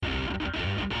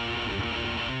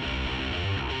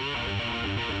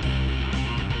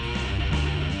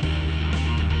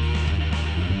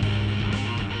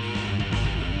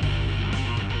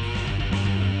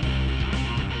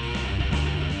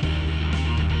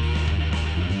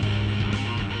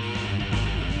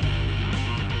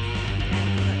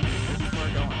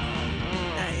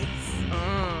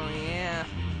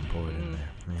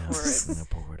I'm gonna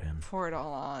pour it in. Pour it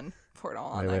all on. Pour it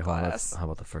all on Wait, that hold on. glass. How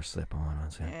about the first sip? Hold on.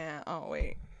 Yeah. Oh,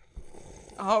 wait.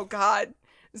 Oh, God.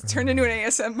 It's turned into an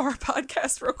ASMR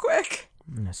podcast real quick.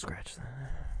 I'm gonna scratch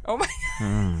that. Oh, my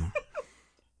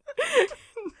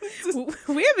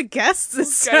We have a guest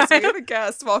this Guys, time. we have a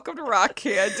guest. Welcome to Rock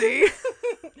Candy.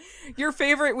 Your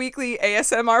favorite weekly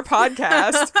ASMR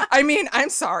podcast. I mean, I'm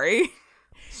sorry.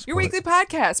 Your weekly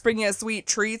podcast bringing us sweet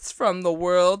treats from the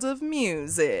world of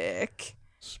music.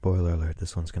 Spoiler alert,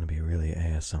 this one's going to be really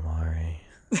ASMR-y.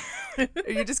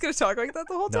 Are you just going to talk like that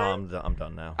the whole time? No, I'm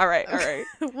done now. All right.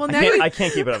 Well, now I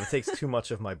can't keep it up. It takes too much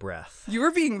of my breath. You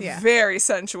were being very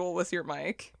sensual with your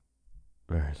mic.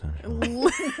 Very sensual.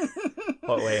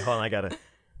 Oh, wait, hold on. I got it.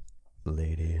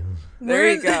 Ladies. There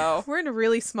you go. We're in a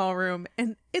really small room,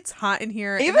 and it's hot in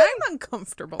here, Even- and I'm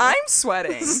uncomfortable. I'm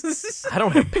sweating. I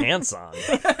don't have pants on.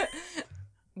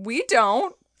 We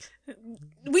don't.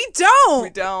 We don't. We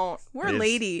don't. We're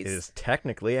ladies. It is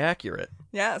technically accurate.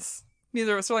 Yes.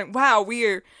 Neither of us are like, wow, we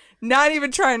are not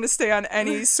even trying to stay on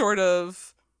any sort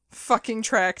of fucking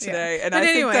track today. Yeah. And But I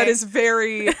anyway. think that is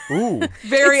very, Ooh.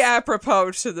 very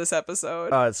apropos to this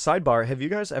episode. Sidebar, have you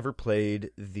guys ever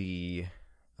played the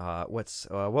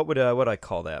what would I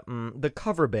call that? The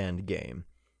cover band game.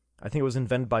 I think it was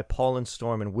invented by Paul and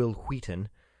Storm and Will Wheaton.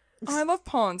 Oh, I love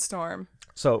Paul and Storm.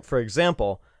 So, for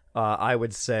example, I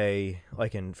would say,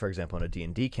 like for example, in a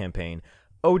D&D campaign,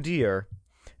 oh dear,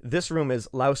 this room is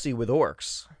lousy with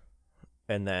orcs.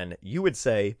 And then you would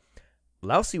say,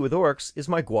 lousy with orcs is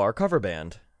my GWAR cover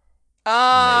band.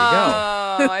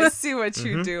 Oh, There you go. I see what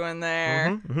you're doing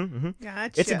there.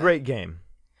 Gotcha. It's a great game.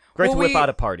 Great to whip out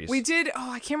at parties. We did,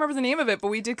 I can't remember the name of it, but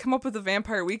we did come up with the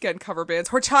Vampire Weekend cover bands.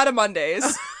 Horchata Mondays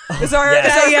is our, Yes.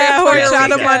 is our Yeah, Vampire Horchata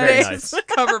Weekend Mondays. Mondays.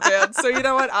 cover band. So you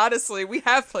know what? Honestly, we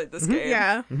have played this game.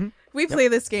 Yeah. We play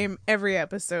this game every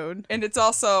episode. And it's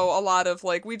also a lot of,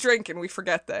 like, we drink and we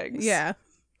forget things. Yeah.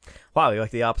 Wow, you're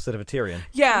like the opposite of a Tyrion.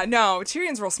 Yeah, no,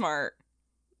 Tyrion's real smart.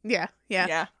 Yeah.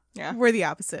 Yeah. We're the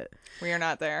opposite. We are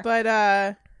not there.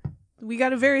 But we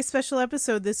got a very special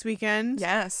episode this weekend.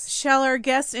 Yes. Shall our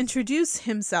guest introduce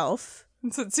himself?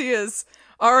 Since he has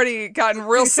already gotten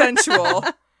real sensual.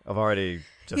 I've already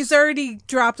just... He's already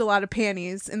dropped a lot of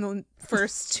panties in the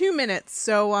first 2 minutes,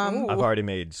 so Ooh. I've already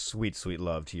made sweet, sweet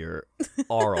love to your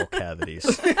oral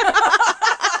cavities.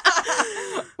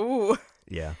 Ooh.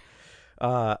 Yeah.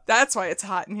 That's why it's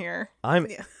hot in here. I'm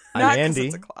Yeah. I'm Not 'cause Andy.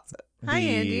 it's a closet. Hi,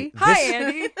 Andy. Hi,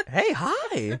 Andy. Hey,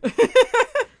 hi.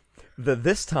 The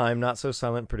this time not so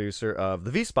silent producer of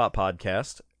the V-Spot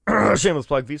podcast. Shameless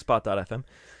plug, vspot.fm.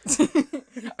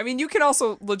 I mean, you can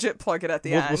also legit plug it at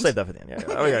the end. We'll save that for the end. Yeah.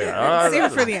 Oh, yeah. Save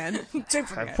it for the end. Save it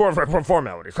for the end. For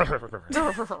formalities.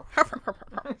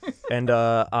 And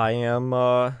I am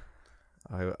a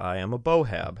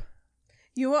bohab.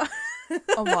 You are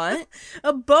A what?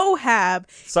 a bohab.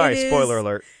 Sorry, It is- spoiler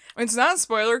alert. It's not a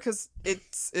spoiler because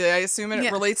I assume it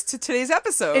Yeah. relates to today's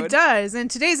episode. It does, and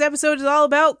today's episode is all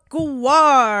about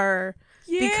GWAR.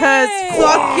 Yay! Because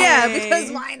fuck yeah,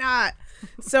 because why not?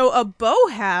 So a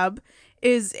bohab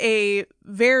is a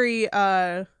very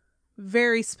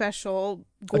very special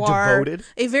GWAR,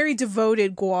 a very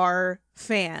devoted GWAR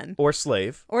fan Or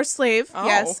slave. or slave. Oh.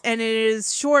 Yes, and it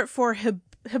is short for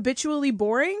habitually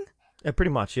boring. Yeah,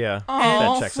 pretty much, yeah.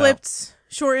 Oh. That checks Flipped,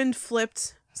 shortened,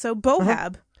 flipped. So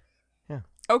bohab.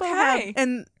 Okay. Bohab.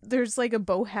 And there's like a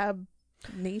bohab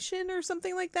nation or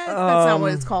something like that. That's not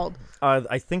what it's called. out.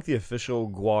 I think the official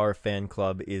GWAR fan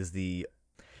club is the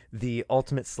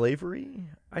ultimate slavery.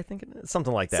 I think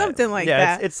something like that. Something like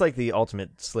yeah, that. It's like the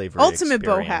ultimate slavery Ultimate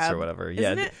experience bohab, or whatever.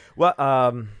 isn't Yeah. it?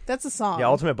 Well, That's a song. yeah,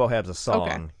 Ultimate Bohab's a song.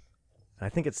 Okay. I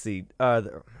think it's I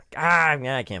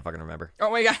can't fucking remember.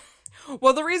 Oh my god.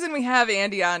 Well, the reason we have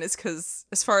Andy on is because,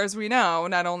 as far as we know,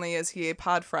 not only is he a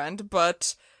pod friend,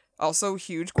 but also a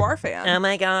huge GWAR fan. Oh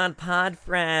my god, pod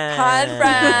friends. Pod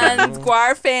friends,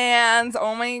 GWAR fans.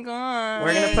 Oh my god.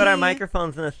 We're gonna put our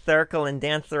microphones in a circle and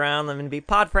dance around them and be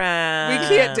pod friends.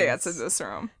 We can't dance in this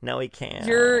room. No, we can't.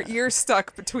 You're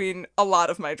stuck between a lot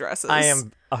of my dresses. I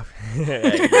am.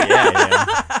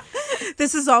 Yeah.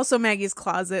 This is also Maggie's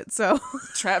closet, so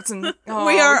trapped in. we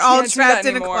Oh, are all can't do that trapped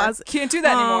in a anymore. closet. Can't do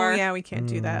that anymore. Yeah, we can't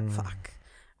do that. Fuck.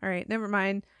 All right, never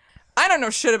mind. I don't know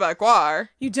shit about GWAR,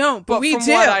 You don't, but we from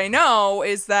do. what I know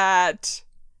is that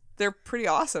they're pretty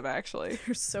awesome, actually,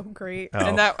 They're so great. Oh.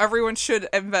 and that everyone should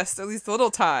invest at least a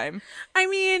little time. I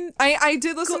mean, I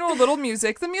did listen to a little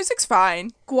music. The music's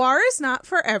fine, GWAR is not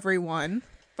for everyone,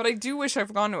 but I do wish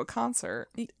I've gone to a concert.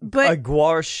 but A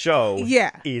GWAR show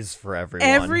Yeah. is for everyone.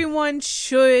 everyone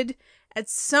should, at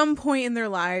some point in their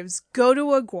lives, go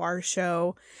to a GWAR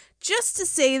show just to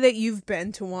say that you've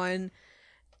been to one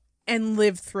and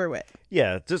live through it.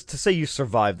 Yeah, just to say you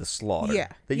survived the slaughter. Yeah,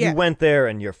 That yeah. you went there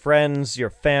and your friends, your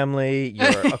family,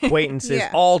 your acquaintances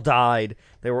Yeah. all died.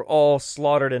 They were all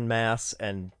slaughtered in mass,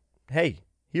 and hey,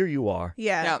 here you are.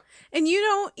 Yeah. Yeah. And you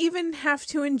don't even have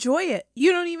to enjoy it.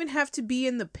 You don't even have to be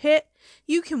in the pit.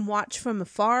 You can watch from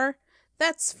afar.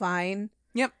 That's fine.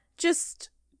 Yep. Just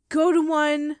go to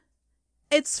one.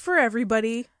 It's for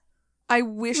everybody. I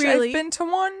wish Really? I'd been to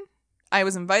one. I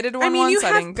was invited to one I mean, once. you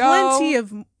I have didn't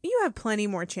go. you have plenty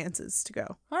more chances to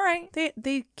go. All right.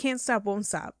 They can't stop, won't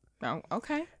stop. Oh,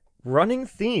 okay. Running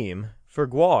theme for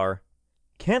GWAR,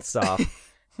 can't stop,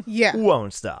 Yeah.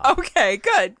 won't stop. Okay,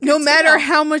 good. No Good to matter know.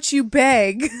 how much you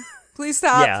beg, Please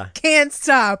stop. Yeah. can't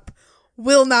stop.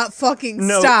 Will not fucking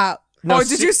No. stop. No, Oh,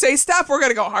 did you say stop? We're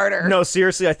gonna go harder. No,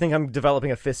 seriously, I think I'm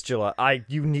developing a fistula.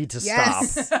 You need to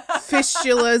Yes. stop.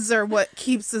 Fistulas are what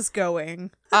keeps us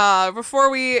going. Before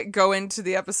we go into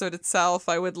the episode itself,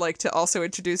 I would like to also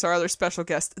introduce our other special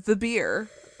guest, the beer.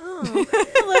 Oh,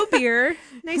 hello, beer.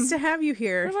 Nice to have you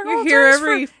here. Like, You're oh, here thanks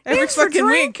every thanks for fucking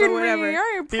week drinking or whatever. me.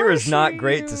 I Beer is not appreciate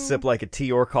great you. to sip like a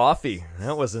tea or coffee.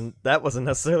 That wasn't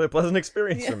necessarily a pleasant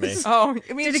experience for me. Oh,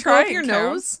 I mean, Did it go try up your and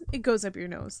count. nose? It goes up your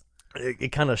nose.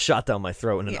 It kind of shot down my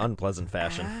throat in an Yeah. unpleasant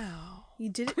fashion. Wow. You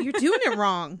did it. You're doing it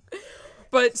wrong.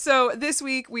 But so this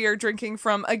week we are drinking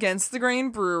from Against the Grain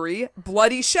Brewery,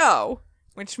 Bloody Show,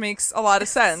 which makes a lot of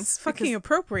sense. It's fucking because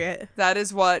appropriate. that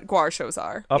is what GWAR shows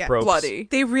are. Up Yeah. ropes. Bloody.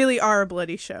 They really are a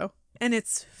bloody show, and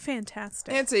it's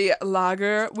fantastic. It's a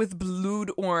lager with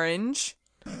blood orange.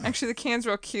 Actually, the can's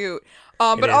real cute.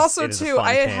 But is- also, it is a too, fun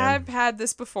I can. have had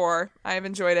this before. I have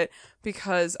enjoyed it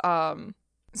because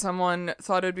someone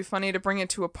thought it would be funny to bring it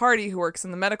to a party who works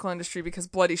in the medical industry because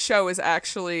Bloody Show is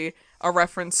actually a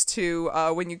reference to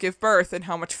when you give birth and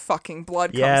how much fucking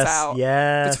blood Yes, comes out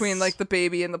yes. between like the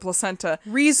baby and the placenta.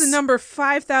 Reason number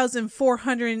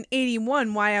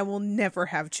 5,481 why I will never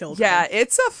have children. Yeah,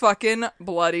 it's a fucking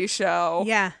bloody show.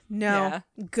 Yeah. No.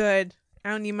 Yeah. Good. I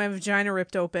don't need my vagina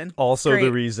ripped open. Also, Great.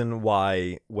 the reason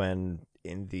why, when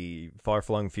in the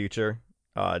far-flung future,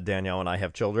 Danielle and I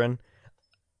have children,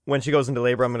 when she goes into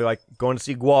labor, I'm gonna be like, going to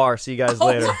see GWAR. See you guys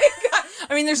later. Oh my God.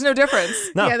 I mean, there's no difference.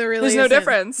 No, Yeah, there really There's no isn't.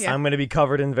 difference. Yeah. I'm gonna be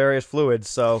covered in various fluids.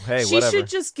 So hey, She whatever. should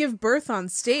just give birth on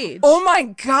stage. Oh my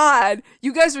God.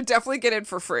 You guys would definitely get in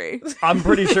for free. I'm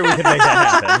pretty sure we could make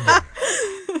that happen.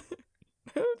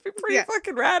 It would be pretty Yeah.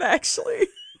 fucking rad, actually.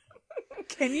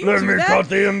 Can you do that?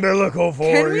 the umbilical for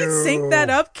Can we sync that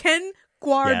up? Can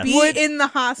GWAR Yes. be Would- in the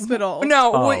hospital?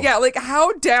 No, Oh. yeah, like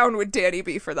how down would Danny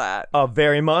be for that?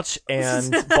 Very much,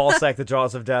 and Ballsack, the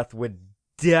Jaws of Death, would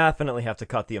definitely have to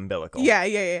cut the umbilical. Yeah.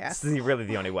 It's really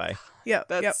the only way. Yep.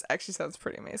 That's Yep. actually sounds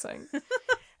pretty amazing.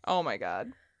 Oh my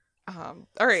God. All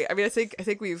right. I mean, I think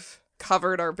we've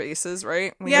covered our bases,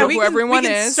 right? We know we who can, everyone we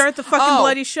can is. start the fucking Oh,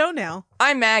 bloody show now.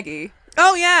 I'm Maggie.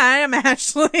 Oh yeah, I am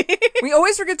Ashley. We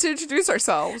always forget to introduce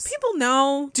ourselves. People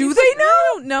know. Do People- they know?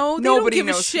 I don't know. They Nobody don't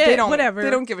give knows. a shit. They don't. Whatever. They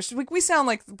don't give a shit. We sound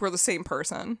like we're the same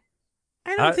person.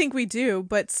 I don't think we do,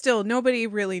 but still, nobody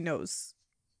really knows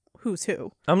who's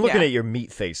who. I'm looking Yeah. at your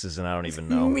meat faces, and I don't even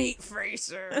know. Meat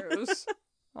facers.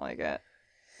 I like it.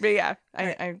 But yeah,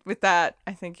 I with that,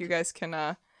 I think you guys can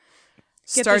Get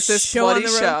start this show on bloody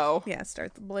the road. show. Yeah,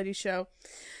 start the bloody show.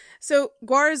 So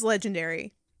GWAR is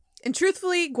legendary, and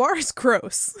truthfully, GWAR is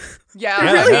gross. Yeah,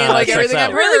 Yeah, really, yeah, like checks everything out.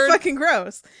 I've really heard. fucking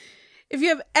gross. If you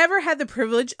have ever had the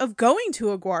privilege of going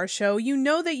to a GWAR show, you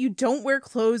know that you don't wear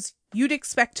clothes you'd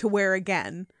expect to wear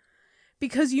again.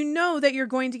 Because you know that you're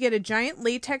going to get a giant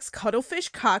latex cuttlefish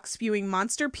cock spewing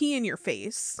monster pee in your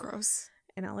face. Gross.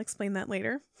 And I'll explain that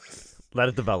later. Let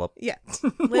it develop. Yeah.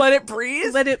 Let it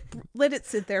breathe. Let it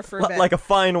sit there for a bit. Like a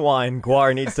fine wine,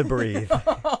 GWAR needs to breathe.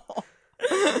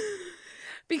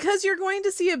 Because you're going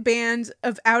to see a band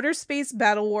of outer space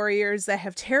battle warriors that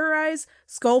have terrorized,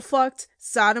 skull-fucked,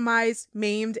 sodomized,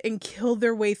 maimed, and killed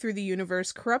their way through the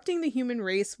universe, corrupting the human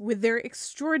race with their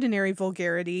extraordinary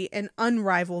vulgarity and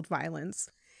unrivaled violence.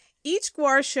 Each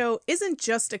GWAR show isn't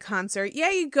just a concert.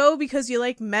 Yeah, you go because you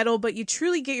like metal, but you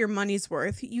truly get your money's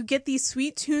worth. You get these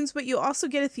sweet tunes, but you also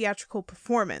get a theatrical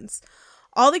performance.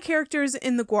 All the characters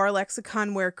in the GWAR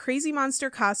lexicon wear crazy monster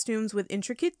costumes with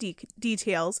intricate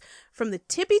details, from the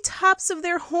tippy tops of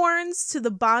their horns to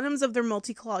the bottoms of their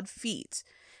multiclawed feet.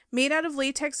 Made out of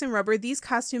latex and rubber, these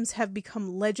costumes have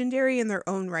become legendary in their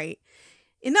own right.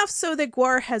 Enough so that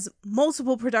GWAR has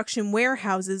multiple production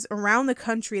warehouses around the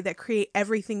country that create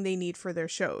everything they need for their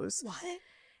shows. What?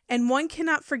 And one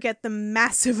cannot forget the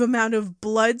massive amount of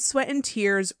blood, sweat, and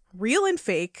tears, real and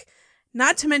fake,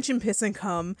 not to mention piss and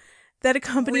cum, that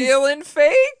accompanies Real and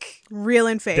fake? real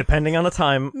and fake. Depending on the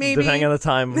time. Maybe. Depending on the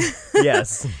time.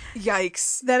 Yes.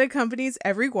 Yikes. That accompanies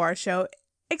every GWAR show,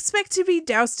 expect to be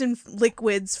doused in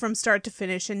liquids from start to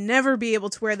finish and never be able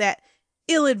to wear that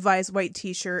ill-advised white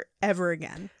t-shirt ever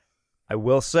again. I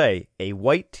will say, a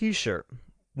white t-shirt.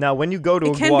 Now, when you go to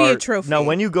It can be a trophy. Now,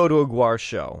 when you go to a GWAR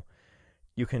show,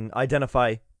 you can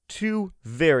identify two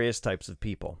various types of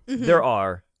people. Mm-hmm. There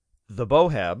are the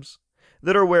bohabs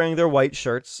that are wearing their white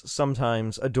shirts,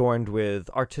 sometimes adorned with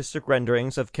artistic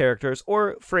renderings of characters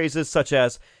or phrases such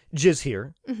as "jizz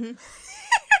here." Mm-hmm.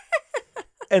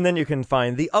 And then you can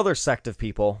find the other sect of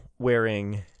people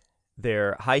wearing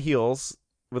their high heels,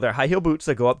 with their high heel boots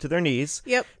that go up to their knees,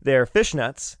 Yep. their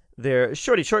fishnets, their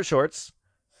short shorts,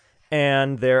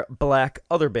 and their black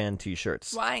other band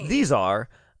t-shirts. Why? These are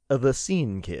the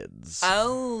scene kids.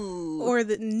 Oh. Or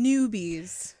the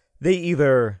newbies. They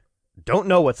either don't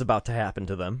know what's about to happen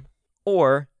to them,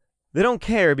 or they don't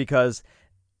care because,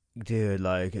 dude,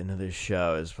 like, another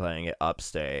show is playing at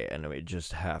Upstate, and we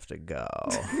just have to go.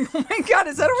 Oh my god,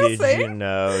 is that a real Did thing? you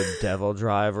know Devil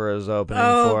Driver is opening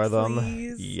for them?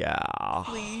 Please. Yeah.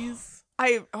 Please.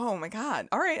 Oh my god.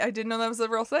 All right, I didn't know that was a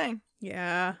real thing.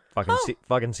 Yeah.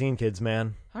 Fucking scene kids,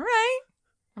 man. All right.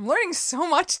 I'm learning so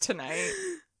much tonight.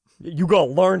 You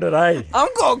gonna learn today. I'm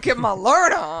gonna get my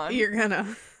learn on. You're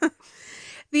gonna.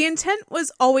 The intent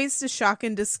was always to shock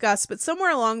and disgust, but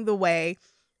somewhere along the way,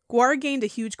 GWAR gained a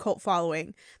huge cult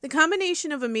following. The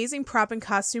combination of amazing prop and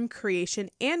costume creation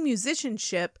and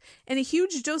musicianship and a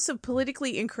huge dose of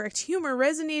politically incorrect humor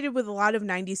resonated with a lot of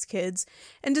 90s kids,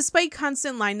 and despite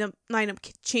constant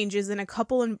lineup changes and a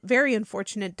couple of very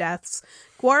unfortunate deaths,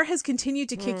 GWAR has continued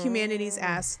to kick humanity's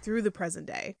ass through the present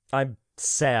day. I'm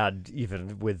sad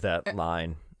even with that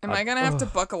line. Am I gonna have to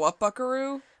buckle up,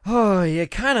 buckaroo? Oh, yeah,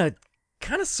 kind of,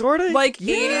 sort of. Like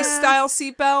Yeah. 80s style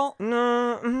seatbelt?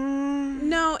 No.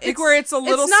 No, Like where it's a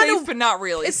little not safe, but not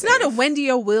really It's safe. not a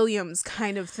Wendy O. Williams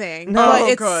kind of thing. No. but Oh,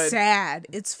 it's good. sad.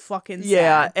 It's fucking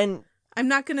Yeah, sad. and I'm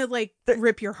not gonna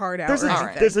rip your heart out there's or a,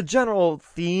 anything. there's a general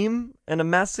theme and a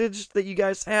message that you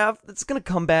guys have that's gonna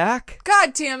come back.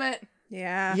 God damn it.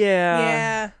 Yeah.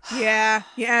 Yeah.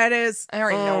 Yeah, it is. I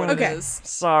already know what Okay. it is.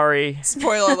 Sorry.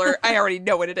 Spoiler alert, I already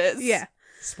know what it is. Yeah.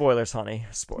 Spoilers, honey.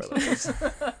 Spoilers.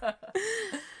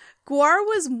 GWAR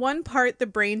was one part the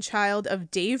brainchild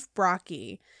of Dave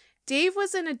Brocky. Dave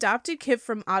was an adopted kid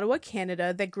from Ottawa,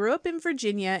 Canada that grew up in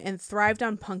Virginia and thrived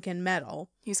on punk and metal.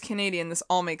 He's Canadian, this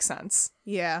all makes sense.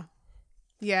 Yeah.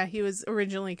 Yeah, he was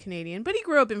originally Canadian, but he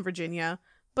grew up in Virginia.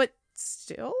 But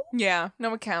still? Yeah,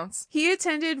 no, it counts. He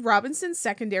attended Robinson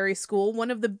Secondary School,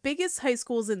 one of the biggest high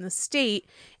schools in the state,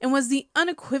 and was the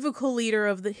unequivocal leader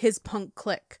of his punk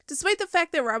clique. Despite the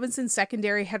fact that Robinson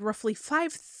Secondary had roughly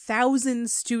 5,000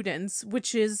 students,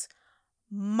 which is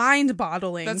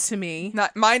mind-boggling to me.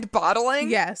 Not mind-boggling?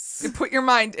 Yes. You put your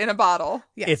mind in a bottle.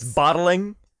 Yes. It's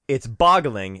bottling. It's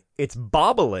boggling. It's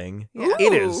bobbling. Yeah.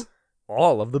 It is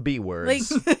all of the B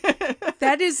words. Like,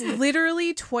 that is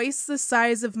literally twice the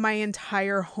size of my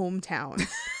entire hometown.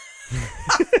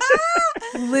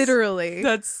 Literally.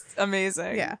 That's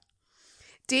amazing. Yeah.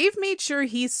 Dave made sure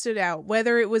he stood out,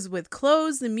 whether it was with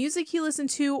clothes, the music he listened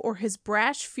to, or his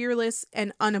brash, fearless,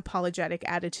 and unapologetic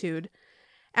attitude.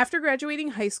 After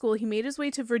graduating high school, he made his way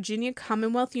to Virginia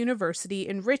Commonwealth University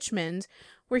in Richmond,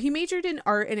 where he majored in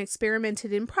art and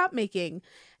experimented in prop making,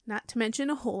 not to mention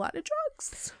a whole lot of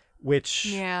drugs. Which,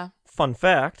 Yeah. fun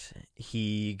fact,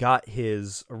 he got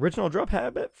his original drug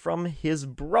habit from his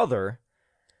brother,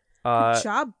 Good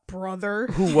job, brother.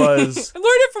 who was... I learned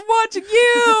it from watching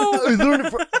you! I learned it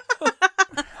from...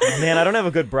 Oh, man, I don't have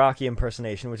a good Brocky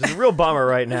impersonation, which is a real bummer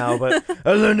right now, but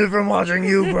I learned it from watching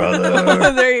you, brother.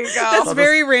 There you go. That's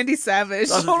very Randy Savage.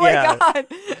 Oh my yeah. god.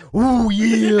 Ooh,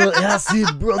 yeah,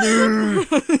 acid, brother.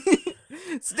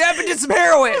 Snap into some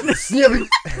heroin. Snap it.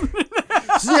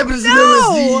 Snap it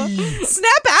No! LSD.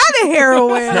 Snap out of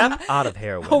heroin. Snap out of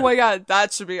heroin. Oh my god,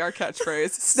 that should be our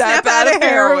catchphrase. Snap out of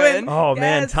heroin. Oh,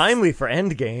 man, Yes. timely for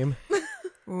Endgame.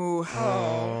 Ooh.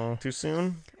 Oh, too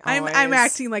soon? I'm Always.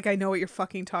 acting like I know what you're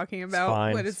fucking talking about.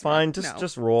 Fine, but it's it's fine. not. No.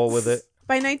 Just roll with it.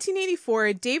 By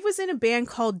 1984, Dave was in a band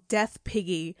called Death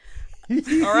Piggy. All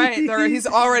right, he's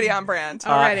already on brand.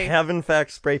 Alrighty. Have in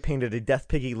fact spray painted a Death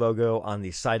Piggy logo on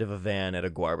the side of a van at a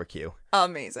barbecue,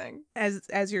 Amazing. As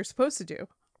you're supposed to do.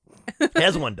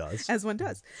 as one does. As one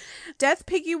does. Death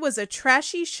Piggy was a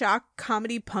trashy shock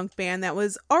comedy punk band that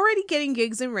was already getting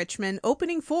gigs in Richmond,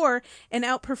 opening for and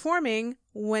outperforming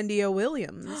Wendy O.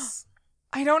 Williams.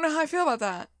 I don't know how I feel about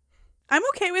that. I'm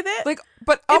okay with it. Like,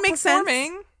 but It makes sense.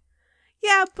 outperforming,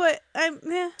 yeah, but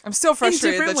I'm still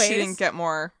frustrated that different she ways. didn't get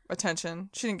more attention.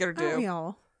 She didn't get her aren't we due.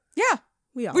 all? Yeah,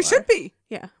 We all we are. should be.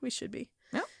 Yeah, we should be.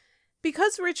 Yeah.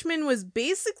 Because Richmond was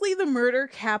basically the murder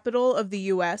capital of the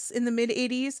U.S. in the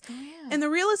mid-'80s, and the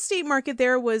real estate market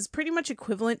there was pretty much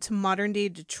equivalent to modern-day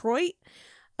Detroit,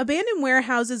 abandoned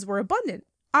warehouses were abundant,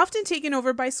 often taken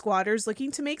over by squatters looking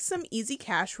to make some easy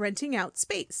cash renting out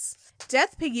space.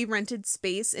 Death Piggy rented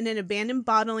space in an abandoned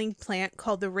bottling plant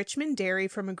called the Richmond Dairy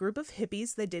from a group of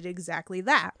hippies that did exactly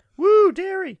that. Woo,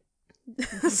 dairy. They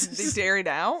dairied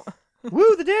out?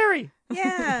 Woo, the dairy.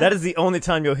 Yeah. That is the only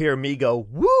time you'll hear me go,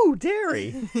 woo,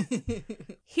 dairy.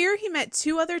 Here he met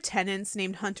two other tenants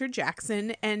named Hunter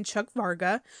Jackson and Chuck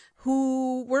Varga,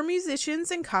 who were musicians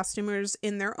and costumers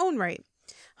in their own right.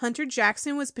 Hunter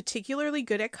Jackson was particularly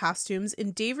good at costumes,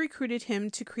 and Dave recruited him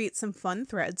to create some fun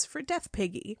threads for Death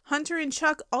Piggy. Hunter and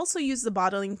Chuck also used the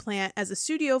bottling plant as a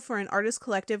studio for an artist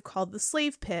collective called the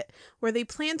Slave Pit, where they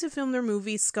planned to film their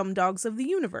movie Scumdogs of the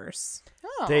Universe.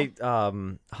 Oh. They,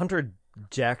 Hunter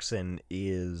Jackson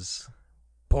is,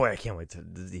 boy, I can't wait to,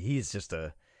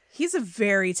 he's a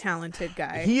very talented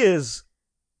guy. He is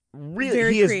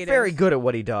really, he is very good at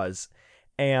what he does.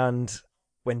 And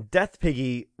when Death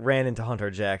Piggy ran into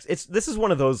Hunter Jackson, this is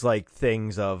one of those like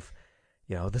things of,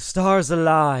 you know, the stars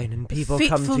align and people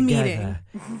come together.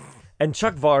 And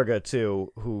Chuck Varga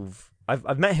too,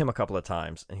 I've met him a couple of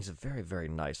times, and he's a very, very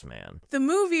nice man. The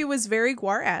movie was very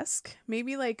GWAR-esque,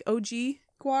 maybe like OG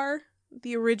GWAR,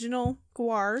 the original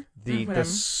GWAR, the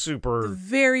super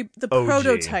the OG.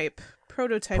 prototype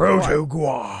Proto GWAR.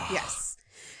 GWAR. Yes.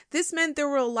 This meant there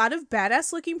were a lot of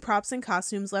badass-looking props and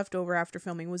costumes left over after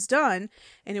filming was done,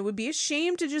 and it would be a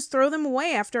shame to just throw them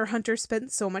away after Hunter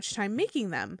spent so much time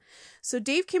making them. So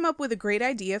Dave came up with a great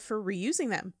idea for reusing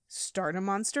them. Start a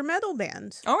monster metal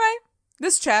band. All right.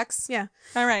 This checks. Yeah.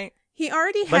 All right. He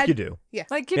already had... Like you do. Yeah.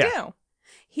 Like you do.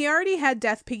 He already had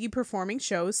Death Piggy performing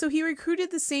shows, so he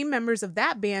recruited the same members of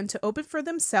that band to open for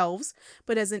themselves,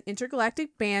 but as an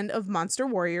intergalactic band of monster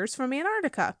warriors from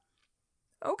Antarctica.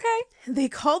 Okay. They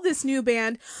called this new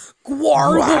band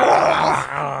GWAR.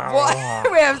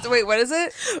 Wait, what is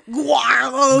it?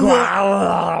 GWAR.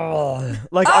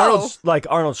 Like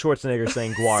Arnold Schwarzenegger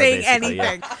saying GWAR. Saying basically,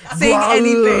 anything. Yeah. Saying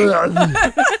anything.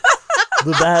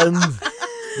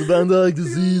 The band I like to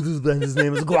see, this band, his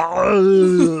name is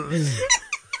GWAR.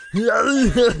 What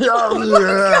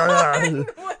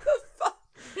the fuck?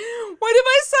 What have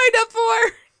I signed up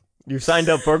for? You signed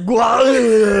up for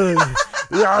GWAR.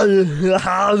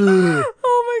 Oh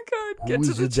my god. Get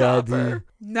to the chopper.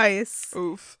 Nice.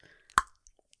 Oof.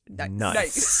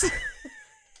 Nice.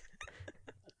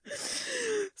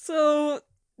 So,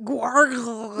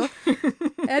 GWAR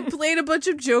had played a bunch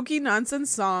of jokey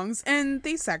nonsense songs, and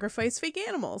they sacrificed fake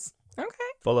animals. Okay.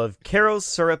 Full of Caro's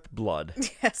syrup blood.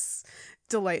 Yes.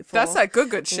 Delightful. That's that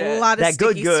good shit. A lot of That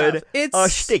sticky good, stuff.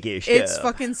 It's sticky stuff. It's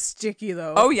fucking sticky,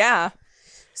 though. Oh, yeah.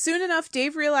 Soon enough,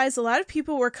 Dave realized a lot of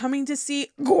people were coming to see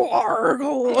GWAR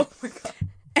my God.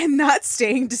 and not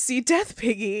staying to see Death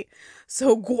Piggy.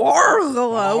 So GWAR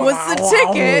was the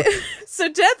ticket. So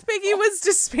Death Piggy was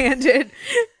disbanded,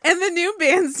 and the new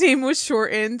band's name was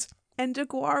shortened, and a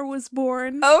GWAR was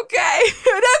born. Okay.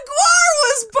 The GWAR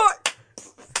was born.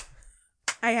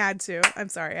 I had to. I'm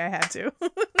sorry, I had to.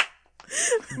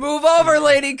 Move over,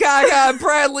 Lady Gaga and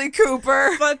Bradley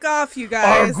Cooper. Fuck off, you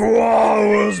guys.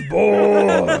 GWAR was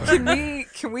born.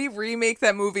 Can we remake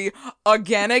that movie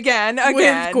again? With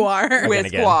GWAR. With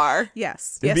Again. GWAR.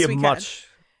 Yes. It'd Yes, be we a can.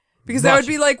 Because that would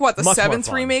be like, what, the much more 7th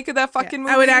fun. remake of that fucking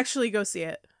movie? I would actually go see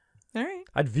it. All right.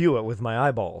 I'd view it with my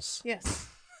eyeballs. Yes.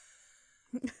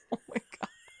 Oh my God.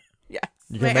 Yes.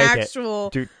 You My can make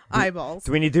actual eyeballs.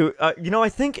 Do we need to, I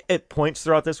think at points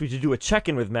throughout this, we should do a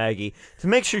check-in with Maggie to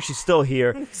make sure she's still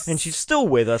here and she's still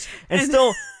with us and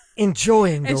still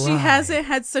enjoying the And she ride. hasn't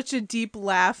had such a deep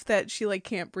laugh that she like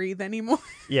can't breathe anymore.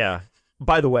 Yeah.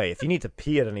 By the way, if you need to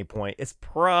pee at any point, it's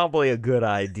probably a good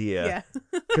idea. Yeah.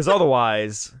 Because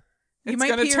otherwise, You It's might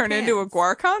going to pee your turn into a pants.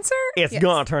 GWAR concert? it's Yes.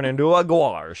 gonna turn into a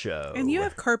GWAR show. And you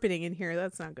have carpeting in here.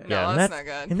 That's not good. No, and that's not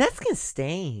good. And that's gonna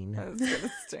stain. That's going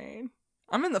to stain.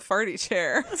 I'm in the farty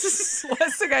chair. Last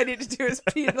thing I need to do is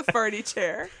pee in the farty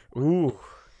chair. Ooh,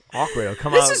 awkward. It'll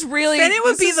come This out. is really... Then it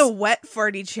would this be is- the wet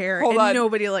farty chair, Hold and on.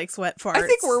 nobody likes wet farts. I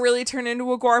think we're really turning into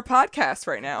a GWAR podcast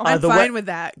right now. I'm the fine wet- with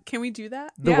that. Can we do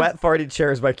that? The Yeah. Wet Farted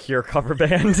Chairs by Cure cover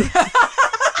band.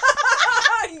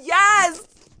 Yes!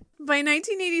 By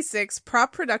 1986,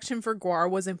 prop production for GWAR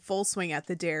was in full swing at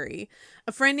the dairy.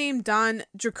 A friend named Don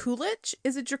Drakulich,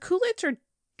 is it Drakulich or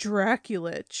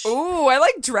Drakulich? Ooh, I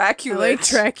like I Dracula. like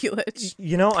Drakulich.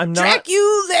 You know, I'm not.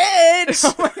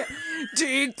 Drakulich!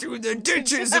 Dig through the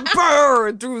ditches and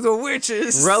burn through the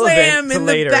witches. Relevant Slam to in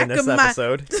the later back in this of my-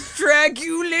 episode.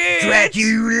 Dracula.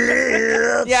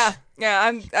 Dracula. Yeah.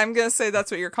 Yeah, I'm gonna say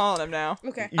that's what you're calling him now.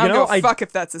 Okay. I don't give a fuck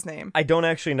if that's his name. I don't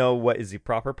actually know what is the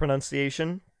proper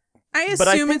pronunciation. I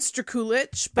assume it's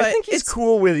Draculich, but I think he's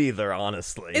cool with either,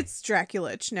 honestly. It's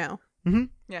Draculich now. Mm-hmm.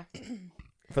 Yeah.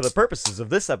 For the purposes of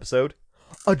this episode,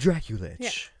 a Draculich.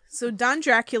 Yeah. So Don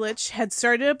Draculich had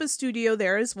started up a studio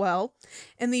there as well.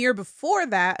 And the year before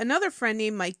that, another friend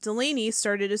named Mike Delaney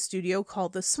started a studio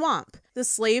called The Swamp. The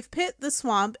Slave Pit, The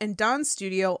Swamp, and Don's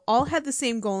studio all had the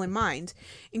same goal in mind.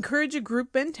 Encourage a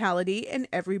group mentality and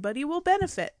everybody will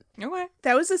benefit. Okay.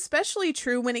 That was especially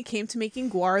true when it came to making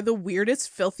GWAR the weirdest,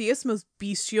 filthiest, most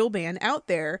bestial band out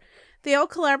there. They all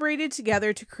collaborated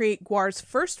together to create GWAR's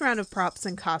first round of props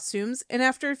and costumes, and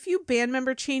after a few band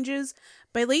member changes,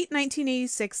 by late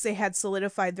 1986 they had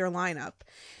solidified their lineup.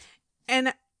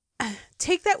 And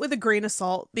take that with a grain of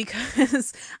salt,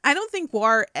 because I don't think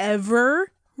GWAR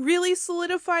ever really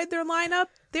solidified their lineup.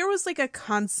 There was like a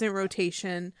constant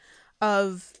rotation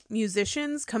of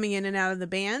musicians coming in and out of the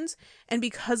band, and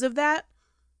because of that,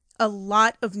 a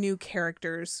lot of new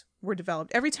characters were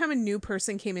developed. Every time a new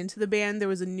person came into the band, there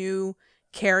was a new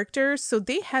character, so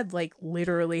they had like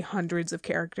literally hundreds of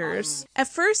characters. At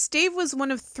first, Dave was one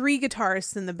of 3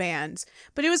 guitarists in the band,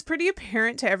 but it was pretty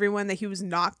apparent to everyone that he was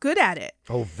not good at it.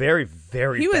 Oh, very,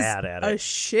 very bad at it. He was a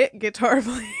shit guitar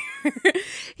player.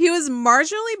 He was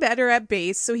marginally better at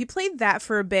bass, so he played that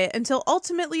for a bit until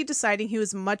ultimately deciding he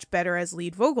was much better as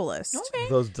lead vocalist. Okay.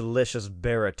 Those delicious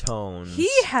baritones. He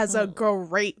has a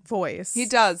great voice. He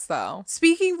does, though.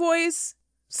 Speaking voice,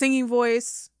 singing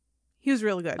voice. He was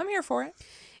really good. I'm here for it.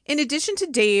 In addition to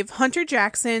Dave, Hunter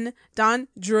Jackson, Don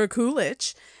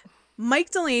Draculich,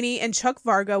 Mike Delaney, and Chuck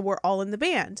Varga were all in the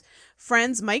band.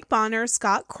 Friends Mike Bonner,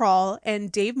 Scott Krall,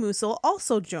 and Dave Musil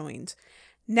also joined.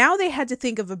 Now they had to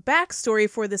think of a backstory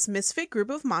for this misfit group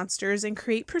of monsters and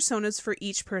create personas for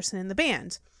each person in the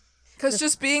band. Because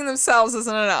just being themselves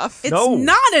isn't enough. It's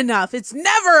not enough. It's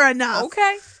never enough.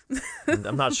 Okay.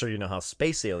 I'm not sure you know how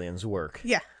space aliens work.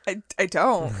 Yeah. I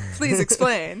don't. Please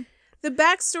explain. The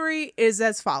backstory is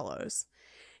as follows.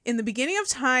 In the beginning of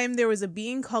time, there was a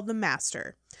being called the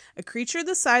Master, a creature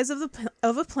the size of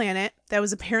a planet that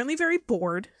was apparently very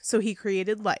bored, so he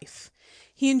created life.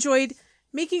 He enjoyed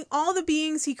making all the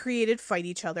beings he created fight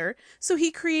each other, so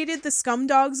he created the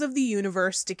scumdogs of the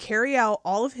universe to carry out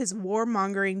all of his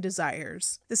warmongering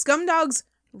desires. The scumdogs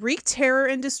wreaked terror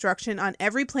and destruction on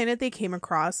every planet they came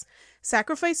across,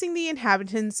 sacrificing the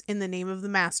inhabitants in the name of the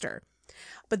Master.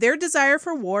 But their desire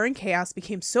for war and chaos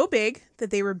became so big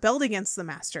that they rebelled against the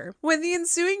Master. When the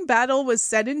ensuing battle was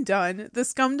said and done, the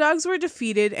scumdogs were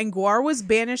defeated and GWAR was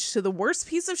banished to the worst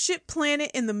piece of shit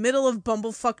planet in the middle of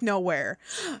bumblefuck nowhere.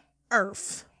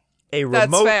 Earth. A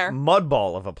remote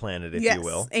mudball of a planet, if you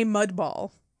will. A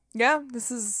mudball. Yeah,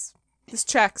 this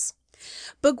checks.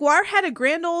 But GWAR had a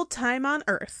grand old time on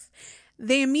Earth.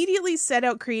 They immediately set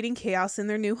out creating chaos in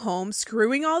their new home,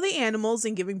 screwing all the animals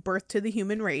and giving birth to the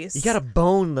human race. You gotta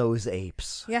bone those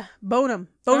apes. Yeah, bone them.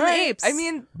 Bone the apes. I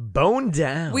mean, bone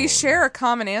down. We share a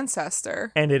common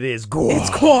ancestor. And it is GWAR.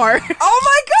 It's GWAR. Oh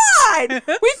my god!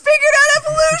 We figured out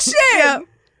evolution! Yeah.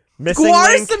 Missing GWAR's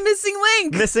link. the missing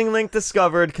link. Missing link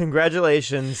discovered.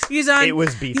 Congratulations. It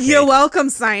was beefcake. You're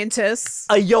welcome, scientists.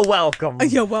 You're welcome.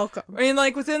 You're welcome. I mean,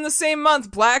 like, within the same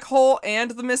month, black hole and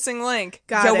the missing link.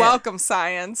 You're welcome,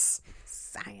 science.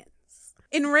 Science.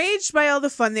 Enraged by all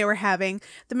the fun they were having,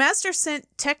 the Master sent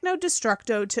Techno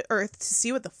Destructo to Earth to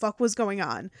see what the fuck was going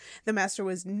on. The Master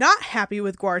was not happy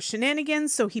with GWAR's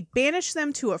shenanigans, so he banished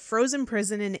them to a frozen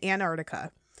prison in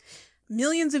Antarctica.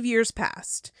 Millions of years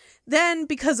passed. Then,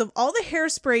 because of all the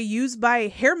hairspray used by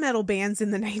hair metal bands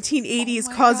in the 1980s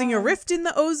causing a rift in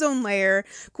the ozone layer,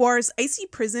 GWAR's icy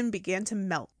prison began to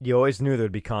melt. You always knew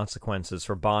there'd be consequences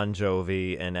for Bon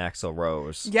Jovi and Axl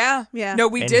Rose. Yeah. Yeah. No,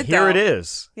 we did, here though. it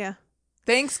is. Yeah.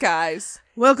 Thanks, guys.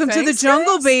 Welcome to the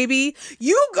jungle, baby.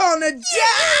 You gonna die!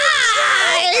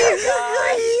 Yeah,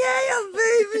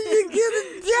 baby, you're gonna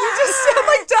die! You just sound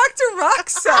like Dr.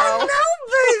 Roxo. I know,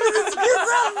 baby, it's because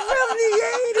I'm from the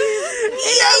 80s.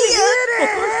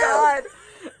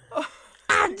 Oh,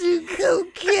 I do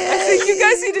cocaine. I think you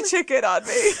guys need to check in on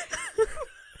me.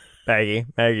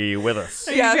 Maggie, you with us?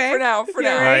 Yeah, okay? for now.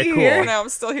 You're All right, cool. For now, I'm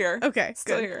still here. Okay,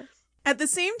 Still good. here. At the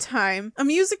same time, a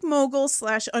music mogul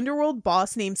 / underworld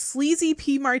boss named Sleazy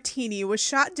P. Martini was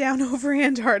shot down over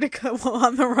Antarctica while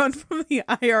on the run from the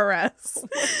IRS.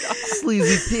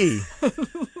 Sleazy P.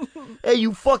 Hey,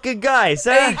 you fucking guys,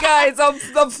 huh? Hey, guys,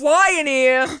 I'm flying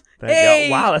here.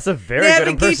 Hey, wow, that's a very good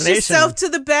navigate impersonation. yourself to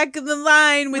the back of the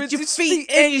line with your feet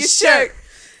in your shirt.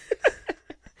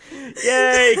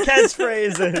 Yay,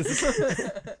 catchphrases.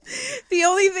 The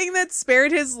only thing that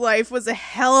spared his life was a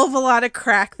hell of a lot of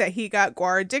crack that he got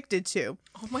GWAR addicted to.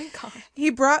 Oh my god. He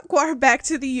brought GWAR back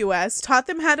to the U.S., taught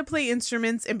them how to play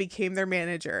instruments, and became their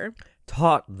manager.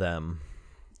 Taught them.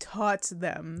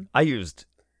 I used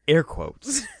air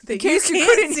quotes. In case you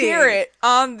couldn't hear it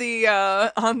on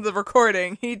the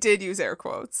recording, he did use air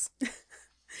quotes.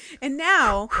 And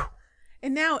now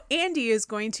Andy is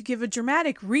going to give a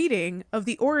dramatic reading of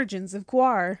the origins of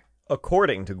GWAR.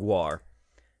 According to GWAR.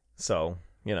 So,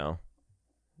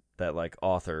 that like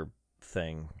author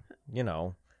thing,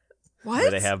 What?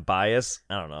 where they have bias.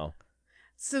 I don't know.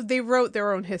 So they wrote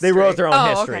their own history.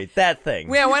 history. Okay. That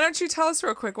thing. Yeah, why don't you tell us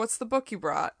real quick? What's the book you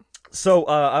brought? So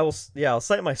I'll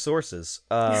cite my sources.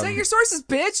 Say your sources,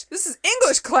 bitch. This is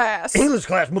English class. English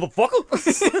class, motherfucker.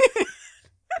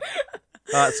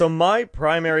 So my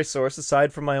primary source,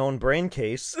 aside from my own brain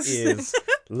case, is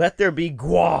Let There Be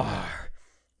GWAR.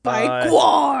 By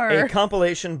GWAR. A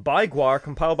compilation by GWAR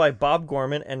compiled by Bob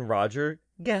Gorman and Roger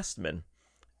Gastman.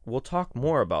 We'll talk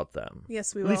more about them.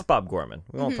 Yes, we At will. least Bob Gorman.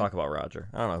 We won't talk about Roger.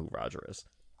 I don't know who Roger is.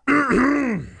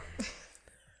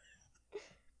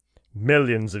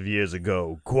 Millions of years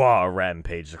ago, GWAR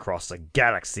rampaged across the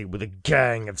galaxy with a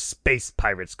gang of space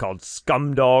pirates called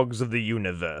Scumdogs of the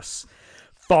Universe.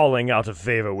 Falling out of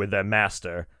favor with their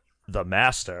master, the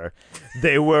Master,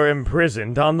 they were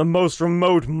imprisoned on the most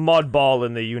remote mudball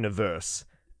in the universe,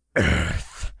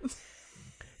 Earth.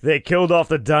 They killed off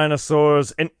the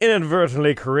dinosaurs and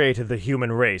inadvertently created the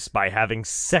human race by having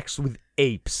sex with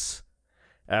apes.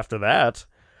 After that,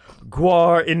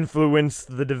 GWAR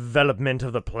influenced the development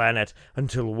of the planet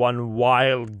until one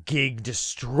wild gig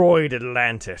destroyed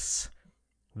Atlantis.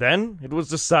 Then it was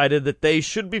decided that they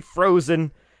should be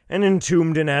frozen and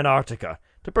entombed in Antarctica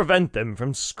to prevent them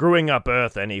from screwing up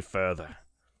Earth any further.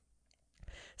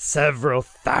 Several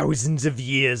thousands of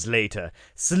years later,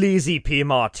 Sleazy P.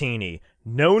 Martini,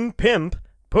 known pimp,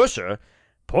 pusher,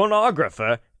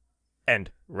 pornographer, and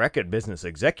record business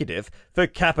executive for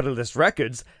Capitalist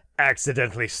Records,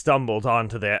 accidentally stumbled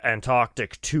onto their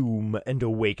Antarctic tomb and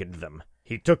awakened them.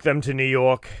 He took them to New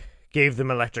York, gave them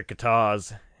electric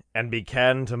guitars, and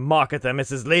began to market them as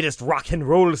his latest rock and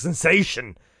roll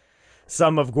sensation.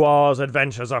 Some of GWAR's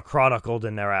adventures are chronicled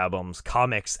in their albums,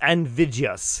 comics, and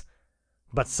videos,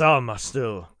 but some are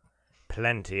still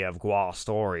plenty of GWAR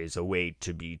stories await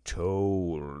to be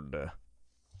told.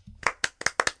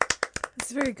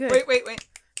 It's very good. Wait.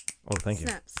 Oh, thank you.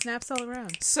 Snaps all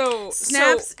around.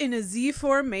 Snaps in a Z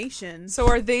formation. So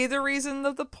are they the reason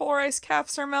that the polar ice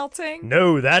caps are melting?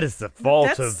 No, that is the fault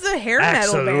That's of the hair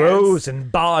metal Axl bands. Rose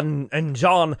and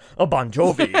John Bon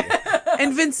Jovi.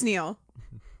 And Vince Neil.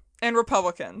 And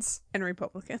Republicans. And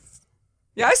Republicans.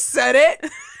 Yeah, I said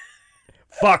it.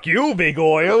 Fuck you, Big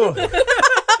Oil.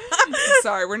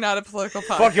 Sorry, we're not a political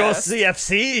podcast. Fuck your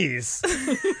CFCs.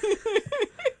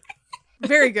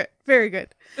 Very good. Very good.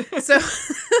 So,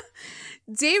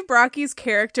 Dave Brocky's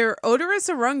character, Odorous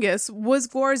Arungus, was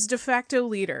GWAR's de facto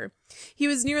leader. He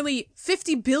was nearly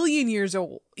 50 billion years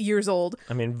old.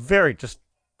 I mean, very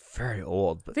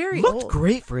old. But Very looked old.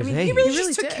 great for his age. He really He really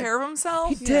just took did. care of himself.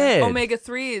 He did.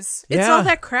 Omega-3s. It's all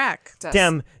that crack.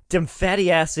 Them fatty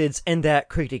acids and that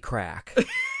crickety crack.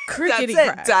 Crickety That's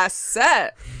it. crack. That's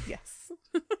it. Yes.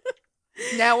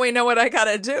 Now we know what I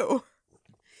gotta do.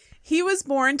 He was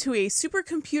born to a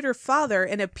supercomputer father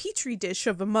and a petri dish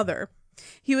of a mother.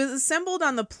 He was assembled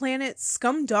on the planet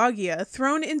Scumdogia,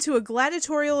 thrown into a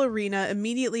gladiatorial arena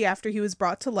immediately after he was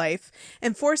brought to life,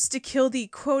 and forced to kill the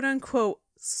quote-unquote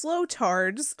slow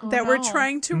tards that were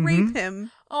trying to rape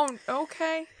him. Oh,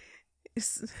 okay.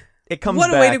 It comes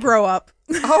What back. a way to grow up.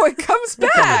 Oh, it comes It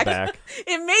comes back. back.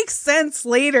 It makes sense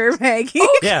later, Maggie.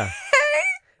 Yeah.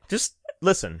 Just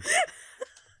listen.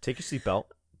 Take your seatbelt.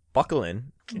 Buckle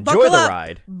in. Enjoy Buckle the up,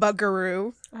 ride.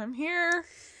 Buckaroo. I'm here.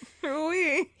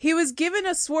 Ooh-wee. He was given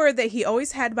a sword that he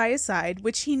always had by his side,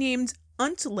 which he named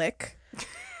Untlick,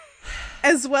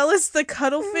 as well as the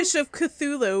cuttlefish of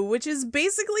Cthulhu, which is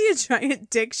basically a giant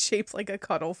dick shaped like a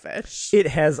cuttlefish. It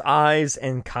has eyes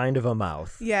and kind of a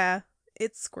mouth. Yeah,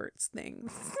 it squirts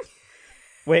things.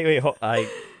 Wait.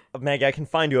 Maggie, I can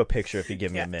find you a picture if you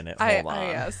give me a minute. Hold on.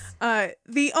 Yes.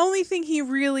 The only thing he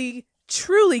really,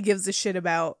 truly gives a shit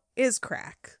about is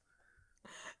crack.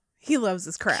 He loves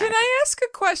his crack. Can I ask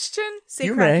a question? Say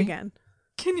You crack may. again.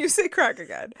 Can you say crack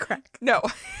again? Crack. No.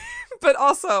 But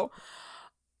also,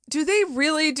 do they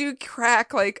really do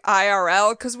crack like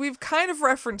IRL? Because we've kind of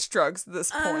referenced drugs at this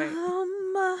point.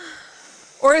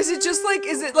 Or is it just like,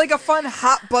 is it like a fun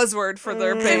hot buzzword for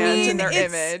their band and their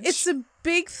image? It's a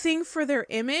big thing for their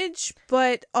image,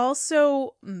 but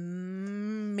also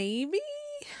maybe.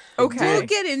 Okay. We'll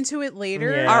get into it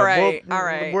later. Yeah, All right, well, all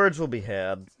right. The words will be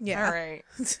had. Yeah. All right.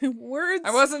 Words.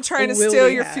 I wasn't trying to will steal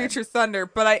be your had. future thunder,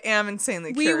 but I am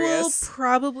insanely We will curious.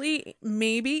 probably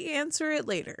maybe answer it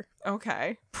later.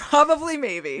 Okay. Probably,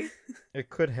 maybe. It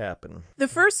could happen. The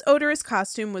first Odorous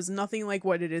costume was nothing like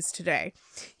what it is today.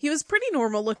 He was pretty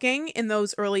normal looking in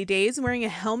those early days, wearing a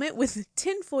helmet with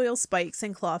tinfoil spikes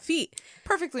and claw feet.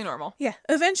 Perfectly normal. Yeah.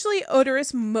 Eventually,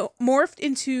 Odorous morphed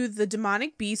into the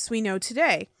demonic beast we know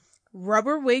today.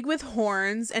 Rubber wig with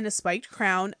horns and a spiked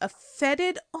crown, a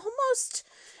fetid, almost,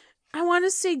 I want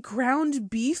to say, ground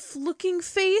beef looking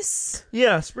face.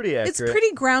 Yeah, it's pretty accurate. It's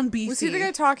pretty ground beefy. Was he the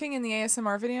guy talking in the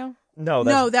ASMR video? No,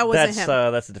 that wasn't him.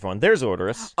 That's a different one. There's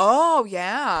Odorous. Oh,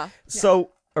 yeah.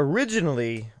 So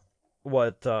originally,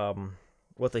 what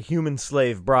the human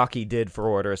slave Brocky did for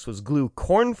Odorous was glue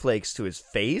cornflakes to his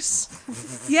face.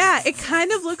 Yeah, it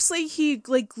kind of looks like he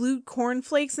glued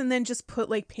cornflakes and then just put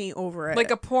paint over it. Like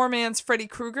a poor man's Freddy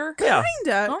Krueger? Yeah,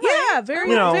 Kinda. All right. Yeah, very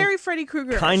very Freddy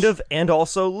Krueger. kind of, and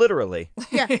also literally.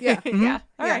 Yeah, yeah. Yeah.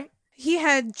 All Yeah. right. He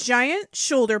had giant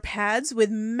shoulder pads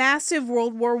with massive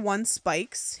World War I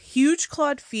spikes, huge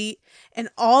clawed feet, and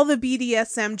all the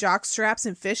BDSM jock straps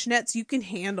and fishnets you can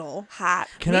handle. Hot.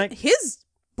 His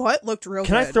butt looked real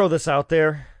Can good. I throw this out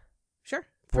there? Sure.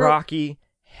 Brocky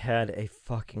had a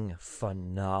fucking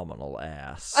phenomenal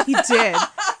ass. He did.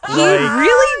 He Like-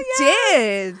 really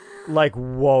did. Like,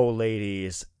 whoa,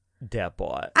 ladies, that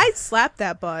butt. I'd slap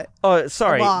that butt. Oh,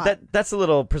 sorry, A lot. that's a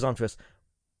little presumptuous.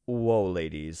 Whoa,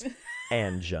 ladies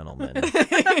and gentlemen.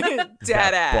 Dead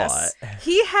that ass. butt.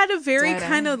 He had a very Dead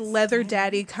kind of ass. leather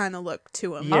daddy kind of look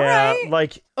to him. Yeah, right.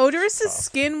 like Odorous's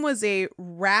skin was a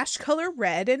rash color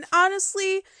red, and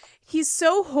honestly, he's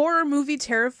so horror movie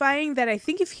terrifying that I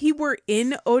think if he were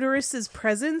in Odorous's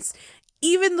presence,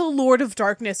 even the Lord of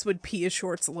Darkness would pee his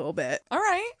shorts a little bit. All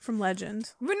right. From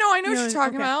Legend. But no, I know what No, you're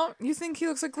talking okay. about. You think he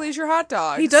looks like Glacier hot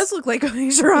dogs. He does look like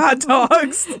Glacier hot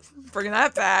dogs. Bringing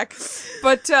that back.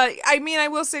 But, I mean, I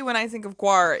will say when I think of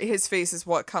GWAR, his face is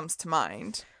what comes to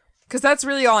mind. Because that's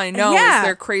really all I know Yeah. is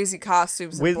their crazy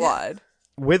costumes and With- blood.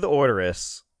 with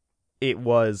Odorous,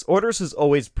 Odorous is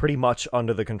always pretty much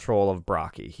under the control of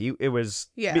Brocky.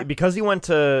 Yeah. Because he went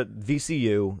to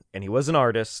VCU and he was an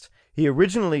artist. He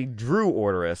originally drew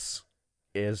Odorous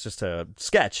as just a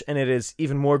sketch, and it is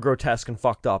even more grotesque and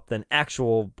fucked up than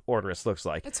actual Odorous looks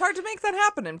like. It's hard to make that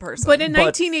happen in person. But in But-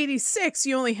 1986,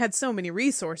 you only had so many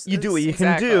resources. You do what you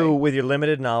Exactly. can do with your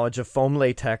limited knowledge of foam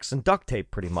latex and duct tape,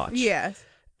 pretty much. Yeah.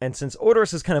 And since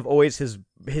Odorous is kind of always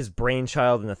his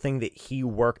brainchild and the thing that he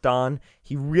worked on,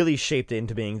 he really shaped it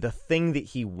into being the thing that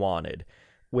he wanted,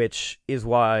 which is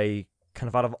why, kind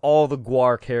of out of all the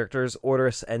GWAR characters,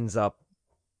 Odorous ends up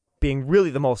being really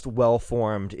the most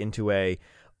well-formed into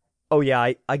oh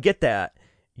yeah, I get that,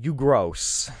 you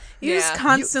gross. He's Yeah.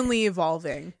 constantly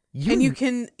evolving.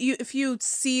 And if you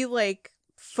see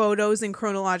photos in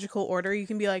chronological order, you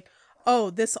can be like,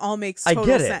 oh, this all makes I total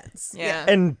get it. sense. Yeah.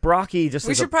 And Brocky just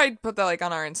We as should probably put that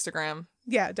on our Instagram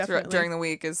Yeah, definitely. during the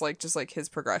week is just his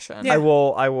progression. Yeah. I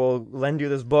will lend you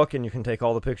this book and you can take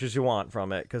all the pictures you want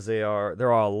from it because there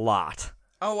are a lot.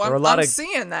 Oh, There are a I'm lot of-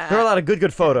 seeing that. There are a lot of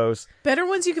good photos. Better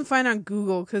ones you can find on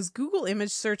Google, because Google image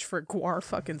search for GWAR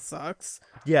fucking sucks.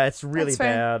 Yeah, it's really That's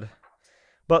fair. bad.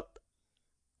 But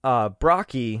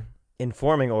Brocky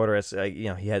informing Odorous, he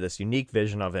had this unique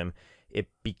vision of him. It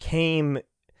became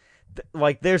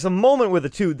there's a moment where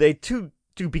they two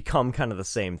do become kind of the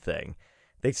same thing.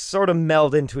 They sort of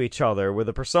meld into each other, where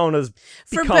the personas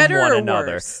For become better one or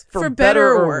another. worse. For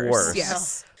better or worse. worse.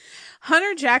 Yes.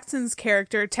 Hunter Jackson's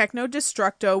character, Techno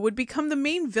Destructo, would become the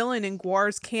main villain in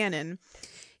GWAR's canon.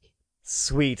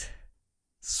 Sweet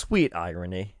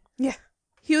irony. Yeah.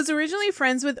 He was originally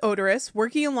friends with Odorous,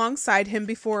 working alongside him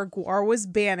before GWAR was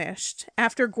banished.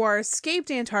 After GWAR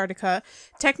escaped Antarctica,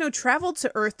 Techno traveled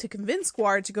to Earth to convince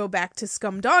GWAR to go back to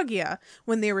Scumdogia.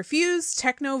 When they refused,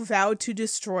 Techno vowed to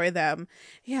destroy them.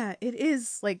 Yeah, it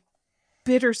is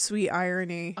bittersweet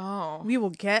irony. Oh. We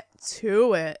will get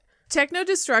to it. Techno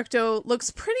Destructo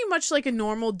looks pretty much like a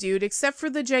normal dude except for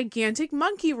the gigantic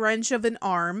monkey wrench of an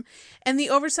arm and the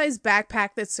oversized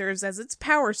backpack that serves as its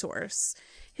power source.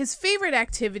 His favorite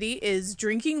activity is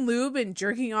drinking lube and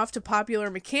jerking off to popular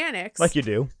mechanics. Like you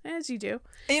do. As you do.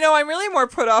 I'm really more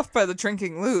put off by the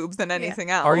drinking lube than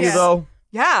anything else. Are you Yes. though?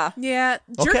 Yeah. Yeah,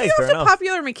 Okay, jerking off fair to enough.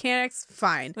 popular mechanics,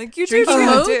 fine. You do Drinking what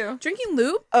you lube? do. Drinking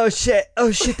lube? Oh shit,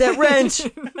 that wrench.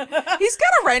 He's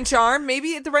got a wrench arm.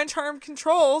 Maybe the wrench arm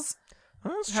controls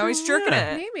how he's jerking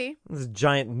it. Maybe. This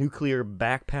giant nuclear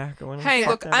backpack or whatever. Hey, the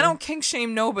look, fuck I that don't kink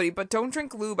shame nobody, but don't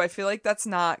drink lube. I feel like that's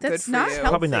not good That's for not you. healthy.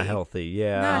 Probably not healthy,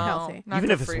 yeah. Not No, healthy. not Even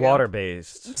good if for it's you. water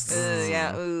based.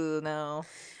 Yeah, ooh, no.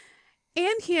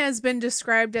 And he has been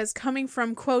described as coming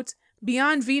from, quote,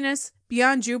 beyond Venus,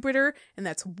 beyond Jupiter, and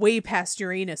that's way past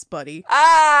Uranus, buddy.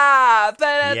 Ah!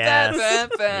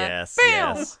 Yes.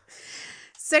 Yes.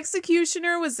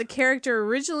 Sexecutioner was the character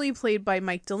originally played by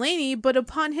Mike Delaney, but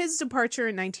upon his departure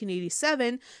in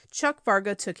 1987, Chuck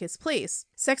Varga took his place.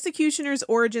 Sexecutioner's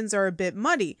origins are a bit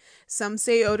muddy. Some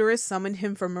say Odorous summoned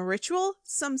him from a ritual,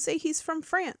 some say he's from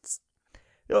France.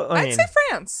 I'd say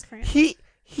France. He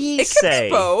It say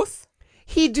could be both.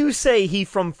 he do say he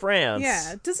from France.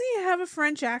 Yeah, does he have a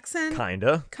French accent?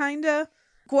 Kinda.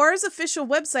 GWAR's official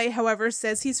website, however,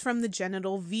 says he's from the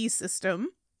genital V system.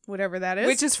 Whatever that is.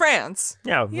 Which is France.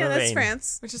 Yeah, Yeah, that's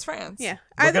France. Which is France. Yeah.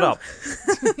 Look it up.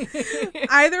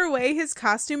 Either way, his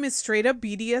costume is straight up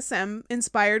BDSM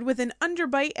inspired with an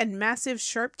underbite and massive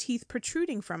sharp teeth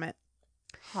protruding from it.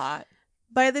 Hot.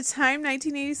 By the time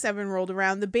 1987 rolled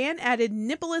around, the band added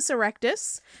Nippolis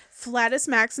Erectus, Flatus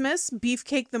Maximus,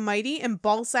 Beefcake the Mighty, and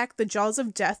Ballsack the Jaws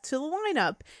of Death to the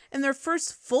lineup. And their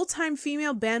first full-time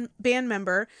female band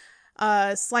member,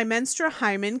 Slymenstra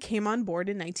Hyman, came on board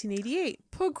in 1988.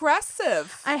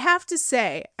 Progressive. I have to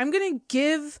say, I'm going to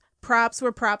give props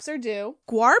where props are due.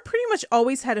 GWAR pretty much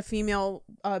always had a female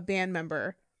band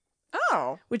member.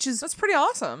 Oh. That's pretty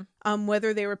awesome.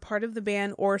 Whether they were part of the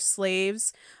band or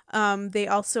slaves. They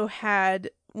also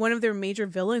had, one of their major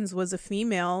villains was a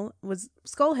female,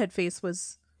 Skullhead Face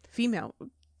was female.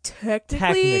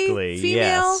 Technically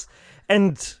female. Yes.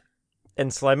 And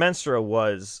Slymenstra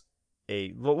was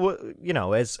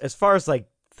as far as like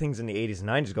things in the 80s and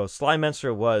 90s go,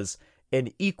 Slymenstra was an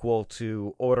equal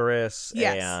to Odorous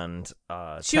and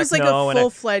she was like a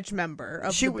full-fledged member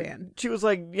of the band. She was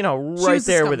like, right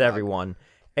there with everyone.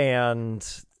 And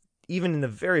even in the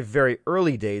very, very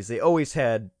early days, they always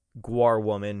had GWAR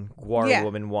Woman 1,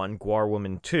 GWAR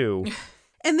Woman 2.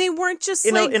 And they weren't just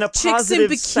in a chicks in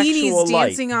bikinis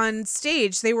dancing on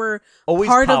stage. They were always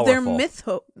part of their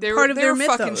mythos. They were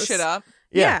fucking shit up.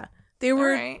 Yeah. They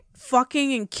were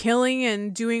fucking and killing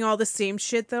and doing all the same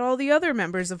shit that all the other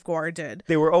members of GWAR did.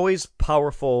 They were always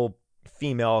powerful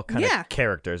female kind of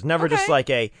characters. Never just like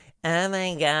oh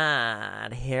my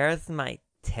god, here's my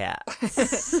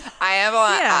tits. I have a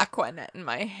lot of Aquanet in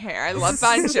my hair. I love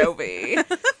Bon Jovi.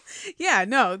 Yeah,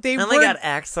 no, they oh my god,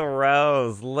 Axl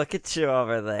Rose, look at you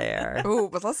over there. Ooh,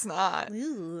 but let's not.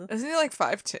 Ooh. Isn't he like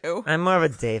 5'2"? I'm more of a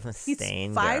Dave Mustaine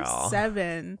He's girl.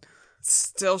 5'7".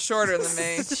 Still shorter than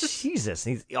me. Jesus,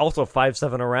 he's also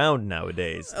 5'7" around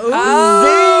nowadays.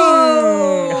 Oh,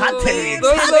 hot takes.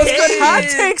 Those good hot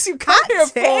takes you come here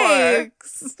for.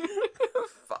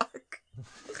 Fuck.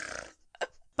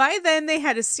 By then, they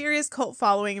had a serious cult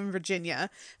following in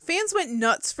Virginia. Fans went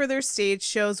nuts for their stage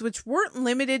shows, which weren't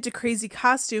limited to crazy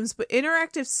costumes, but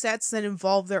interactive sets that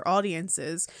involved their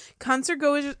audiences. Concert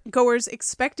goers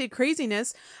expected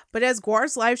craziness, but as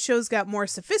GWAR's live shows got more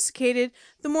sophisticated,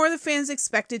 the more the fans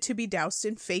expected to be doused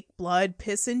in fake blood,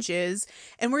 piss, and jizz,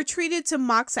 and were treated to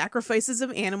mock sacrifices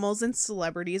of animals and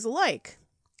celebrities alike.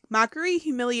 Mockery,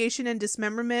 humiliation, and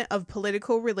dismemberment of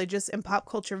political, religious, and pop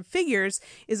culture figures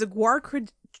is a GWAR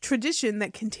tradition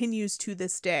that continues to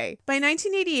this day. By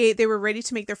 1988, they were ready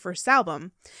to make their first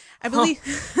album. I believe...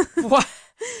 What?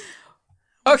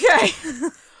 Okay.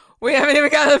 We haven't even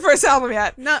gotten the first album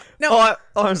yet. No. Oh,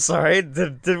 I'm sorry.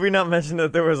 Did we not mention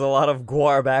that there was a lot of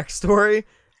GWAR backstory?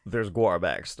 There's GWAR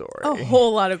backstory. A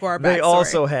whole lot of GWAR backstory. They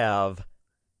also have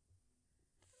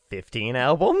 15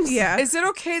 albums? Yeah. Is it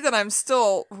okay that I'm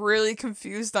still really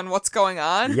confused on what's going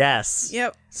on? Yes.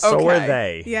 Yep. So Okay. were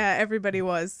they. Yeah, everybody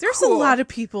was. There's Cool. a lot of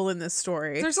people in this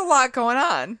story. There's a lot going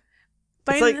on.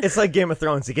 It's like Game of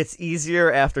Thrones. It gets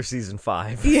easier after season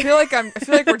 5. I feel like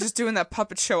we're just doing that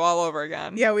puppet show all over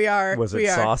again. Yeah, we are. Was we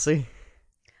it are. saucy?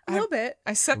 A little bit.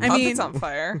 I set puppets on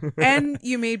fire. And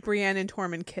you made Brienne and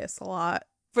Tormund kiss a lot.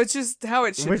 But just how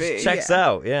it should Which be. checks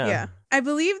out, yeah. Yeah. I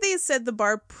believe they set the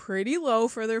bar pretty low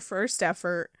for their first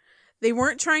effort. They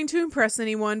weren't trying to impress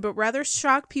anyone, but rather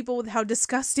shock people with how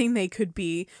disgusting they could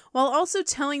be, while also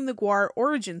telling the GWAR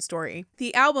origin story.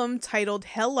 The album, titled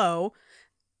Hello,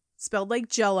 spelled like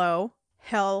Jello,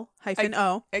 Hell-O.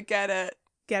 I get it.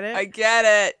 Get it? I get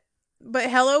it.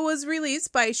 But Hello was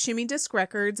released by Shimmy Disc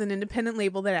Records, an independent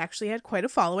label that actually had quite a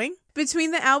following. Between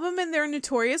the album and their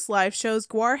notorious live shows,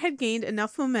 GWAR had gained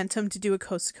enough momentum to do a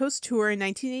coast-to-coast tour in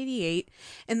 1988,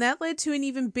 and that led to an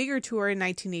even bigger tour in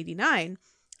 1989.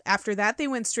 After that, they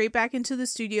went straight back into the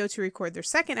studio to record their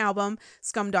second album,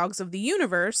 Scumdogs of the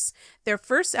Universe, their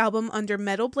first album under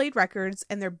Metal Blade Records,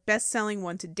 and their best-selling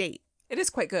one to date. It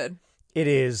is quite good. It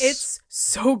is. It's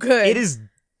so good. It is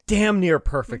damn near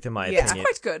perfect in my opinion. It's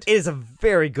quite good. It is a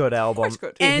very good album. Quite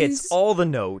good. It hits all the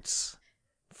notes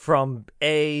from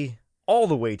A all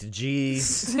the way to G,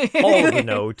 all the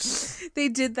notes. They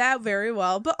did that very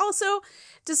well. But also,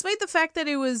 despite the fact that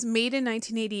it was made in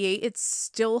 1988, it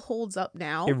still holds up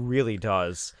now. It really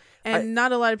does. And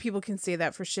not a lot of people can say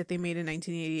that for shit they made in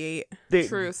 1988.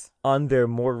 Truth. On their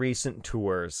more recent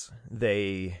tours,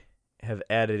 they have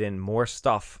added in more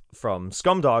stuff from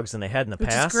Scumdogs than they had in the Which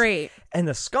past. is great. And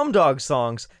the Scumdog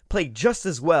songs play just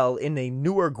as well in a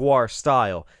newer GWAR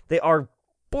style. They are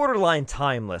borderline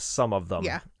timeless, some of them.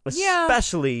 Yeah.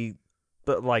 Especially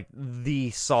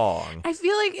the song. I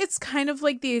feel like it's kind of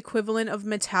like the equivalent of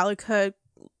Metallica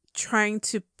trying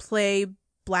to play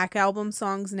Black Album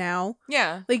songs now.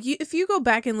 Yeah. Like, if you go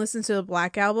back and listen to the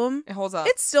Black Album, It holds up.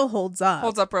 it still holds up.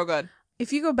 Holds up real good.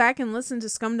 If you go back and listen to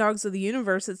Scumdogs of the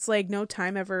Universe, it's like no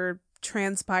time ever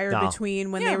transpired No.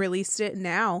 between when Yeah. they released it and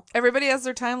now. Everybody has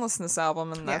their timelessness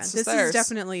album, and that's this just theirs. is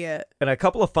definitely it. And a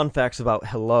couple of fun facts about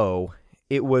Hello.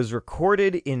 It was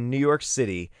recorded in New York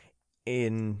City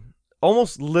in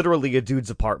almost literally a dude's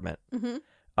apartment. Mm-hmm.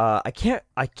 I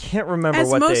can't remember As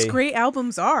what most they... great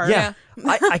albums are. Yeah,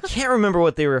 I can't remember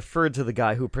what they referred to the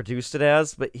guy who produced it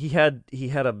as, but he had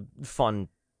a fun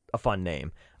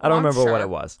name. I don't I'm remember what sure. it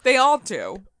was. They all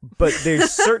do. But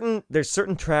there's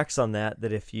certain tracks on that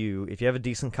if you have a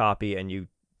decent copy and you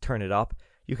turn it up,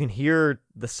 you can hear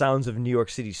the sounds of New York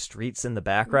City streets in the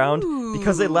background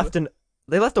because they left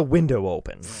a window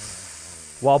open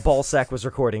while Ballsack was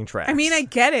recording tracks. I mean, I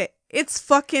get it. It's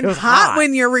fucking It was hot hot.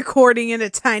 when you're recording in a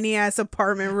tiny ass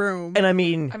apartment room. and I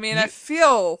mean, I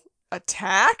feel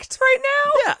attacked right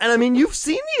now. yeah, and I mean, you've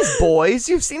seen these boys.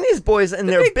 You've seen these boys in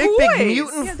their big big boys.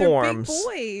 mutant Yeah, they're forms. big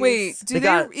boys. Wait, do They they,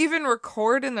 got- even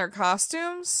record in their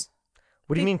costumes?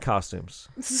 What do you mean costumes?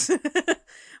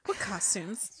 What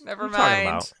costumes? Never What are you talking mind.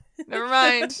 about? Never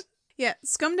mind. Yeah,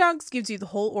 Scumdogs gives you the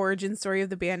whole origin story of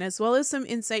the band as well as some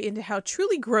insight into how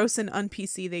truly gross and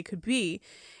un-PC they could be.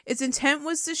 Its intent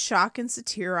was to shock and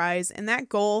satirize, and that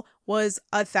goal was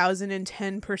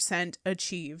 1,010%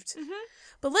 achieved.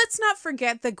 But let's not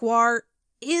forget that GWAR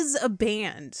is a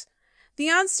band. The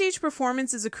onstage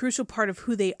performance is a crucial part of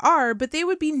who they are, but they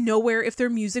would be nowhere if their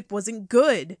music wasn't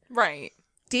good. Right.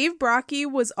 Dave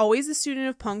Brockie was always a student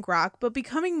of punk rock, but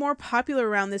becoming more popular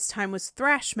around this time was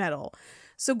thrash metal.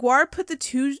 So GWAR put the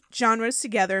two genres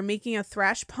together, making a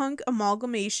thrash punk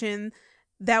amalgamation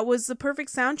that was the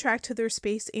perfect soundtrack to their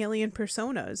space alien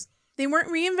personas. They weren't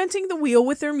reinventing the wheel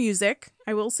with their music,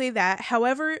 I will say that.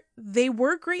 However, they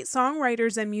were great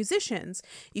songwriters and musicians.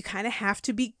 You kind of have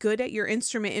to be good at your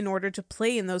instrument in order to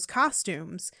play in those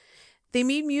costumes. They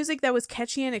made music that was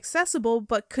catchy and accessible,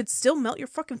 but could still melt your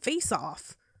fucking face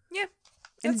off. Yeah.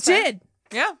 And that's it fair. did.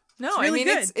 Yeah. No, It's really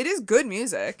good. it is good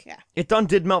music. Yeah. It done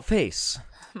did melt face.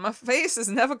 My face is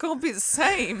never gonna be the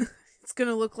same. It's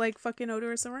gonna look like fucking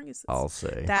Odorous Orangus. I'll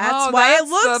say. That's Oh, why that's it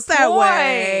looks the that point.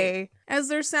 way. As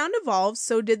their sound evolved,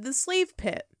 so did the Slave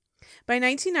Pit. By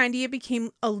 1990, it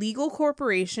became a legal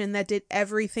corporation that did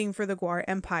everything for the GWAR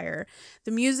empire.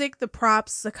 The music, the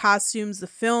props, the costumes, the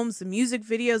films, the music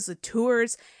videos, the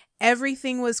tours,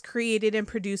 everything was created and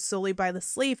produced solely by the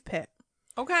Slave Pit.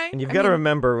 Okay. And you've got to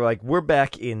remember, we're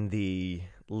back in the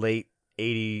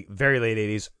very late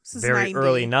 80s, This is very 90.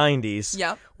 early 90s,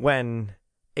 Yeah. when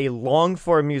a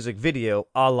long-form music video,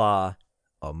 a la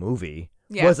a movie,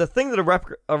 Yeah. was a thing that a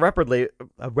record label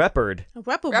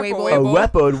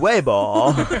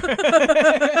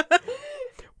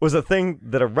was a thing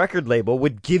that a record label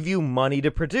would give you money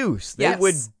to produce. They Yes.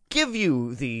 would give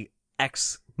you the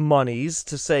X monies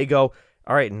to say, all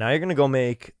right, now you're going to go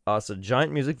make us a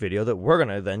giant music video that we're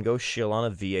going to then go shill on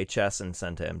a VHS and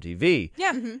send to MTV.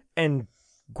 Yeah. And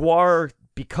GWAR,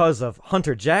 because of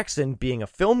Hunter Jackson being a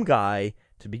film guy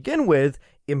to begin with,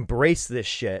 embraced this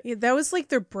shit. Yeah, that was like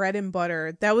their bread and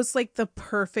butter. That was like the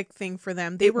perfect thing for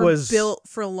them. They It were was- built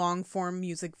for long form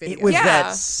music videos. It was Yeah, that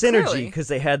synergy clearly. because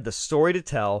they had the story to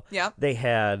tell. Yeah. They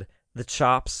had the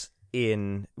chops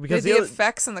in They because had the other-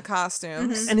 effects and the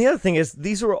costumes. and the other thing is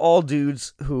these were all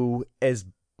dudes who, as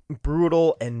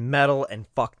brutal and metal and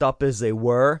fucked up as they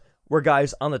were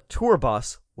guys on the tour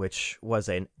bus, which was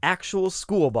an actual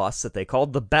school bus that they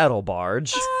called the Battle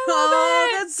Barge.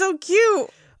 Oh, that's so cute.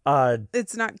 Uh,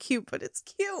 It's not cute, but it's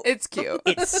cute. It's cute.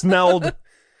 it smelled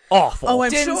awful. Oh,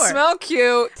 I'm Didn't sure. smell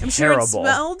cute. I'm sure it terrible.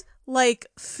 smelled like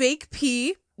fake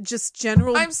pee, just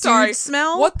general I'm sorry. dude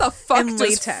smell. What the fuck and does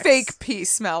latex. fake pee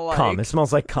smell like? cum. It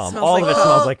smells like cum. Smells All like of it cum.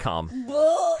 smells like cum.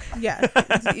 Yeah,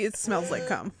 it smells like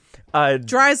cum.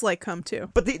 Dries like cum too.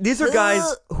 But these are guys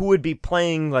who would be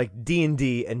playing like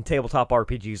D&D and tabletop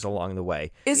RPGs along the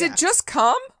way. Is Yeah. it just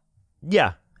cum?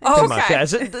 Yeah. Oh, pretty much,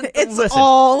 okay. yeah. It's Listen,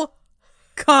 all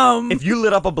cum. if you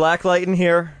lit up a black light in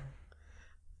here,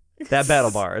 that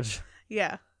Battle Barge.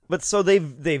 Yeah. But so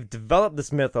they've developed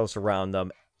this mythos around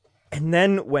them, and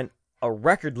then when a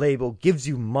record label gives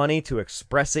you money to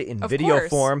express it in video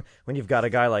form, when you've got a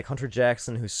guy like Hunter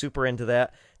Jackson who's super into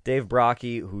that, Dave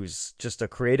Brockie who's just a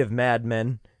creative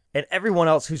madman, and everyone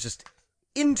else who's just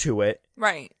into it,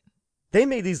 right? They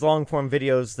made these long form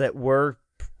videos that were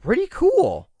pretty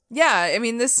cool. Yeah, I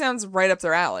mean, this sounds right up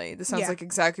their alley. This sounds like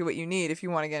exactly what you need if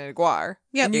you want to get into GWAR.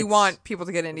 Yeah, and you want people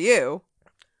to get into you.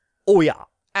 Oh yeah,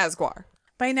 as GWAR.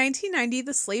 By 1990,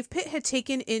 the Slave Pit had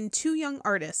taken in 2 young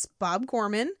artists, Bob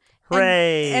Gorman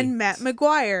and Matt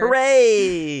McGuire.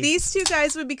 Hooray! These 2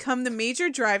 guys would become the major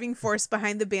driving force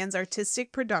behind the band's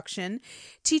artistic production,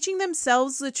 teaching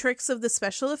themselves the tricks of the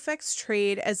special effects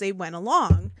trade as they went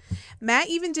along. Matt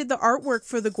even did the artwork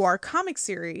for the GWAR comic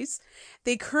series.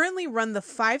 They currently run the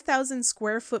 5,000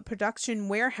 square foot production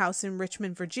warehouse in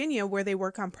Richmond, Virginia, where they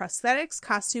work on prosthetics,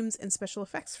 costumes, and special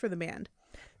effects for the band.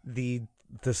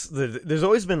 There's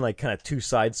always been like kind of 2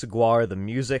 sides to GWAR, the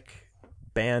music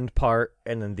band part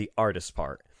and then the artist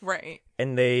part. Right.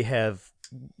 And they've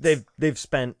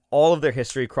spent all of their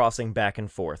history crossing back and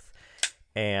forth.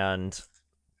 And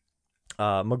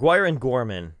McGuire and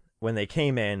Gorman, when they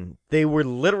came in, they're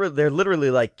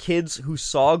literally like kids who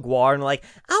saw GWAR and like,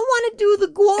 I want to do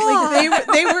the GWAR. Like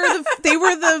they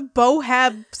were the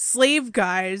Bohab slave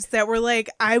guys that were like,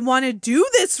 I want to do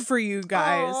this for you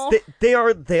guys. They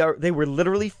were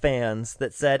literally fans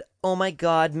that said, oh my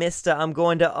God, mister, I'm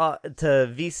going to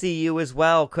VCU as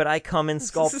well. Could I come and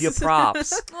sculpt your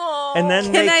props? And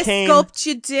then Can I sculpt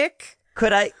your dick?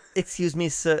 Could I, excuse me,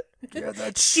 sir? Yeah,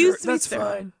 that's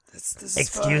fine. This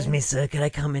Excuse me, sir, could I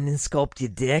come in and sculpt your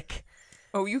dick?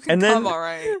 Oh, you can come, all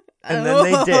right. And then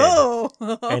they did.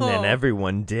 And then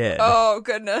everyone did. Oh,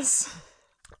 goodness.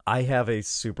 I have a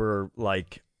super,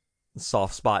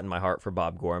 soft spot in my heart for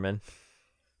Bob Gorman.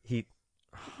 He's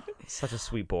such a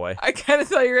sweet boy. I kind of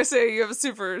thought you were going to say you have a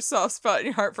super soft spot in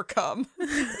your heart for cum.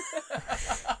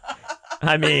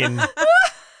 I mean,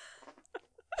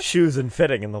 shoes and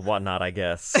fitting and the whatnot, I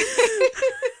guess.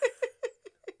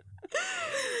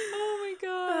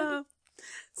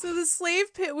 So the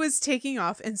Slave Pit was taking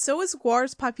off, and so was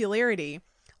GWAR's popularity.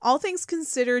 All things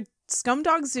considered,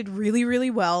 Scumdogs did really,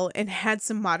 really well and had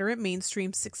some moderate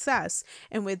mainstream success.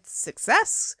 And with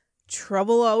success,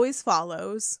 trouble always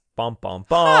follows. Bum, bum,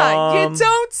 bum. You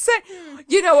don't say.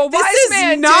 You know, a wise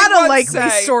man did not did a likely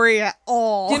say, story at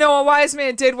all. You know, a wise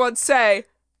man did once say,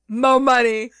 "Mo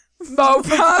money, mo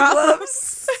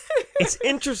problems." It's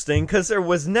interesting because there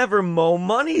was never mo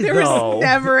money, there though. was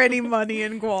never any money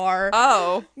in GWAR.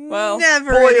 Oh, well.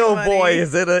 Never boy, any oh money. boy,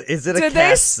 is it a Did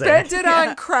they spend it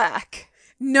on crack?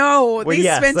 No, well, they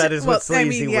yes, spent that it. is what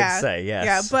Sleazy would say. Yes,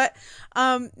 yeah, but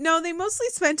no, they mostly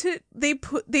spent it.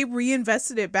 They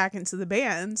reinvested it back into the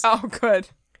band. Oh, good.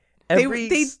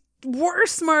 They were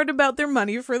smart about their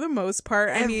money for the most part.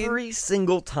 Every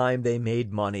single time they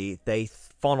made money, they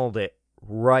funneled it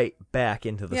right back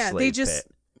into the slave pit.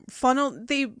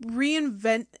 They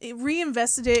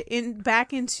reinvested it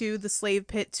back into the slave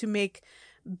pit to make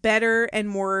better and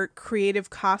more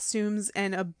creative costumes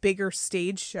and a bigger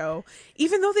stage show.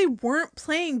 Even though they weren't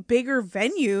playing bigger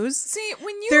venues, see,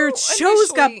 when their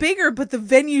shows got bigger, but the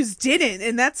venues didn't,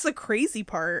 and that's the crazy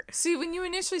part. See, when you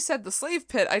initially said the slave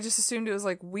pit, I just assumed it was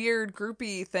like weird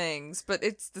groupie things, but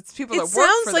it's people that work for them.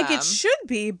 It sounds like it should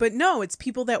be, but no, it's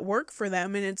people that work for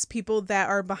them, and it's people that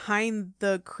are behind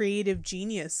the creative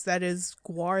genius that is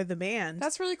GWAR the band.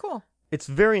 That's really cool. It's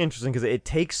very interesting because it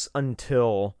takes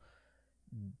until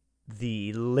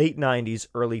the late 90s,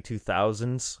 early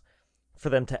 2000s for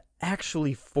them to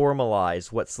actually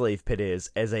formalize what Slave Pit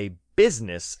is as a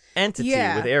business entity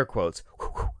with air quotes.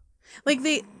 Like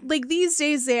these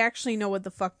days they actually know what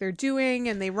the fuck they're doing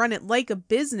and they run it like a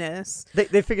business.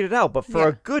 They figured it out, but for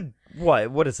a good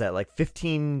what is that, like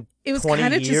 15 it was 20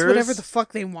 kind of years? Just whatever the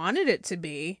fuck they wanted it to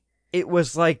be. It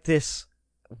was like this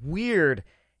weird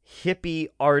hippie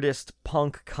artist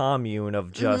punk commune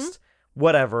of just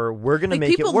whatever, we're gonna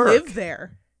make it work. People live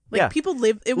there. People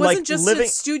live. It wasn't just a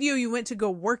studio you went to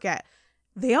go work at.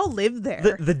 They all lived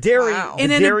there. The dairy in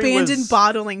an abandoned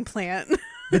bottling plant.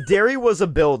 The dairy was a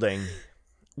building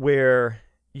where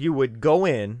you would go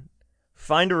in,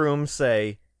 find a room,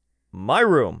 say, my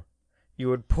room. You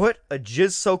would put a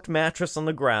jizz-soaked mattress on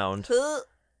the ground,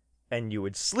 and you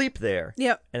would sleep there.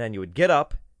 Yep. And then you would get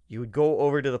up, you would go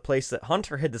over to the place that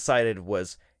Hunter had decided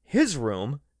was his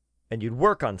room, and you'd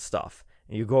work on stuff.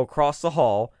 And you'd go across the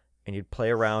hall, and you'd play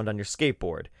around on your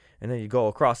skateboard. And then you'd go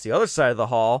across the other side of the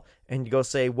hall, and you'd go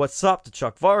say, what's up to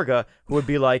Chuck Varga, who would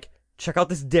be like, check out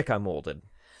this dick I molded.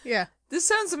 Yeah. This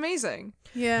sounds amazing.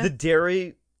 Yeah. The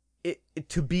dairy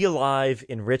to be alive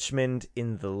in Richmond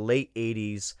in the late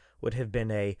 80s would have been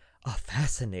a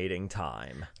fascinating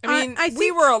time. I mean, I think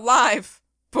we were alive,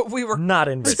 but we were Not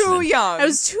in Richmond. too young. I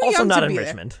was too Also young not to in be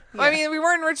Richmond. there. I mean, we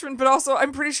were in Richmond, but also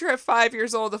I'm pretty sure at 5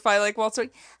 years old, if I like waltzed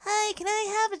like, "Hi, can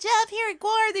I have a job here at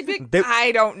GWAR?" They'd be like,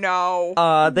 I don't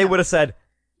know. They would have said,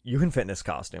 "You can fit in this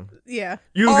costume. Yeah.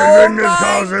 You Oh can fit in this my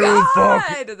costume.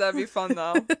 Fuck." God, that'd be fun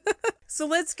though. So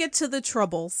let's get to the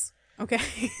troubles. Okay.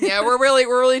 Yeah, we're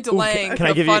really delaying can I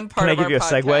the give you- fun part can I of give our you a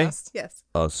segue? podcast. Yes.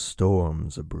 A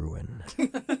storm's a brewing.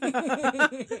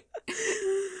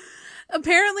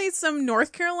 Apparently, some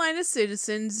North Carolina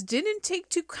citizens didn't take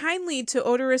too kindly to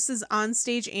Odorous'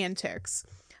 onstage antics.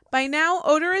 By now,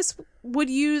 Odorous would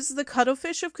use the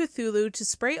cuttlefish of Cthulhu to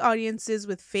spray audiences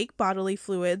with fake bodily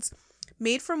fluids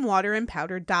made from water and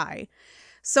powdered dye.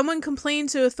 Someone complained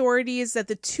to authorities that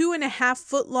the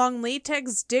 2.5-foot-long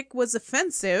latex dick was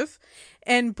offensive,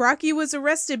 and Brocky was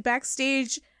arrested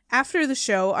backstage after the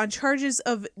show on charges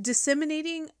of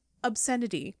disseminating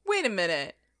obscenity. Wait a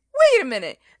minute.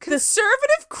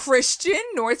 Conservative Christian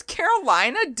North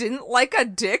Carolina didn't like a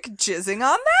dick jizzing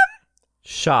on them?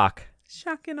 Shock.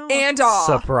 Shock and awe. And awe.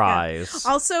 Surprise.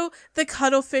 Also, the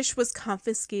cuttlefish was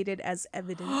confiscated as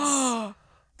evidence.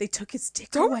 They took his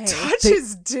dick Don't away. touch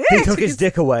his dick. They took his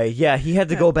dick away. Yeah, he had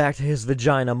to go back to his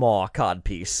vagina maw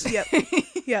codpiece. Yep.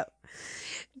 Yep.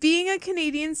 Being a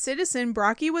Canadian citizen,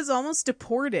 Brocky was almost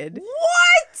deported.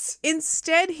 What?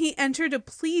 Instead, he entered a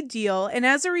plea deal, and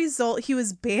as a result, he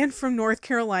was banned from North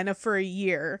Carolina for a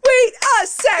year. Wait a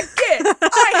second.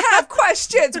 I have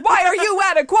questions. Why are you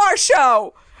at a GWAR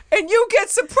show? And you get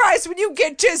surprised when you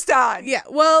get jizzed on. Yeah,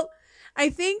 well, I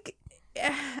think,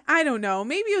 I don't know,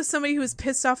 maybe it was somebody who was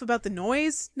pissed off about the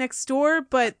noise next door,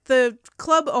 but the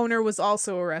club owner was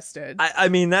also arrested. I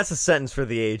mean, that's a sentence for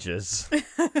the ages.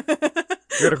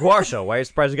 You're at a GWAR show. Why are you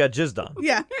surprised you got jizzed on?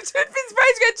 Yeah. You've been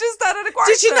surprised you got jizzed on at a GWAR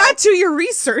show. Did you not do your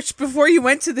research before you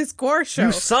went to this GWAR show?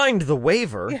 You signed the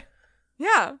waiver. Yeah.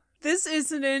 Yeah. This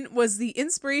incident was the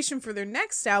inspiration for their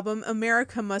next album,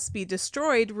 America Must Be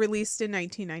Destroyed, released in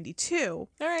 1992.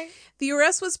 All right. The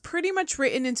arrest was pretty much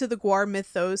written into the GWAR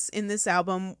mythos in this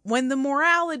album when the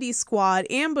Morality Squad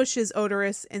ambushes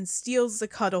Odorous and steals the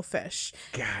cuttlefish.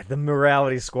 God, the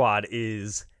Morality Squad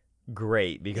is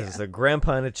great because it's a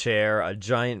grandpa in a chair, a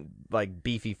giant, like,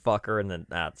 beefy fucker, and then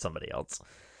somebody else.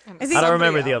 I think I don't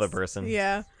remember the else. other person.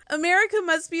 Yeah. America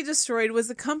Must Be Destroyed was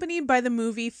accompanied by the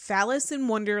movie Phallus in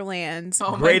Wonderland.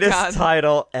 Oh my Greatest God.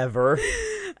 title ever.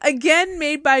 Again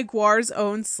made by GWAR's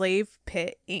own Slave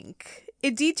Pit Inc.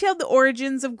 It detailed the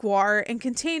origins of GWAR and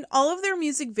contained all of their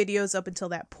music videos up until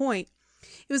that point.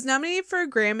 It was nominated for a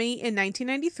Grammy in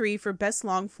 1993 for Best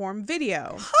Long Form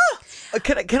Video.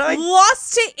 Can I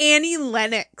Lost to Annie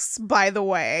Lennox, by the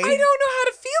way. I don't know how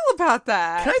to feel about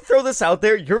that. Can I throw this out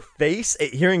there? Your face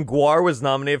at hearing GWAR was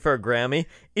nominated for a Grammy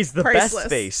is the Priceless. best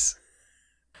face.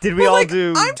 Did we But, all like,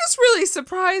 do? I'm just really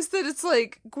surprised that it's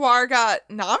like GWAR got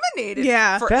nominated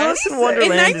Yeah. for Phallus in anything.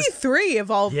 Wonderland. In Land is- 93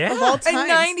 of all Yeah. times. And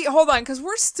 90, hold on, because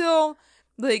we're still,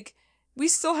 like, we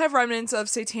still have remnants of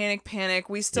Satanic Panic.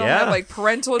 We still Yeah. have, like,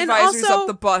 parental And advisories also, up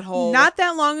the butthole. Not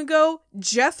that long ago,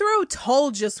 Jethro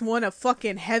Tull just won a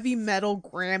fucking heavy metal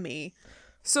Grammy.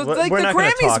 So, We're- like, we're the not gonna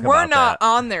Grammys talk were about not that.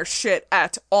 on their shit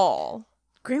at all.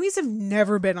 Grammys have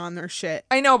never been on their shit.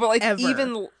 I know, but, like, Ever.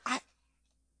 even...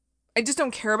 I just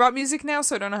don't care about music now,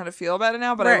 so I don't know how to feel about it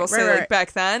now. But I Right, will say, right, like, right.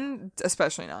 back then,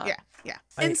 especially not. Yeah.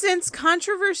 And since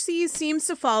controversy seems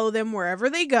to follow them wherever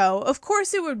they go, of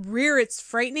course it would rear its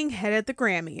frightening head at the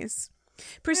Grammys.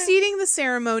 Preceding the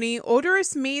ceremony,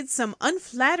 Odorous made some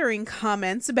unflattering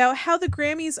comments about how the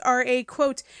Grammys are a,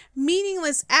 quote,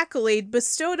 meaningless accolade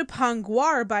bestowed upon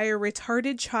GWAR by a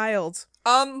retarded child.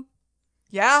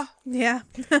 Yeah. Yeah.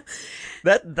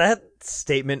 That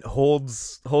statement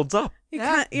holds up. It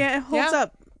Yeah. it holds Yeah.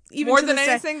 up. Even More to than this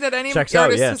day. anything that any Checks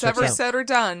artist out, yeah, has checks ever out. said or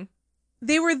done.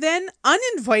 They were then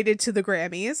uninvited to the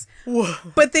Grammys,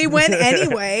 but they went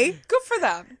anyway. Good for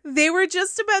them. They were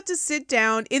just about to sit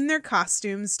down in their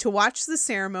costumes to watch the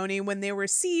ceremony when they were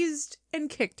seized and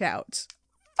kicked out.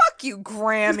 Fuck you,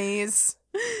 Grammys.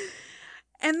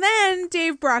 And then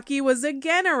Dave Brocky was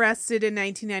again arrested in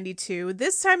 1992,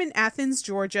 this time in Athens,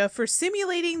 Georgia, for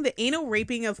simulating the anal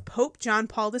raping of Pope John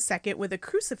Paul II with a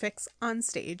crucifix on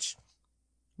stage.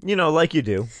 You know, like you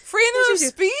do. Freedom of you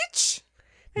do? speech?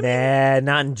 Nah,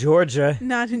 not in Georgia.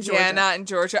 Not in Georgia. Yeah, not in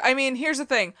Georgia. I mean, here's the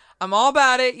thing. I'm all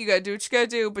about it. You gotta do what you gotta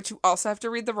do, but you also have to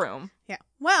read the room. Yeah.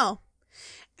 Well,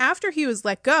 after he was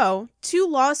let go, 2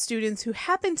 law students who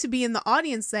happened to be in the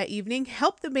audience that evening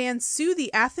helped the band sue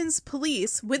the Athens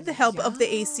police with the help of the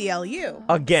ACLU.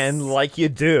 Again, like you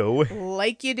do.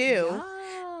 Like you do.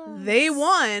 They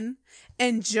won.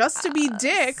 And just to be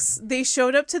dicks, they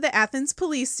showed up to the Athens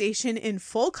police station in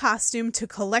full costume to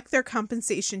collect their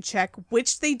compensation check,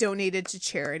 which they donated to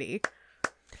charity.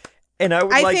 And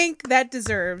I think that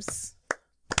deserves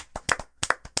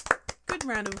good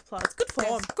round of applause. Good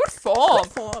form. Good form.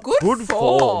 Good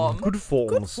form. Good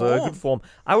form, sir. Good form.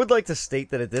 I would like to state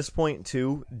that at this point,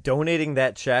 too, donating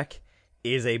that check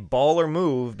is a baller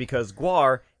move because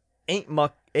GWAR ain't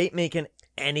making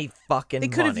any fucking money.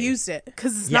 They could have used it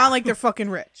because it's not like they're fucking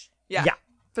rich. Yeah.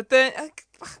 But then I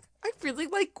really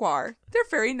like GWAR. They're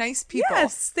very nice people.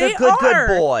 Yes, They're good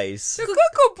boys. They're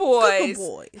good boys. Good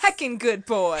boys. Heckin' good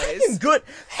boys.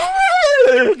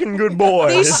 Heckin' good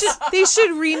boys. They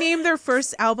should rename their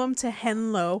first album to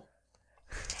Henlo.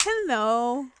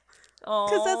 Henlo.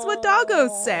 Because that's what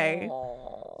doggos say.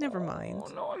 Never mind.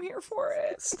 Oh, no, I'm here for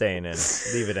it. Staying in.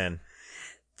 Leave it in.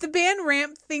 The band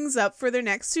ramped things up for their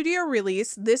next studio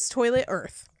release, This Toilet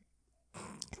Earth.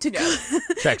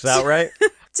 Checks out, right?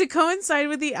 To coincide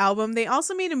with the album, they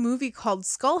also made a movie called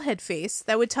Skullhead Face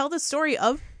that would tell the story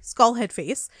of Skullhead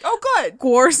Face. Oh, good.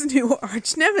 GWAR's new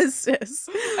arch nemesis.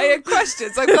 I had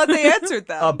questions. I'm glad they answered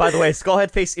them. By the way,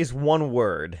 Skullhead Face is one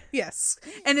word. Yes.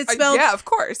 And it's spelled yeah, of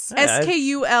course.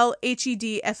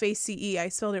 Skullheadface. I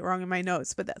spelled it wrong in my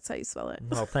notes, but that's how you spell it.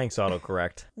 Oh, thanks,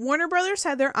 autocorrect. Warner Brothers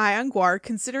had their eye on GWAR,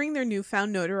 considering their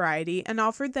newfound notoriety, and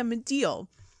offered them a deal.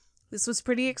 This was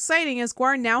pretty exciting as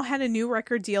GWAR now had a new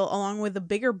record deal along with a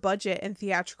bigger budget and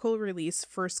theatrical release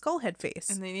for Skullhead Face.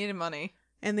 And they needed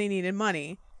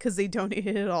money. Because they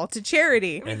donated it all to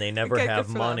charity. And they never have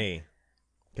money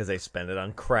because they spend it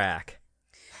on crack.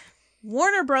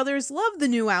 Warner Brothers loved the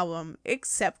new album,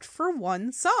 except for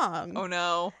one song. Oh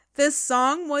no. This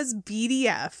song was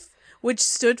BDF, which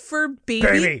stood for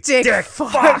Baby Dick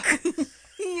Fuck.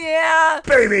 Yeah.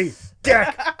 Baby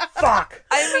Dick Fuck.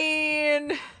 I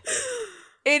mean,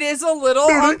 it is a little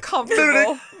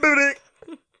uncomfortable.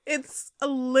 It's a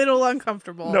little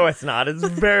uncomfortable. No, it's not. It's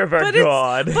very, very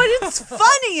good. But it's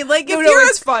funny. Like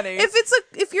it's funny.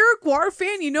 If you're a GWAR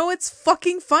fan, you know it's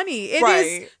fucking funny. It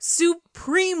is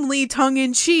supremely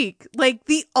tongue-in-cheek. Like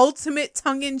the ultimate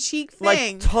tongue-in-cheek thing.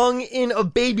 Like tongue in a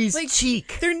baby's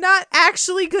cheek. They're not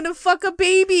actually gonna fuck a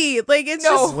baby. Like it's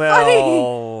just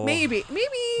funny. Maybe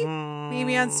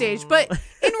on stage. But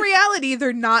in reality,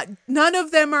 they're not. None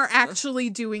of them are actually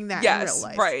doing that in real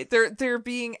life. Right. They're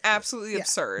being absolutely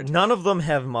absurd. None of them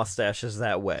have mustaches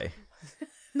that way.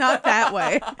 Not that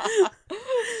way.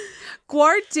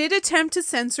 GWAR did attempt to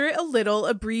censor it a little,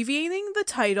 abbreviating the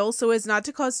title so as not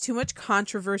to cause too much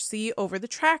controversy over the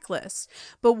track list.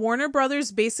 But Warner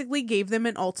Brothers basically gave them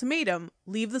an ultimatum: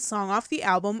 leave the song off the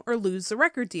album or lose the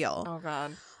record deal. Oh,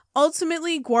 God.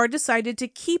 Ultimately, GWAR decided to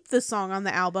keep the song on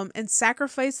the album and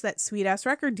sacrifice that sweet-ass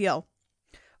record deal.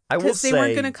 Because they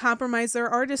weren't going to compromise their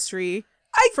artistry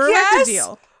for a record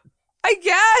deal. I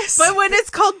guess. But when it's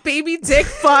called Baby Dick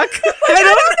Fuck, I don't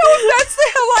know if that's the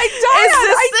hill I die on.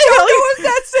 I don't know if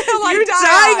that's the hill I die on. You're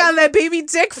dying on that Baby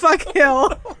Dick Fuck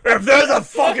hill. If there's a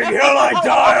fucking hill I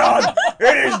die on,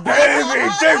 it is Baby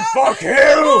Dick Fuck Hill.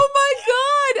 Oh my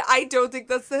God. I don't think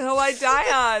that's the hill I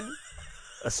die on.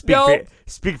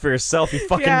 Speak for yourself, you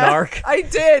fucking narc. I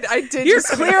did. You're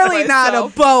clearly not a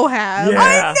bohab.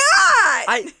 Yeah.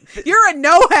 I'm not. You're a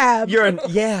no-hab. You're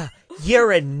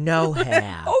a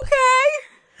no-hab. Okay.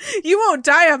 You won't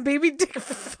die on Baby Dick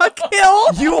Fuck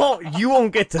Hill. You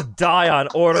won't get to die on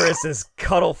Ordoris's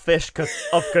cuttlefish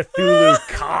of Cthulhu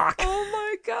cock. Oh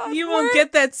my God. You won't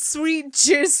get that sweet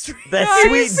jizz.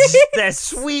 That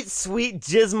sweet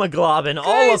jizmoglobin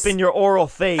all up in your oral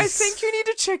face. I think you need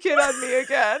to check in on me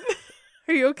again.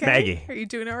 Are you okay? Maggie. Are you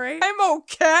doing all right? I'm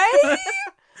okay.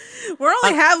 We're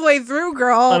only halfway through,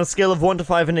 girl. On a scale of 1 to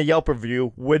 5 in a Yelp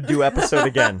review, would do episode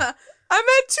again. I'm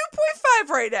at 2.5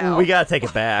 right now. We gotta take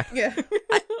it back. Yeah.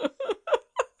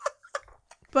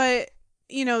 But,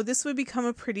 this would become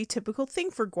a pretty typical thing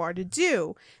for GWAR to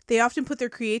do. They often put their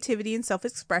creativity and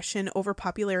self-expression over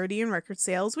popularity and record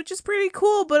sales, which is pretty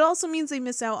cool, but also means they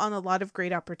miss out on a lot of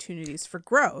great opportunities for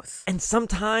growth. And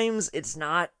sometimes it's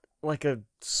not like a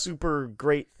super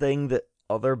great thing that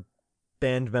other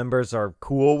band members are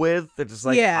cool with. They're just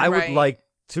like, I would like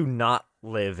to not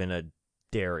live in a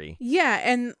dairy. Yeah,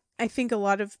 and I think a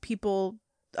lot of people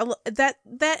that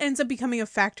ends up becoming a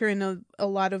factor in a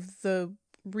lot of the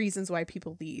reasons why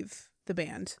people leave the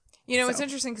band. It's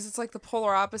interesting because it's like the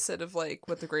polar opposite of like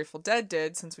what the Grateful Dead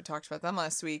did, since we talked about them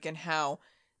last week, and how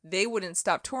they wouldn't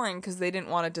stop touring because they didn't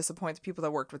want to disappoint the people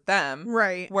that worked with them.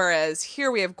 Right. Whereas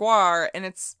here we have GWAR,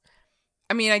 and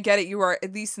I get it. You are,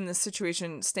 at least in this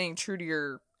situation, staying true to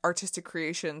your artistic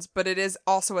creations, but it is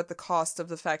also at the cost of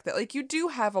the fact that like you do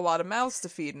have a lot of mouths to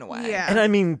feed in a way. Yeah. And I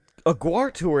mean, a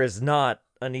GWAR tour is not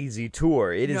an easy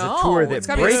tour. It is No, a tour that it's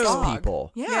gotta be breaks slog.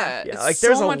 people. Yeah, Yeah, it's like so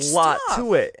there's a much lot stuff.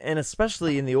 to it. And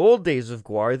especially in the old days of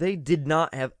GWAR, they did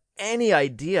not have any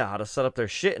idea how to set up their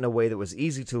shit in a way that was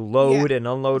easy to load and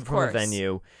unload from a course.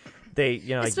 venue. They,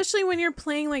 you know, Especially when you're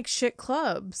playing like shit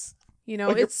clubs. You know,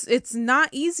 Well, you're- it's not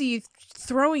easy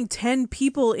throwing 10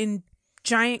 people in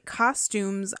giant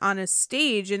costumes on a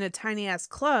stage in a tiny ass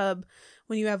club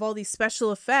when you have all these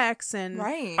special effects and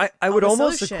Right. I would all this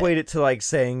almost other equate it to like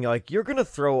saying like you're gonna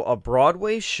throw a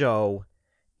Broadway show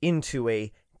into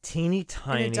a teeny in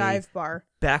tiny a dive bar.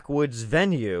 backwoods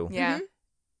venue yeah.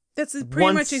 That's pretty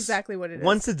Once- much exactly what it is.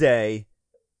 once a day,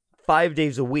 5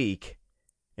 days a week,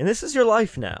 and this is your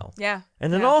life now. Yeah.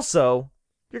 And then Yeah. also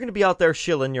you're gonna be out there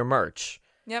shilling your merch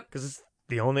Yep. because it's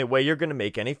the only way you're gonna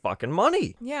make any fucking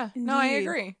money. Yeah. No, I Indeed.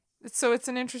 agree. So it's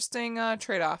an interesting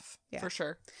trade-off for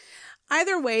sure.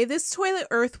 Either way, this Toilet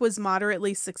Earth was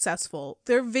moderately successful.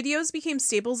 Their videos became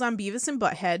staples on Beavis and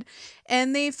Butthead,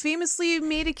 and they famously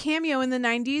made a cameo in the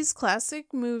 90s classic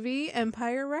movie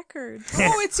Empire Records.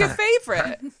 Oh, it's your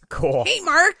favorite. Cool. Hey,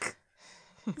 Mark!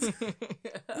 You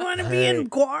want to be in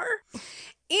GWAR?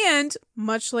 And,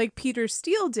 much like Peter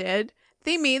Steele did,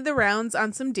 they made the rounds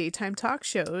on some daytime talk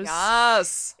shows,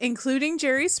 Yes. including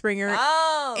Jerry Springer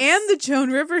Yes. and the Joan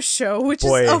Rivers Show, which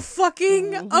Boy. is a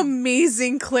fucking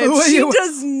amazing clip. Who are She you-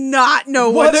 does not know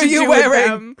What what, are to you do with wearing?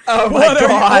 them. Oh my What are you-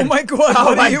 god! oh my god! Oh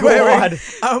What my are you wearing? god!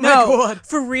 Oh my No, god!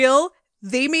 for real,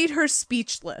 they made her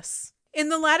speechless. In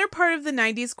the latter part of the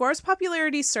 90s, GWAR's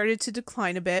popularity started to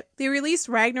decline a bit. They released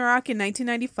Ragnarok in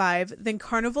 1995, then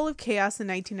Carnival of Chaos in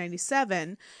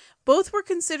 1997. Both were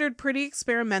considered pretty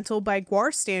experimental by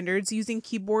GWAR standards, using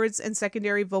keyboards and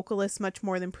secondary vocalists much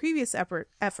more than previous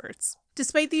efforts.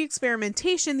 Despite the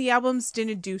experimentation, the albums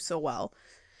didn't do so well.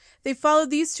 They followed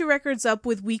these two records up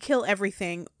with We Kill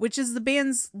Everything, which is the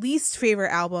band's least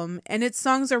favorite album, and its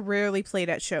songs are rarely played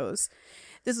at shows.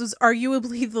 This was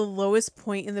arguably the lowest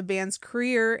point in the band's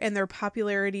career, and their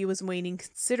popularity was waning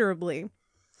considerably.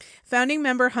 Founding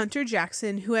member Hunter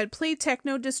Jackson, who had played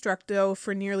Techno Destructo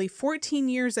for nearly 14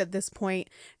 years at this point,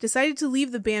 decided to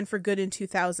leave the band for good in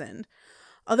 2000.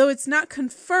 Although it's not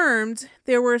confirmed,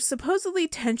 there were supposedly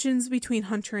tensions between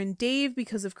Hunter and Dave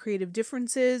because of creative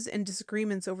differences and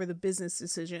disagreements over the business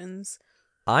decisions.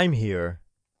 I'm here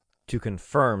to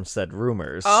confirm said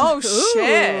rumors. Oh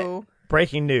shit! Ooh.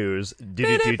 Breaking news.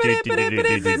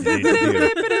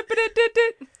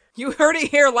 You heard it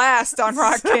here last on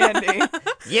Rock Candy.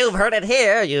 You've heard it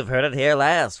here. You've heard it here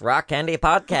last. Rock Candy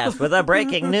Podcast with a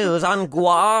breaking news on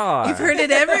GWAR. You've heard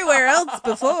it everywhere else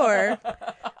before.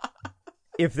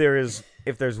 If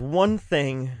there's one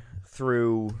thing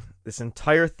through this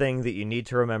entire thing that you need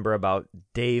to remember about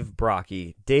David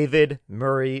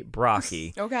Murray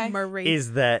Brockie, Okay. Murray.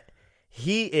 is that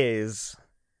he is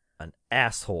an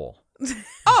asshole.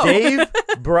 Oh. Dave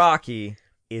Brockie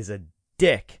is a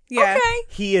dick. Yeah. Okay.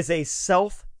 He is a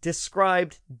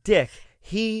self-described dick.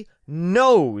 He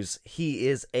knows he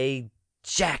is a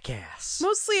jackass.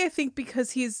 Mostly, I think,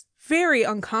 because he's very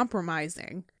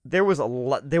uncompromising. There was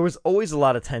always a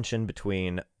lot of tension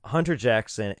between Hunter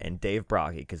Jackson and Dave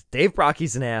Brockie, because Dave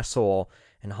Brockie's an asshole,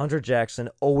 and Hunter Jackson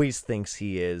always thinks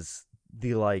he is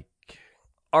the like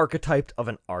archetype of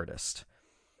an artist.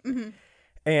 Mm-hmm.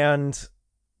 And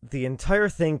the entire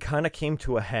thing kind of came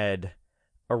to a head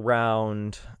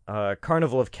around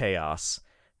Carnival of Chaos,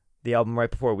 the album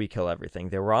right before We Kill Everything.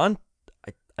 They were on,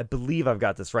 I believe I've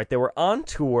got this right, they were on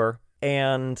tour,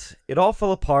 and it all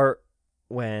fell apart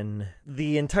when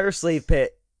the entire Slave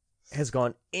Pit has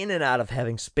gone in and out of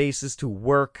having spaces to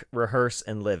work, rehearse,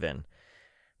 and live in.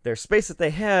 Their space that they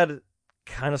had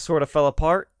kind of sort of fell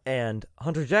apart, and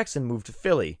Hunter Jackson moved to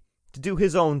Philly to do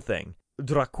his own thing.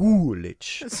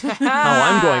 Drakulich, how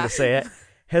I'm going to say it,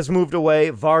 has moved away.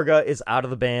 Varga is out of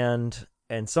the band,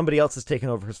 and somebody else has taken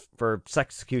over for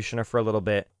Sexecutioner for a little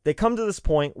bit. They come to this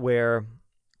point where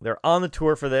they're on the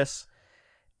tour for this,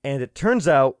 and it turns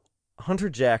out Hunter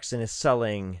Jackson is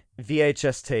selling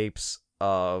VHS tapes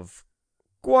of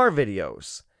GWAR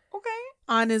videos Okay.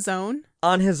 On his own?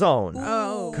 on his own.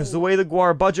 Oh. Because the way the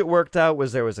GWAR budget worked out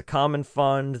was there was a common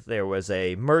fund, there was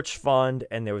a merch fund,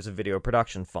 and there was a video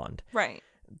production fund. Right.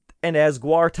 And as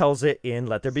GWAR tells it in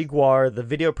Let There Be GWAR, the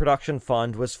video production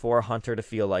fund was for Hunter to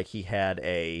feel like he had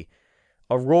a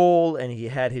role and he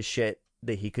had his shit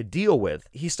that he could deal with.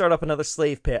 He started up another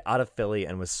slave pit out of Philly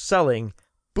and was selling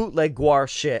bootleg GWAR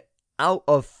shit out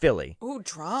of Philly. Ooh,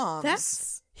 drums.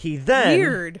 That's He then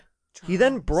weird. He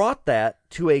then brought that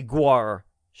to a GWAR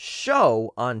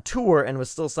show on tour and was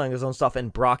still selling his own stuff,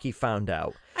 and Brockie found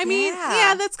out. I I mean,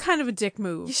 yeah, that's kind of a dick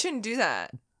move. You shouldn't do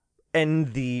that.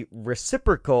 And the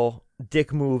reciprocal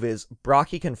dick move is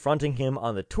Brocky confronting him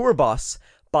on the tour bus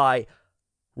by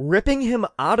ripping him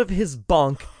out of his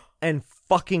bunk and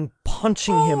fucking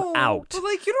punching him out. But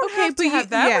like, you don't have to have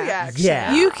that reaction.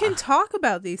 Yeah. You can talk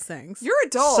about these things. You're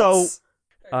adults.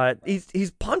 So,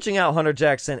 he's punching out Hunter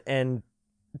Jackson, and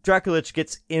Draculich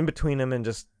gets in between him and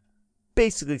just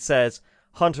basically says,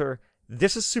 Hunter,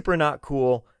 this is super not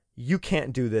cool. You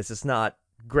can't do this. It's not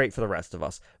great for the rest of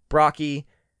us. Brocky,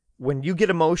 when you get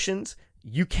emotions,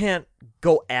 you can't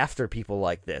go after people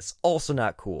like this. Also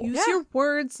not cool. Use your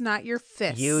words, not your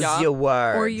fists. Use your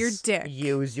words. Or your dick.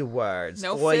 Use your words.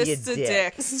 No or fists your or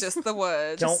dick. dicks, just the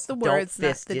words. Just the words, don't not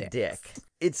fist the your dicks. dick.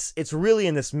 It's really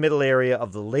in this middle area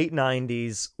of the late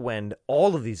 90s when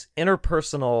all of these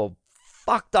interpersonal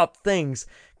fucked up things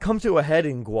come to a head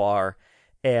in GWAR,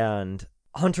 and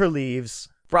Hunter leaves,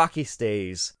 Brocky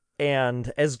stays,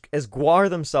 and as GWAR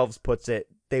themselves puts it,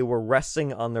 they were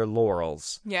resting on their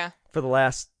laurels. Yeah. For the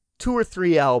last 2 or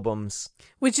 3 albums,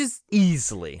 which is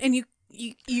easily. And you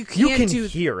can't you can do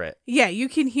hear it. Yeah, you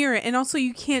can hear it, and also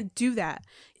you can't do that.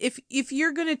 If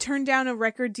you're going to turn down a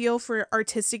record deal for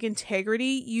artistic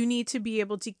integrity, you need to be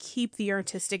able to keep the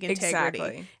artistic integrity.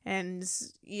 Exactly. And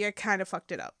you kind of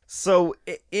fucked it up. So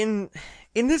in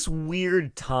this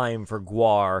weird time for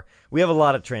GWAR, we have a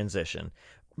lot of transition.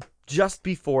 Just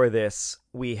before this,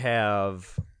 we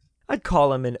have, I'd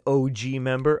call him an OG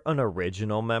member, an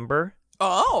original member.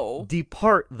 Oh.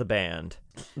 Depart the band.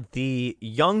 The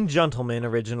young gentleman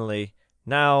originally,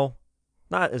 now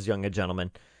not as young a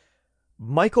gentleman,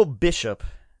 Michael Bishop,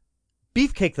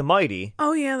 Beefcake the Mighty.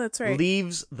 Oh yeah, that's right.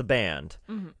 Leaves the band.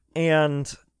 Mm-hmm.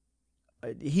 And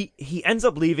he ends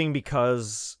up leaving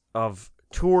because of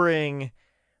touring,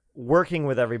 working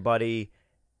with everybody,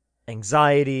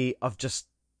 anxiety of just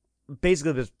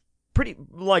basically this pretty,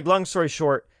 like, long story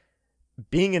short,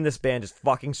 being in this band is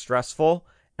fucking stressful,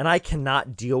 and I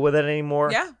cannot deal with it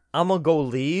anymore. Yeah. I'm gonna go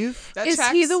leave. Is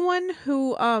he the one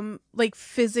who like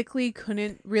physically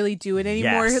couldn't really do it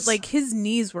anymore? Yes. Like his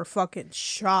knees were fucking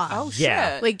shot. Oh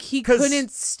Yeah. shit. Like he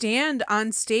couldn't stand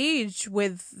on stage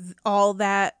with all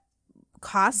that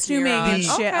costuming and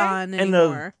shit Okay. on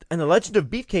anymore. And the legend of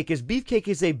Beefcake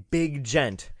is a big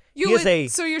gent.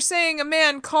 So you're saying a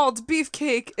man called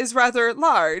Beefcake is rather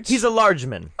large? He's a large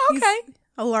man. Okay.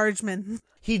 A large man.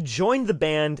 He joined the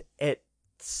band at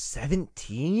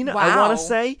 17, I Wow. want to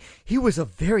say. He was a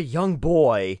very young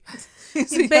boy.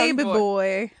 He's a Baby young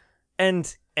boy.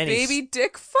 And Baby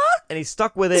dick fuck? and he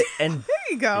stuck with it, and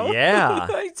There you go. yeah.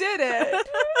 I did it.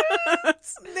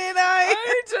 Did I?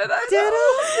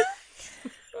 I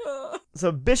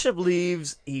So Bishop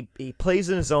leaves. He plays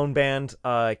in his own band,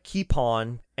 Keep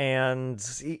On, and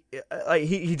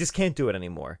he just can't do it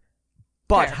anymore.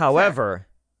 But Fair, however,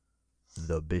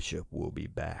 the Bishop will be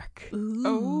back.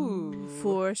 Oh.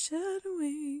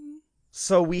 Foreshadowing.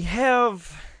 So we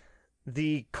have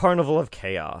the Carnival of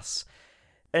Chaos.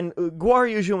 And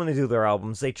GWAR usually, when they do their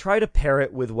albums, they try to pair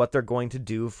it with what they're going to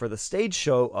do for the stage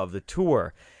show of the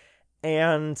tour.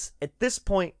 And at this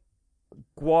point,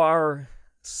 GWAR,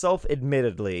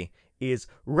 self-admittedly, is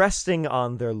resting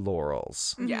on their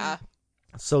laurels. Yeah.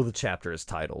 So the chapter is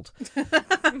titled.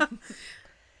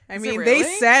 I Is mean, it they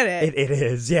really? said it. It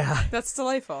is, yeah. That's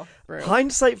delightful.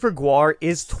 Hindsight for GWAR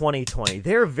is 2020.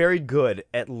 They're very good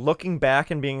at looking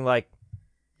back and being like,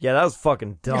 yeah, that was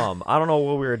fucking dumb. I don't know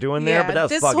what we were doing there, but that was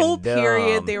this fucking whole dumb.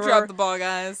 period they were Drop the ball,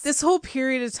 guys. this whole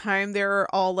period of time they were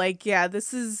all like, yeah,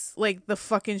 this is like the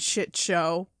fucking shit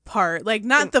show part. Like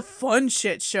not the fun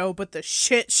shit show, but the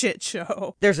shit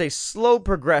show. There's a slow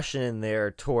progression in there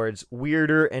towards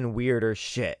weirder and weirder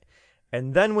shit.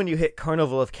 And then when you hit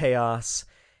Carnival of Chaos,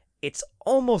 it's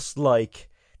almost like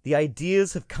the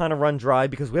ideas have kind of run dry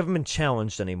because we haven't been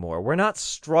challenged anymore. We're not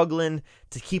struggling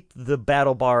to keep the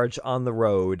battle barge on the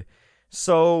road.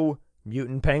 So,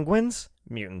 mutant penguins?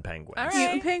 Mutant penguins. All right.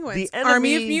 Mutant penguins. The enemy-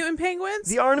 Army of mutant penguins?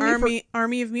 The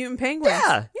army of mutant penguins.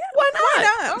 Yeah. Why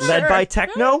not? Led Sure. by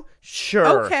techno?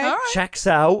 Sure. Okay. All right. Checks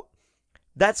out.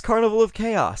 That's Carnival of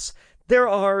Chaos. There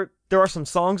are some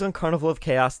songs on Carnival of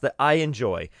Chaos that I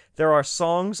enjoy. There are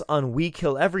songs on We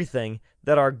Kill Everything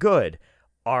that are good.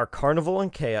 Are Carnival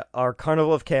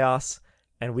of Chaos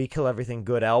and We Kill Everything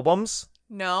good albums?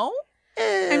 No?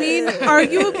 I mean,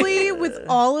 arguably, with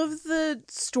all of the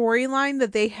storyline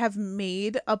that they have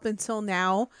made up until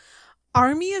now,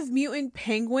 Army of Mutant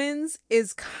Penguins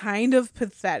is kind of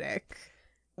pathetic.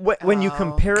 When you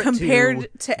compare it Compared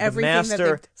to the everything that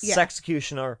Master they've- yeah.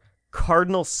 Sexecutioner,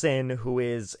 Cardinal Sin, who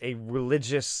is a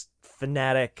religious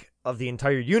fanatic of the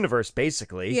entire universe,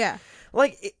 basically. Yeah.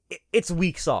 Like, it's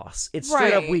weak sauce. It's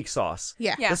straight up weak sauce.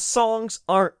 Yeah. Yeah. The songs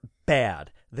aren't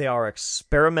bad. They are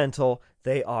experimental.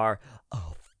 They are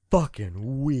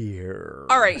fucking weird.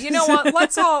 All right, you know what?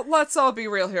 Let's all be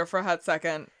real here for a hot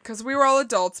second, because we were all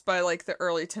adults by like the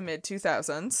early to mid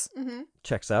 2000s. Mm-hmm.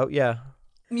 Checks out, yeah.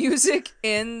 Music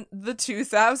in the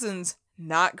 2000s,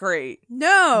 not great.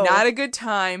 No. Not a good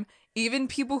time. Even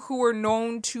people who were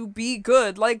known to be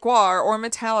good, like GWAR or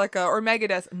Metallica or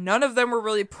Megadeth, none of them were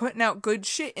really putting out good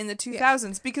shit in the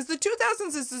 2000s because the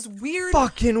 2000s is this weird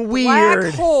Fucking black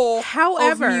weird. hole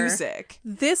However, of music.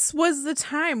 This was the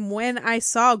time when I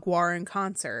saw GWAR in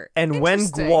concert. And when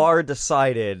Interesting. GWAR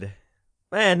decided,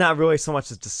 not really so much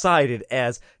as decided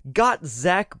as got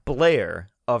Zach Blair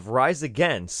of Rise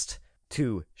Against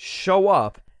to show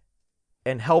up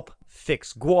and help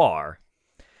fix GWAR.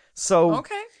 So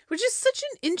Okay. Which is such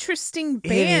an interesting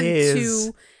band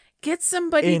to get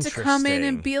somebody to come in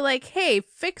and be like, hey,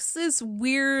 fix this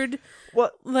weird,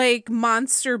 like,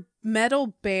 monster metal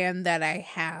band that I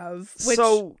have. Which...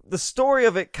 So the story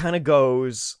of it kind of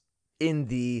goes, in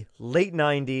the late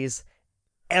 90s,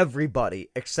 everybody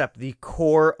except the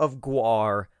core of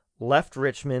GWAR left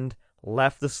Richmond,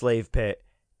 left the slave pit,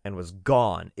 and was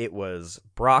gone. It was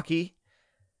Brocky,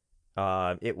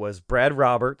 it was Brad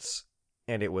Roberts,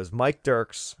 and it was Mike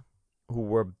Dirks, who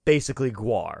were basically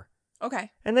GWAR.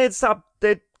 Okay. And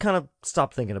they'd kind of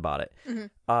stopped thinking about it.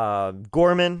 Mm-hmm.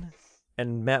 Gorman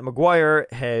and Matt McGuire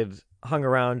had hung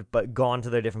around but gone to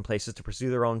their different places to pursue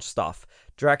their own stuff.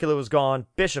 Dracula was gone.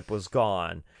 Bishop was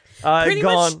gone. Pretty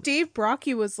much Dave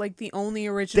Brocky was like the only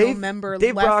original member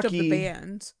left of the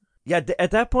band. Yeah,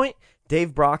 at that point,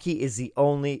 Dave Brocky is the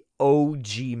only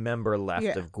OG member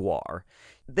left of GWAR.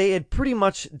 They had pretty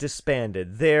much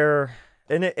disbanded.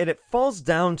 And it falls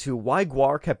down to why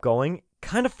GWAR kept going,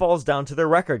 kind of falls down to their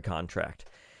record contract.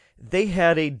 They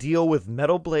had a deal with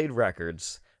Metal Blade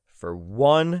Records for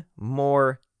one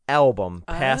more album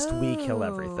past We Kill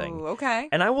Everything. Okay.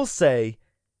 And I will say,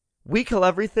 We Kill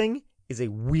Everything is a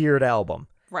weird album.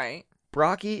 Right.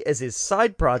 Brocky, as his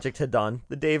side project, had done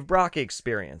the Dave Brocky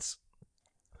Experience.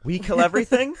 We Kill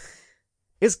Everything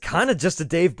is kind of just a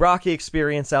Dave Brocky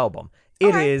Experience album.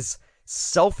 It is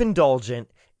self-indulgent.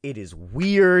 It is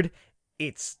weird.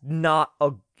 It's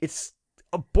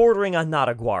a bordering on not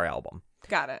a GWAR album.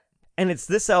 Got it. And it's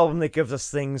this album that gives us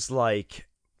things like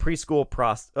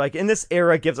like in this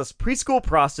era gives us Preschool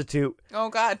Prostitute. Oh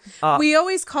God. We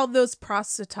always called those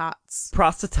prostitutes.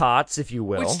 Prostitutes, if you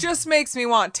will. Which just makes me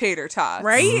want tater tots.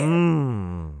 Right?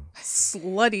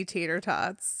 Slutty tater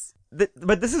tots.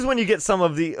 But this is when you get some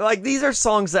of the, like, these are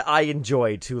songs that I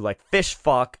enjoy too, like Fish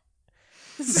Fuck.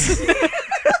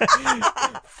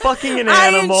 Fucking an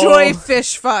animal. I enjoy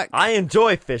Fish Fuck. I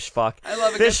enjoy Fish Fuck. I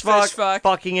love a Fish good Fish Fuck.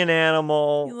 Fucking an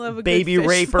animal. You love a Baby good Fish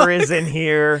Raper Fuck. is in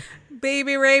here.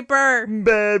 Baby Raper.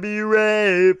 Baby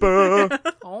Raper.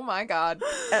 Oh my God.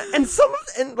 and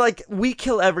like We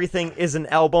Kill Everything is an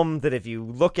album that if you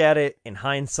look at it in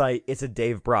hindsight, it's a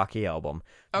Dave Brocky album.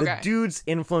 Okay. The dude's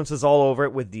influence is all over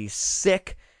it with the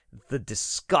sick, the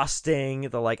disgusting,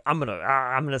 the like, I'm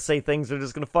gonna say things that are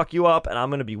just gonna fuck you up, and I'm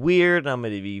gonna be weird, and I'm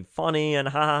gonna be funny, and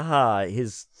ha ha ha.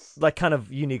 His like kind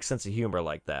of unique sense of humor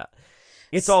like that.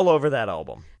 It's all over that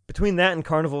album. Between that and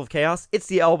Carnival of Chaos, it's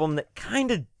the album that kind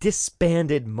of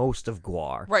disbanded most of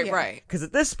GWAR. Right. Because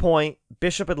at this point,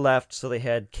 Bishop had left, so they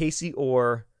had Casey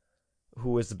Orr, who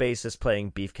was the bassist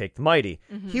playing Beefcake the Mighty.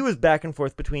 Mm-hmm. He was back and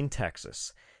forth between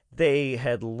Texas. They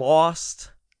had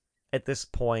lost, at this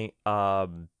point,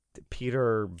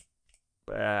 Peter...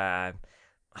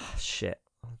 shit.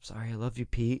 I'm sorry, I love you,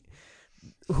 Pete.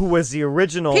 Who was the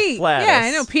original Pete. Flatus. Yeah,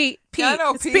 I know Pete. Yeah, I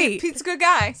know It's Pete. Pete's a good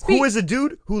guy. Who was a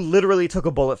dude who literally took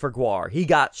a bullet for GWAR. He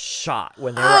got shot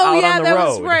when they were out on the road. that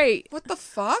was right. What the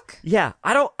fuck? Yeah,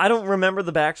 I don't remember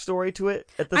the backstory to it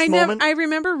at this moment. I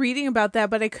remember reading about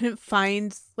that, but I couldn't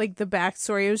find like the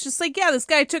backstory. It was just like, yeah, this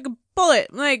guy took a bullet.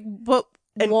 I'm like, but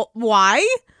why?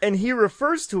 And he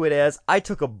refers to it as, I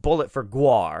took a bullet for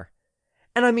GWAR.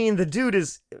 And I mean, the dude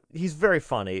he's very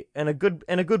funny and a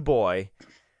good boy.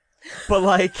 But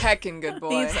like, Heckin' good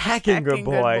boy. He's heckin' good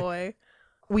boy.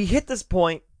 We hit this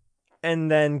point,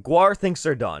 and then GWAR thinks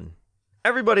they're done.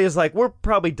 Everybody is like, we're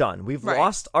probably done. We've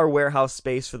lost our warehouse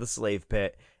space for the slave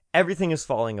pit. Everything is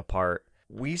falling apart.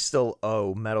 We still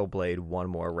owe Metal Blade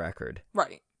one more record.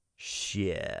 Right.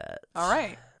 Shit. All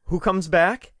right. Who comes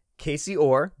back? Casey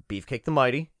Orr, Beefcake the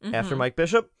Mighty, after Mike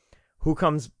Bishop. Who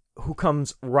comes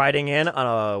riding in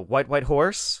on a white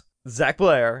horse? Zach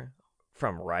Blair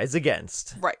from Rise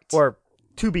Against. Right. Or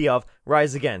to be of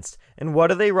Rise Against. And what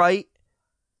do they write?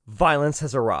 Violence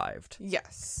has arrived.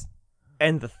 Yes.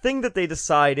 And the thing that they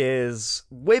decide is,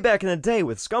 way back in the day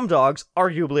with Scumdogs,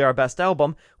 arguably our best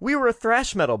album, we were a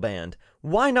thrash metal band.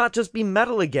 Why not just be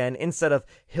metal again instead of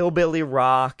hillbilly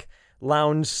rock,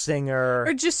 lounge singer,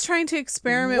 or just trying to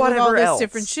experiment with whatever all this else.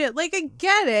 different shit? Like, I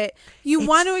get it. You It's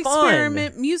want to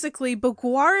experiment fun. musically, but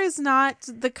GWAR is not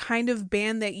the kind of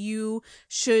band that you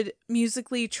should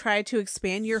musically try to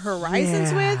expand your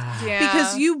horizons with. Yeah.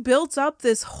 Because you built up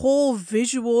this whole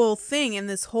visual thing and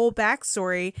this whole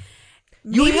backstory.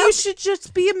 Maybe you should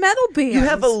just be a metal band. You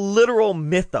have a literal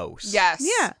mythos. Yes.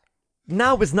 Yeah.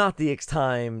 Now is not the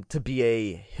time to be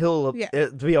a to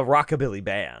be a rockabilly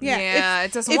band. Yeah.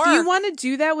 It doesn't If work. you want to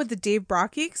do that with the Dave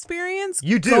Brocky experience,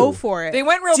 You do. go for it. They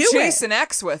went real Do Jason it.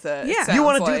 X with it. Yeah. it You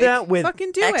want to sounds do that with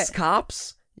Fucking do it.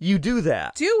 ex-cops? You do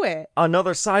that. Do it.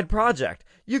 Another side project.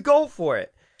 You go for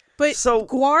it. But So-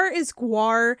 GWAR is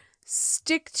GWAR.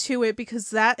 Stick to it because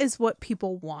that is what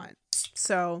people want.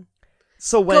 So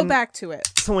So go back to it.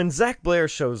 So when Zach Blair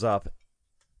shows up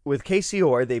with Casey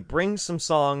Orr, they bring some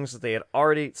songs that they had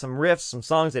already, some riffs, some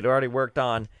songs they'd already worked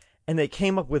on, and they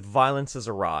came up with Violence Has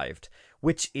Arrived,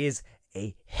 which is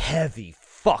a heavy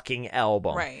fucking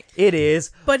album. Right. It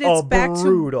is, But it's back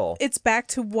brutal.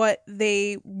 to what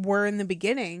they were in the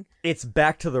beginning. It's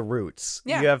back to the roots.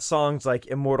 Yeah. You have songs like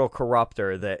Immortal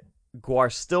Corruptor that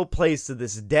GWAR still plays to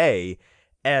this day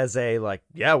as a, like,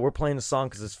 yeah, we're playing the song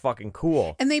because it's fucking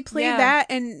cool. And they play Yeah. that,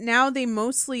 and now they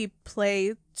mostly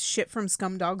play shit from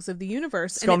Scumdogs of the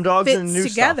Universe. Scumdogs and it and fits new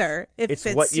together. stuff. It It's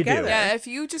fits what you do. together. Yeah, if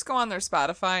you just go on their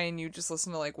Spotify and you just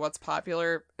listen to like what's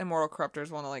popular, Immortal Corruptor is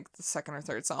one of like the second or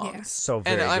third songs. Yeah. So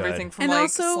very And good. everything from And like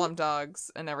also- Slumdogs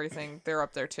and everything, they're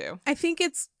up there too. I think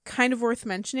it's kind of worth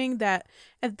mentioning that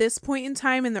at this point in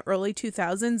time in the early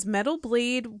 2000s, Metal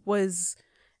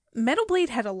Blade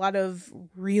had a lot of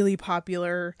really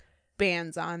popular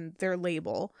bands on their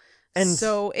label. And-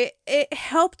 so it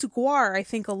helped GWAR, I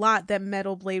think, a lot that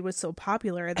Metal Blade was so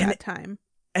popular at that time.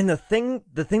 And the thing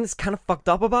that's kind of fucked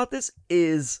up about this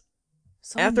is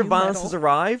So after new Violence metal. Has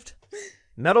Arrived,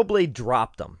 Metal Blade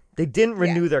dropped them. They didn't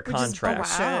renew their which is contract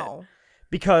bullshit. Wow.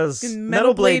 because And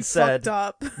Metal Blade said,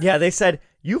 fucked up. yeah, they said,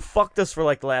 you fucked us for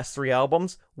like the last 3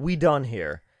 albums. We done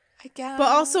here. I guess. But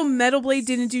also Metal Blade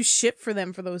didn't do shit for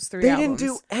them for those 3 They albums.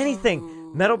 didn't do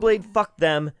anything. Metal Blade fucked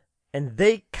them, and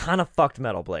they kind of fucked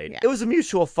Metal Blade. Yeah. It was a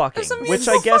mutual fucking, It was a which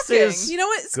I mutual guess fucking. is You know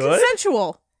what? It's Good?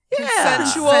 consensual.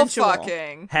 Consensual Consensual.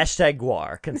 fucking. hashtag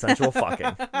GWAR, consensual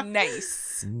fucking.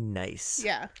 Nice. Nice.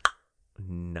 Yeah.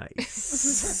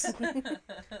 Nice.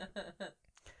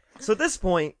 So at this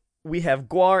point, we have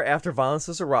GWAR After Violence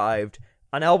Has Arrived,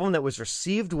 an album that was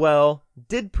received well,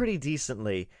 did pretty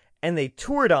decently, and they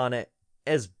toured on it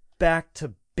as back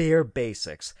to bare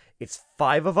basics. It's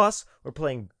 5 of us, we're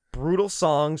playing brutal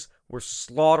songs, we're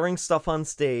slaughtering stuff on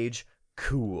stage.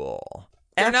 Cool.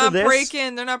 They're After not this,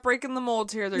 breaking the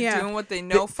mold here. They're Yeah. doing what they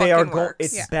know they fucking are works.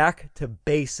 It's Yeah. back to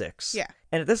basics. Yeah.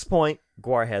 And at this point,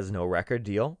 GWAR has no record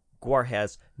deal. GWAR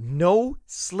has no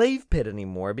slave pit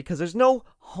anymore because there's no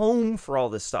home for all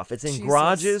this stuff. It's in Jesus.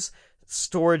 garages,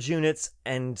 storage units,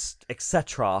 and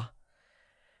etc.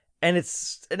 And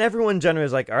everyone generally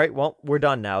is like, all right, well, we're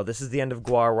done now. This is the end of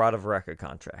GWAR. We're out of a record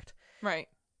contract. Right.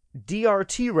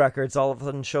 DRT Records all of a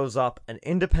sudden shows up, an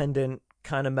independent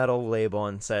kind of metal label,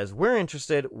 and says, we're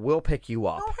interested. We'll pick you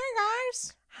up. Oh, hey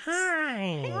guys.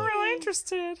 Hi. I'm really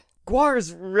interested. GWAR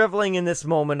is reveling in this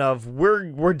moment of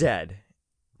we're dead.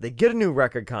 They get a new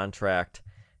record contract,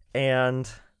 and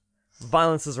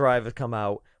Violence Has Arrived has come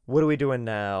out. What are we doing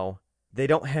now? They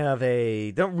don't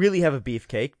really have a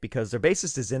beefcake because their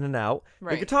bassist is in and out.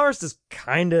 Right. The guitarist is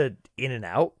kind of in and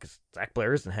out because Zach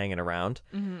Blair isn't hanging around.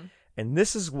 Mm-hmm. And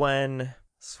this is when,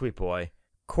 sweet boy,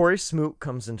 Corey Smoot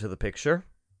comes into the picture,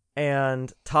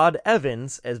 and Todd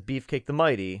Evans as Beefcake the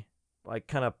Mighty, like,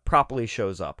 kind of properly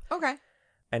shows up. Okay.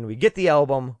 And we get the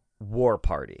album War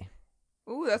Party.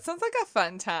 Ooh, that sounds like a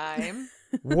fun time.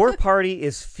 War Party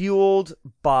is fueled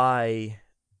by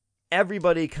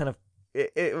everybody kind of...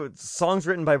 It was songs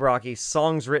written by Brocky,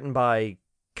 songs written by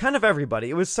kind of everybody.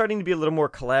 It was starting to be a little more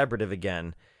collaborative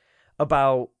again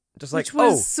about just like, Which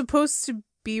was supposed to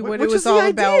be what which it was the all idea.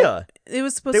 about. It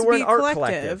was supposed They to were be an art collective.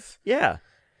 collective. Yeah.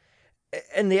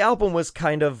 And the album was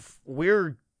kind of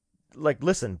weird. Like,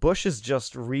 listen, Bush is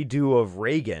just redo of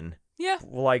Reagan. Yeah.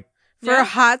 Like, For a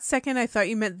hot second, I thought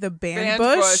you meant the band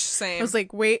Bush. Same. I was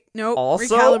like, wait, nope,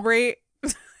 Also- recalibrate.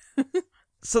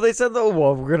 so they said, oh,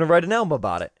 well, we're going to write an album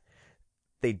about it.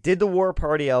 They did the War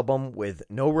Party album with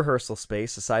no rehearsal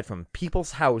space aside from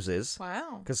people's houses.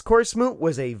 Wow. Because Corey Smoot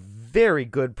was a very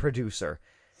good producer.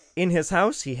 In his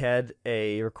house, he had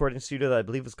a recording studio that I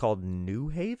believe was called New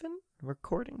Haven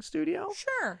Recording Studio.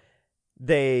 Sure.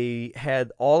 They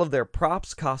had all of their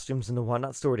props, costumes, and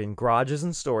whatnot stored in garages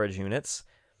and storage units,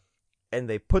 and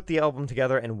they put the album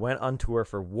together and went on tour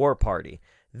for War Party.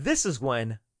 This is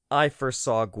when I first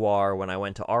saw GWAR, when I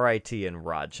went to RIT in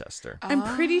Rochester. I'm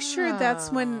pretty sure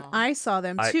that's when I saw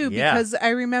them too, yeah. because I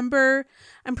remember,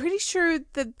 I'm pretty sure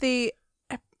that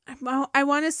I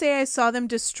want to say I saw them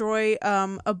destroy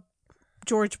a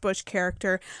George Bush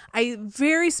character. I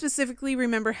very specifically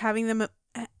remember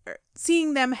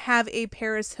seeing them have a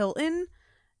Paris Hilton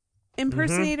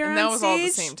impersonator and that on was stage. all at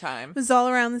the same time. It was all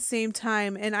around the same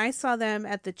time, and I saw them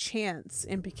at the Chance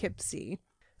in Poughkeepsie.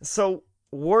 So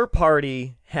War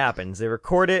Party happens. They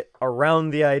record it around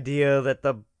the idea that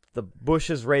the Bush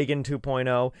is Reagan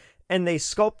 2.0, and they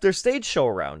sculpt their stage show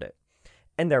around it.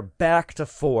 And they're back to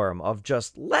form of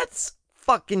just, let's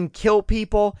fucking kill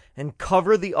people and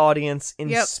cover the audience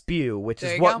in spew, which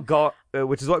is what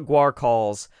GWAR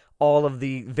calls all of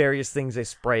the various things they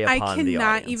spray upon the audience.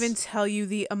 I cannot even tell you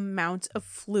the amount of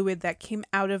fluid that came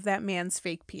out of that man's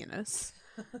fake penis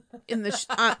in the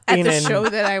show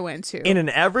that I went to. In an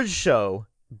average show,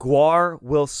 GWAR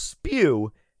will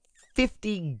spew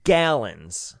 50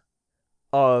 gallons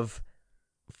of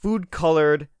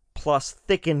food-colored plus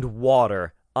thickened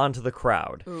water onto the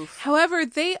crowd. Oof. However,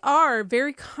 they are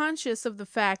very conscious of the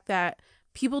fact that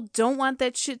people don't want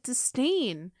that shit to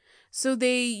stain. So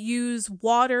they use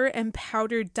water and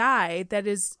powdered dye that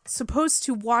is supposed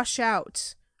to wash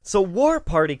out. So War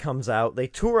Party comes out, they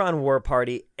tour on War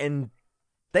Party, and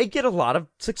they get a lot of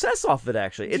success off it,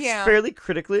 actually. It's fairly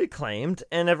critically acclaimed,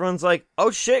 and everyone's like,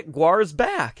 oh shit, GWAR is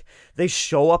back. They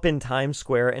show up in Times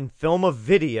Square and film a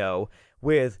video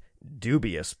with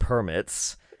dubious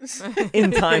permits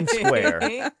in Times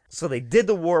Square. So they did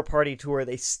the War Party tour.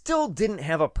 They still didn't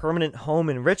have a permanent home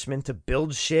in Richmond to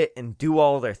build shit and do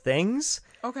all their things.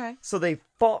 Okay. So they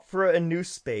fought for a new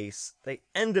space. They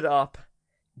ended up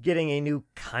getting a new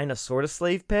kind of sort of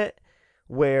slave pit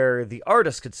where the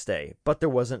artists could stay, but there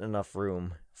wasn't enough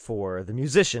room for the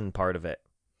musician part of it.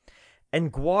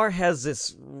 And GWAR has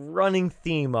this running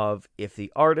theme of, if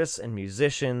the artists and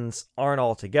musicians aren't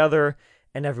all together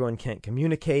and everyone can't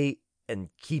communicate and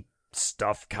keep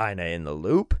stuff kind of in the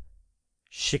loop,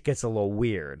 shit gets a little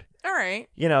weird. All right.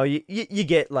 You know, you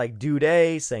get like dude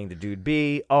A saying to dude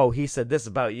B, oh, he said this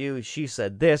about you, she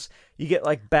said this. You get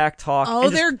like back talk. Oh,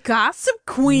 they're gossip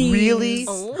queens. Really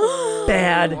Oh.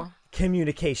 bad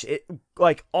communication.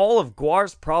 Like all of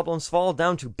GWAR's problems fall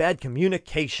down to bad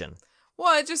communication.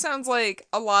 Well, it just sounds like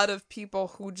a lot of people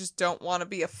who just don't want to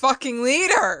be a fucking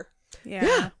leader.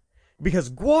 Yeah. Because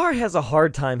GWAR has a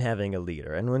hard time having a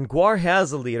leader. And when GWAR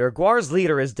has a leader, GWAR's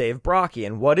leader is Dave Brockie.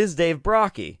 And what is Dave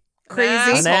Brockie?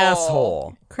 Crazy. An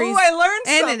asshole. Crazy. Oh, I learned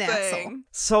And something. an asshole.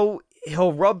 So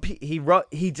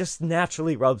he just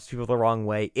naturally rubs people the wrong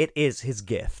way. It is his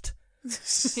gift.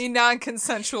 He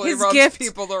non-consensually His rubs gift-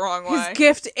 people the wrong way. His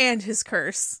gift and his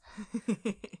curse.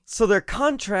 So their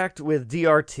contract with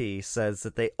DRT says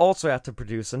that they also have to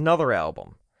produce another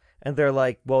album. And they're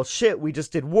like, well, shit, we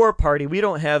just did War Party. We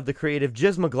don't have the creative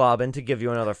jizmoglobin to give you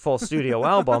another full studio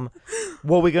album.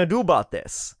 What are we going to do about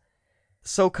this?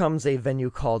 So comes a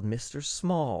venue called Mr.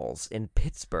 Smalls in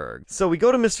Pittsburgh. So we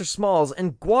go to Mr. Smalls,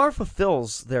 and GWAR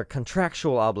fulfills their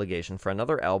contractual obligation for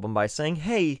another album by saying,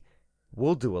 hey,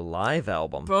 we'll do a live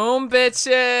album. Boom,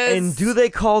 bitches. And do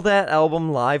they call that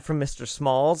album Live from Mr.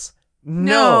 Smalls?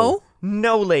 No.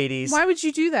 No, ladies. Why would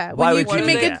you do that? Why When would you you can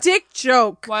do make that? a dick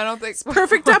joke. Why don't they?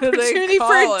 Perfect what do they opportunity for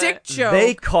call a dick it? joke.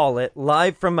 They call it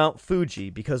Live from Mount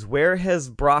Fuji because where has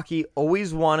Brockie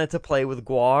always wanted to play with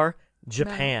GWAR?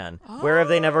 Japan. Where have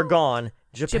they never gone?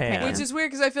 Japan. Which is weird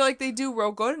because I feel like they do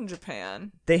real good in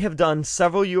Japan. They have done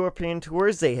several European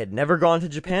tours. They had never gone to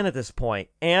Japan at this point.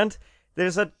 And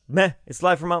there's a it's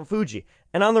Live from Mount Fuji.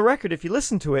 And on the record, if you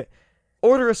listen to it,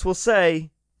 Orderus will say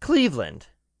Cleveland.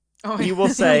 Oh, He will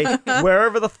say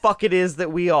wherever the fuck it is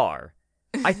that we are.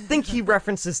 I think he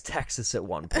references Texas at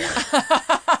one point.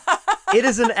 It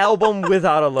is an album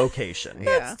without a location.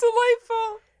 That's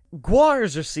delightful. GWAR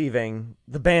is receiving,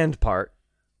 the band part,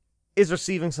 is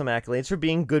receiving some accolades for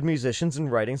being good musicians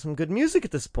and writing some good music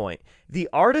at this point. The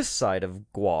artist side of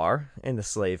GWAR in the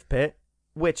slave pit,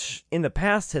 which in the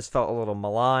past has felt a little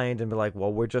maligned and be like,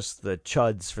 well, we're just the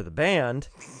chuds for the band,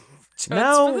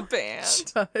 Chuds for the band.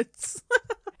 Chuds.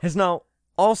 has now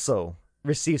also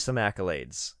received some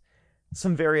accolades.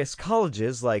 Some various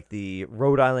colleges, like the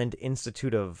Rhode Island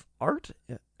Institute of Art,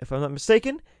 if I'm not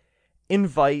mistaken,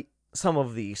 invite some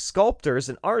of the sculptors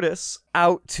and artists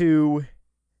out to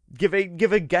give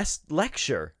a guest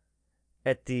lecture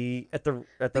at the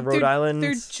Rhode Island.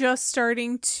 They're just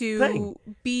starting to thing.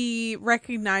 be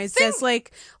recognized as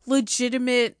like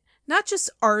legitimate, not just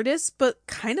artists, but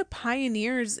kind of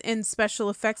pioneers in special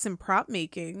effects and prop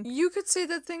making. You could say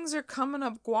that things are coming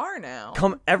up GWAR now.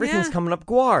 Everything's coming up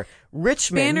GWAR.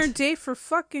 Richmond. Banner day for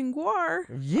fucking GWAR.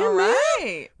 Yeah, All man.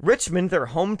 right. Richmond, their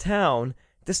hometown,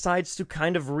 decides to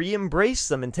kind of re-embrace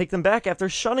them and take them back after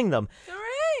shunning them. All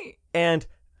right. And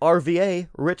RVA,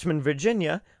 Richmond,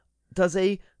 Virginia, does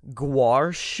a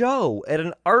GWAR show at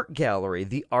an art gallery,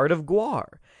 the Art of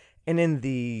GWAR. And in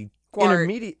the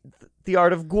intermediate, the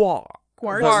Art of GWAR.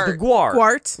 Gwart. The GWAR.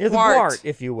 Gwart. Yeah, the Gwart. GWAR,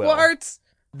 if you will. Gwart.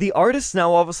 The artists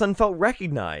now all of a sudden felt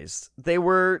recognized. They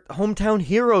were hometown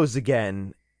heroes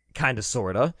again, kind of,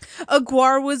 sort of. A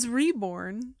GWAR was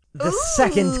reborn. The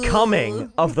second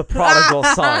coming of the prodigal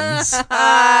sons.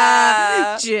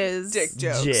 Jizz. Dick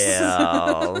jokes.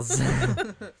 Jills.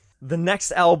 The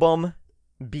next album,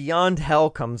 Beyond Hell,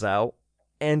 comes out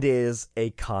and is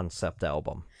a concept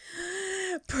album.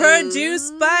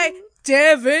 Produced by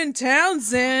Devin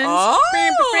Townsend. Oh.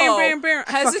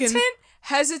 I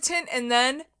Hesitant, and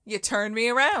then you turned me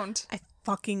around.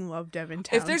 fucking love Devin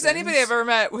Townsend. If there's anybody I've ever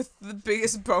met with the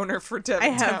biggest boner for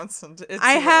Devin Townsend, it's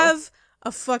I you. have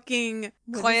a fucking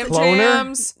Clam Cloner?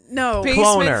 jams, no. basement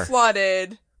Cloner.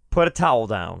 flooded. Put a towel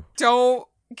down. Don't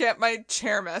get my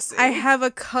chair messy. I have a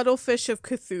cuttlefish of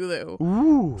Cthulhu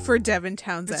Ooh. for Devin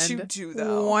Townsend. But you do,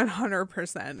 though.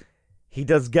 100%. He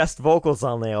does guest vocals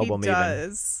on the album, He even.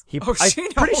 does. He, Oh, she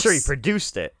I'm pretty knows. sure he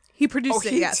produced it. He produced Oh,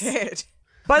 it, he yes. did.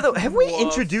 By the way, have we Woof.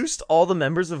 introduced all the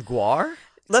members of GWAR?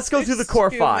 Let's go through the core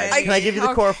too five. many. Can I give you the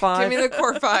Okay, core five? Give me the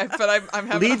core five, but I'm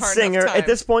having Lead a hard singer, enough time. at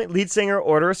this point, lead singer,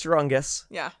 Orderus Rungus.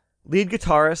 Yeah. Lead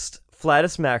guitarist,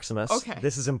 Flatus Maximus. Okay.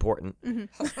 This is important.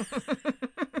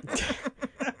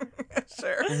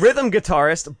 Sure. Rhythm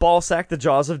guitarist, Ballsack the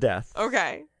Jaws of Death.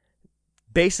 Okay.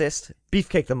 Bassist,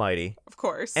 Beefcake the Mighty. Of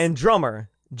course. And drummer,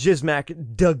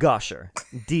 Jizmac Da Gusher.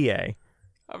 D.A.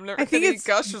 I'm never I think gonna it's eat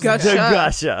gushers Gush- again. Da Shut.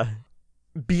 Gusher.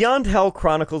 Beyond Hell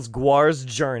chronicles GWAR's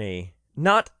journey,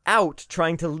 not out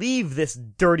trying to leave this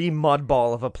dirty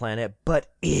mudball of a planet, but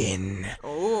in.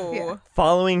 Oh. Yeah.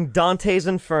 Following Dante's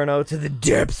Inferno to the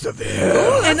depths of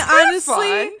hell. And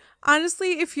fun.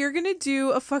 honestly, if you're gonna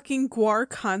do a fucking GWAR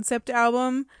concept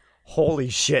album, Holy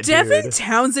shit, Devin dude.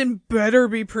 Townsend better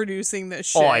be producing this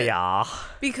shit. Oh, yeah.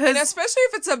 Because And especially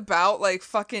if it's about like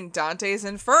fucking Dante's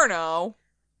Inferno.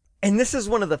 And this is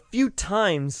one of the few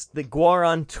times that GWAR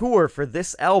on tour for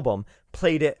this album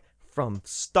played it from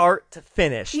start to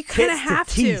finish. you kind of tits have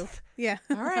to. teeth. Yeah.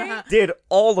 All right. Did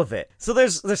all of it. So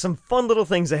there's some fun little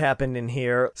things that happened in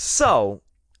here. So,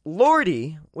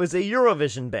 Lordi was a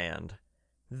Eurovision band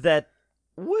that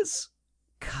was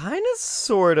kind of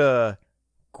sort of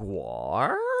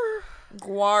GWAR.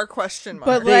 GWAR question mark.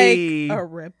 But They- like a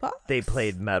ripoff? They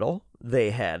played metal. They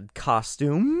had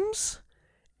costumes.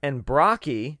 And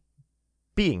Brocky,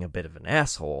 being a bit of an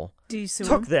asshole, Decent.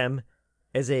 took them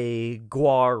as a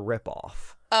GWAR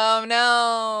ripoff. Oh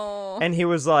no. And he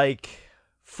was like,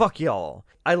 fuck y'all.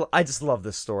 I just love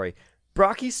this story.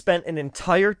 Brocky spent an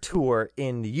entire tour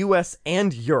in the US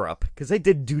and Europe, because they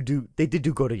did go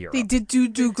to Europe. They did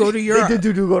do go to Europe. They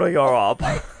did go to Europe.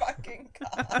 Fucking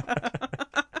God.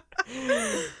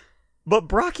 But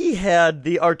Brocky had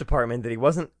the art department that he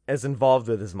wasn't as involved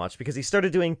with as much, because he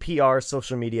started doing PR,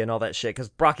 social media, and all that shit, because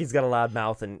Brocky's got a loud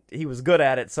mouth, and he was good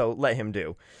at it, so let him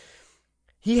do.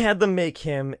 He had them make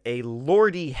him a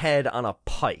Lordi head on a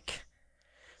pike.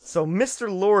 So Mr.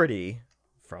 Lordi,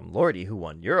 from Lordi, who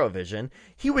won Eurovision,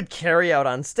 he would carry out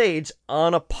on stage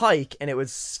on a pike, and it would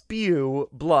spew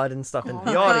blood and stuff into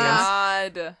the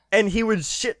audience. God. And he would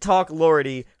shit-talk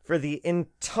Lordi for the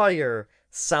entire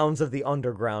Sounds of the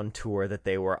Underground tour that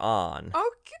they were on.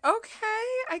 Okay.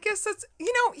 I guess that's,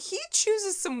 he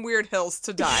chooses some weird hills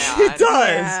to die He on. does!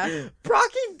 Yeah.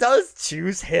 Brocky does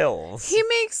choose hills. He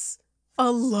makes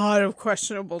a lot of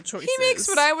questionable choices. He makes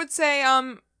what I would say,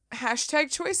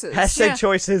 hashtag choices. Hashtag Yeah.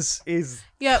 choices is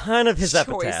Yep. kind of his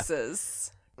epitaph.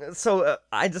 Choices. So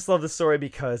I just love the story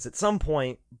because at some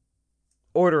point,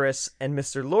 Orderus and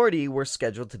Mr. Lordi were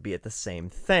scheduled to be at the same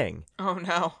thing. Oh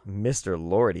no. Mr.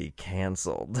 Lordi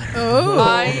canceled. Oh.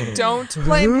 I don't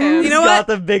blame him. You know got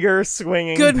what? the bigger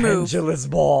swinging Good move. pendulous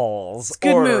balls?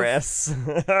 Good move. Orderus.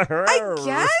 I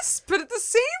guess, but at the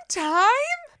same time,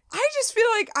 I just feel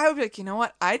like I would be like, you know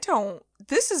what?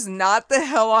 This is not the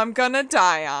hill I'm gonna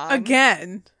die on.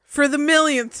 Again, for the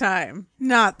millionth time,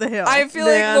 not the hill. I feel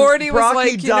Man, like Lordy was Brocky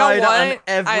like, you know died what? on I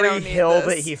every don't need hill this.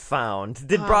 that he found.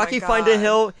 Did Oh Brocky my find a God.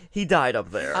 hill? He died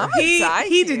up there. I'm gonna die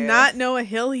he did here. not know a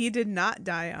hill he did not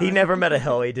die on. He never met a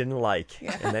hill he didn't like,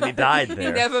 and then he died there.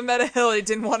 He never met a hill he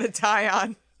didn't want to die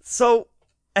on. So,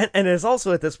 and it's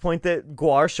also at this point that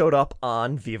GWAR showed up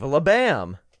on Viva La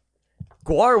Bam.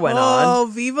 GWAR went on. Oh,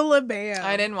 Viva la Bam.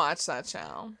 I didn't watch that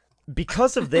show.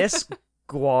 Because of this,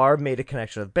 GWAR made a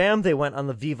connection with BAM. They went on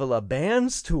the Viva La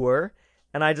Bands tour.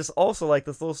 And I just also like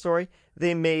this little story.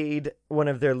 They made one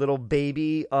of their little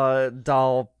baby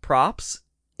doll props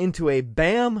into a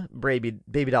BAM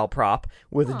baby doll prop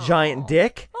with a giant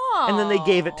dick. And then they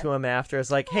gave it to him after.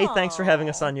 It's like, hey, thanks for having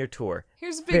us on your tour.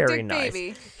 Here's a big Very dick nice.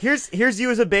 baby. Here's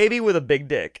you as a baby with a big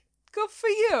dick. Good for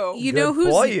you. You Good know who's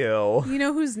for you. You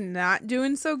know who's not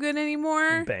doing so good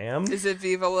anymore? BAM. Is it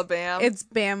Viva La Bam? It's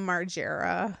Bam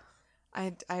Margera.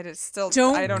 I still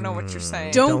Don't- I don't know what you're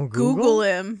saying. Don't Google? Google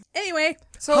him. Anyway,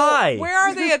 So Hi. where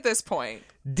are they at this point?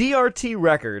 DRT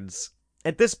Records,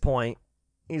 at this point,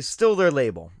 is still their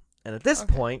label. And at this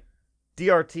point,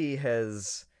 DRT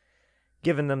has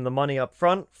given them the money up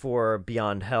front for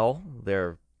Beyond Hell,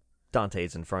 their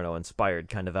Dante's Inferno inspired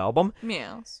kind of album.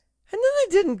 Meows. And then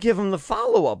they didn't give him the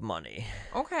follow-up money.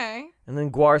 Okay. And then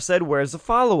GWAR said, where's the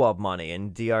follow-up money?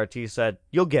 And DRT said,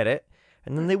 you'll get it.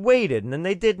 And then they waited, and then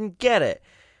they didn't get it.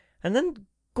 And then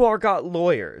GWAR got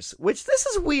lawyers, which this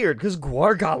is weird, because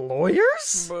GWAR got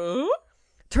lawyers?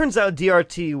 Turns out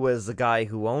DRT was the guy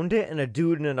who owned it and a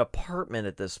dude in an apartment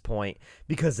at this point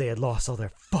because they had lost all their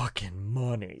fucking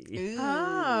money.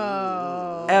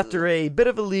 oh. After a bit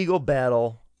of a legal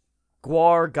battle,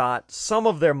 GWAR got some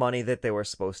of their money that they were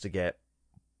supposed to get,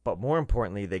 but more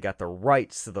importantly, they got the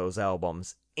rights to those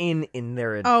albums in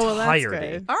their entirety. Oh, well, that's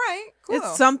good. All right. Cool.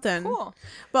 It's something. Cool.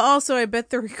 But also, I bet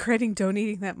they're regretting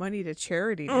donating that money to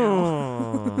charity now.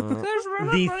 Mm. There's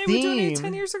remember The money we donated theme-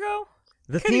 10 years ago?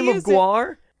 The Coulda theme of used it.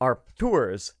 GWAR, our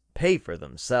tours pay for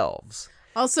themselves.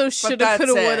 Also, shoulda, that's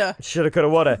coulda, it. woulda. Shoulda, coulda,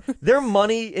 woulda. Their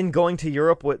money in going to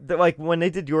Europe, like when they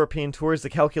did European tours, the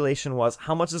calculation was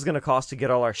how much is going to cost to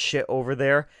get all our shit over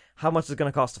there, how much is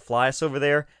going to cost to fly us over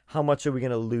there, how much are we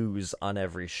going to lose on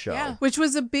every show. Yeah. Which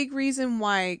was a big reason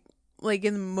why, like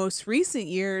in the most recent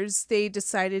years, they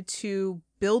decided to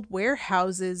build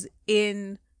warehouses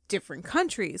in different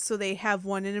countries. So they have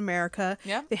one in America,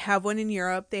 Yeah. they have one in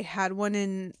Europe, they had one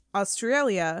in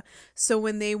Australia. So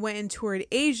when they went and toured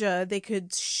Asia, they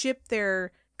could ship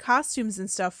their costumes and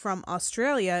stuff from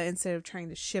Australia instead of trying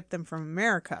to ship them from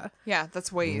America. Yeah, that's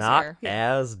way Not easier.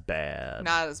 as bad.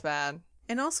 Not as bad.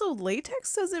 And also,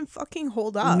 latex doesn't fucking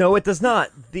hold up. No, it does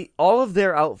not. All of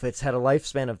their outfits had a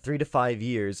lifespan of 3 to 5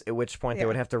 years, at which point they Yeah.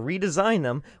 would have to redesign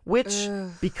them, which,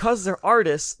 because they're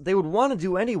artists, they would want to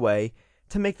do anyway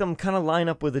to make them kind of line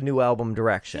up with the new album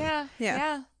direction. Yeah. Yeah.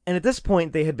 Yeah. And at this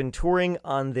point, they had been touring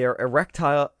on their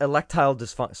erectile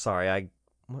dysfunction. Sorry,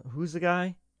 who's the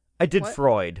guy? I did What?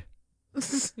 Freud.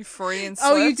 You Freudian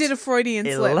Oh, you slipped? did a Freudian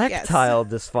slip. Yes. Electile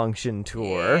dysfunction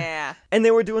tour. Yeah. And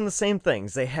they were doing the same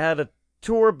things. They had a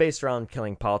tour based around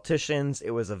killing politicians.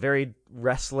 It was a very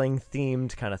wrestling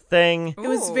themed kind of thing. It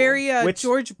was Ooh. very Which-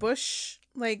 George Bush.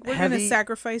 Like, we're Heavy- gonna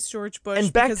sacrifice George Bush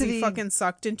And back because to he the- fucking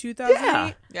sucked in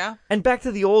 2008. Yeah. And back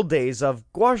to the old days of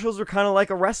GWAR shows were kind of like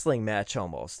a wrestling match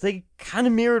almost. They kind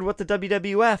of mirrored what the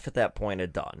WWF at that point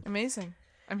had done. Amazing.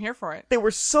 I'm here for it. They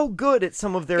were so good at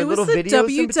some of their It was little the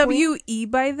videos in between.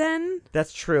 WWE by then.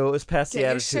 That's true. It was past the Get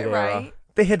your Attitude shit Era. right.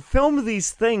 They had filmed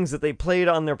these things that they played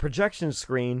on their projection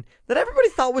screen that everybody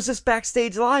thought was just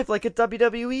backstage live, like a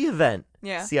WWE event.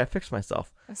 Yeah. See, I fixed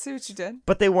myself. I see what you did.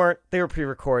 But they weren't. They were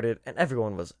pre-recorded, and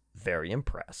everyone was very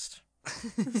impressed.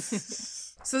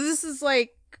 So this is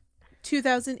like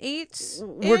 2008.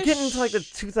 We're getting to like the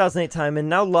 2008 time, and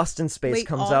now Lust in Space Late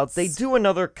comes out. aughts. They do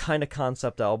another kind of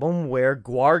concept album where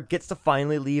GWAR gets to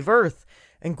finally leave Earth.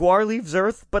 And GWAR leaves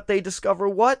Earth, but they discover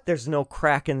what? There's no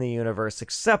crack in the universe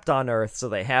except on Earth, so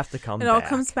they have to come It back. all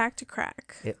comes back to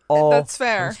crack. It all That's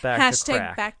fair. comes back to Hashtag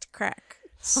crack. back to crack.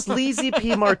 Sleazy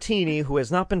P. Martini, who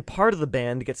has not been part of the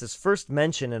band, gets his first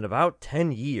mention in about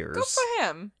 10 years. Good for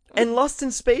him. And Lust in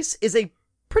Space is a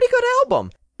pretty good album.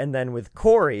 And then with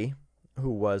Corey, who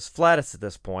was Flatus at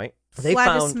this point, they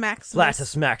Flatus found Maximus.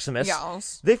 Flatus Maximus.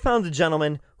 Yes. They found a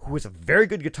gentleman who was a very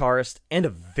good guitarist and a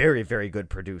very, very good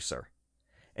producer.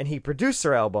 And he produced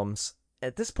their albums.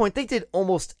 At this point, they did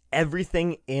almost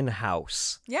everything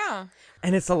in-house. Yeah.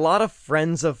 And it's a lot of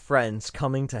friends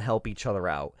coming to help each other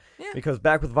out. Yeah. Because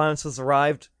back with Violence Has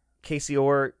Arrived, Casey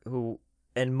Orr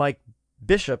and Mike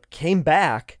Bishop came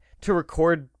back to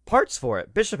record parts for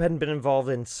it. Bishop hadn't been involved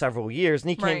in several years,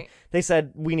 and he came. Right. They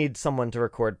said, "We need someone to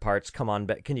record parts. Come on,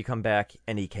 can you come back?"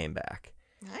 And he came back.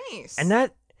 Nice. And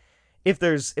that, if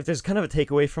there's kind of a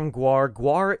takeaway from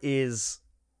GWAR is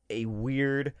a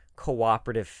weird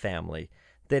cooperative family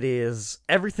that is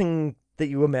everything that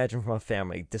you imagine from a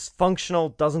family.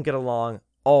 Dysfunctional, doesn't get along,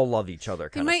 all love each other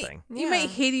kind of thing. You Yeah. might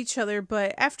hate each other,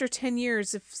 but after 10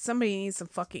 years, if somebody needs some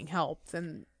fucking help,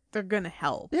 then they're gonna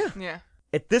help. Yeah. Yeah.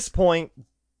 At this point,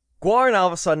 GWAR, and all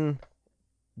of a sudden,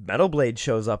 Metal Blade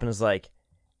shows up and is like,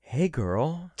 "Hey,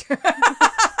 girl,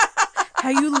 How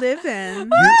you living?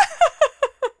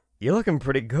 you're looking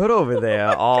pretty good over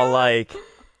there, all like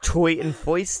toy and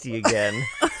foisty again."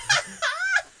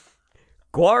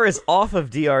 GWAR is off of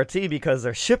DRT because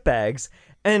they're shitbags,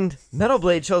 and Metal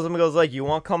Blade shows him and goes like, "You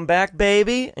want to come back,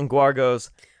 baby?" And GWAR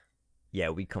goes, "Yeah,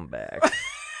 we come back."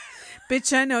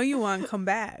 Bitch, I know you want to come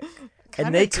back.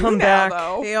 And they come back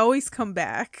They always come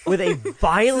back. with a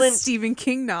violent Stephen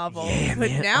King novel. Yeah, but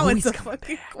man, now always it's a come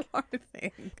fucking GWAR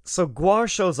thing. So GWAR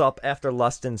shows up after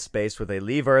Lust in Space, where they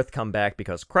leave Earth, come back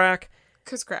because crack,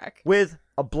 with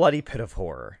a Bloody Pit of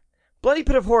Horror. Bloody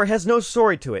Pit of Horror has no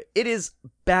story to it. It is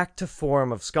back to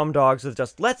form of scumdogs with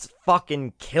just, let's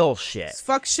fucking kill shit. Just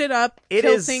fuck shit up, It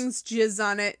kill is- things, jizz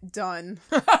on it, done.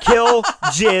 Kill,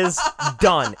 jizz,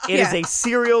 done. It is Yeah. a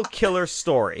serial killer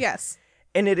story. Yes.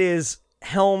 And it is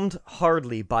helmed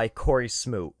hardly by Corey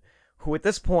Smoot, who at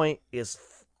this point is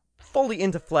fully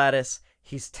into Flatus.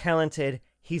 He's talented.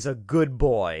 He's a good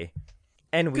boy.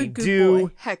 And we Good do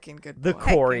boy. Heckin' good the boy.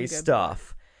 Corey Heckin' good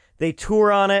stuff. They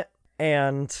tour on it,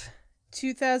 and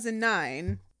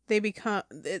 2009, they become,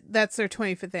 that's their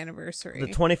 25th anniversary. the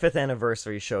 25th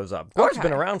anniversary shows up. GWAR's been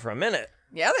Okay. around for a minute.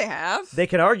 Yeah, they have. They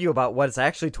can argue about what it's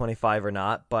actually 25 or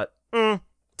not, but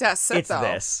That's it, it's though.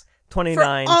 this. For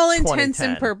 29, all intents 2010.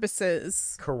 and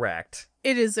purposes, Correct.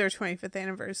 it is their 25th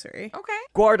anniversary. Okay.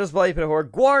 GWAR does Bloody Pit of Horror.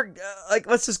 GWAR,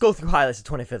 let's just go through highlights of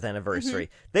 25th anniversary.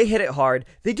 They hit it hard.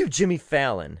 They do Jimmy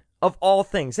Fallon, of all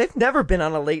things. They've never been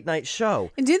on a late night show.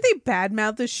 And did they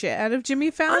badmouth the shit out of Jimmy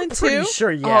Fallon I'm too? pretty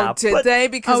sure, yeah. Oh, did but they?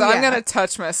 Because Oh, I'm yeah. going to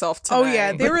touch myself tonight. Oh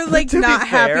yeah, they were But like to be not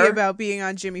happy fair- about being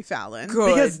on Jimmy Fallon.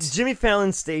 Good. Because Jimmy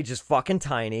Fallon's stage is fucking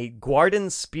tiny. GWAR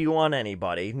didn't spew on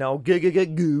anybody. No,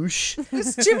 goosh.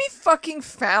 It's Jimmy fucking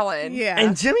Fallon. Yeah.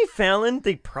 And Jimmy Fallon,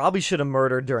 they probably should have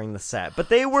murdered during the set. But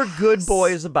they were good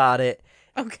boys about it.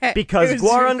 Okay. Because It was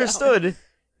GWAR Jimmy understood,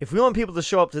 if we want people to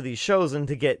show up to these shows and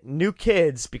to get new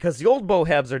kids, because the old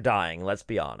bohabs are dying, let's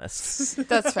be honest.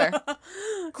 That's fair.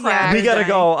 Yeah. We They're gotta dying.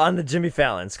 go on the Jimmy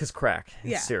Fallons, because crack.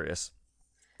 It's Yeah. serious.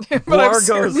 But I'm GWAR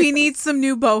serious. goes... We need some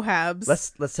new bohabs.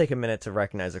 Let's take a minute to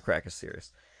recognize that crack is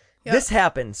serious. This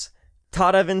happens.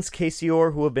 Todd Evans, Casey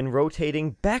Orr, who have been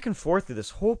rotating back and forth through this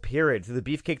whole period, through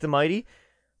the Beefcake the Mighty,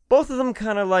 both of them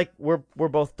kind of like, we're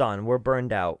both done. We're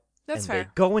burned out. That's and fair. they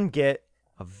go and get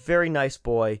a very nice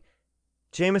boy,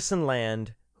 Jameson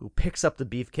Land, who picks up the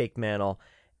Beefcake mantle,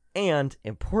 and,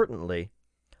 importantly,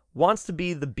 wants to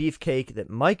be the Beefcake that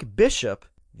Mike Bishop,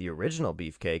 the original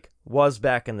Beefcake, was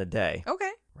back in the day.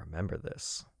 Okay. Remember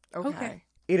this. Okay.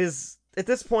 It is at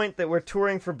this point that we're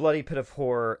touring for Bloody Pit of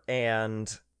Horror, and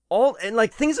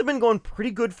things have been going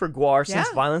pretty good for GWAR since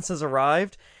Yeah. Violence has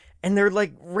arrived, and they're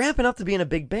like ramping up to being a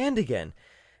big band again.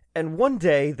 And one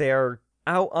day they're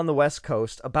out on the West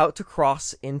Coast, about to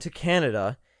cross into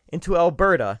Canada, into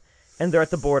Alberta, and they're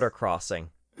at the border crossing.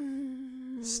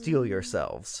 Steel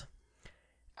yourselves.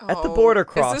 At the border Is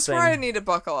this where I crossing- need to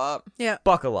buckle up? Yeah.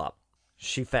 Buckle up.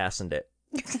 She fastened it.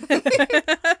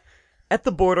 At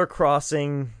the border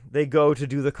crossing, they go to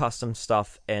do the custom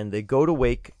stuff, and they go to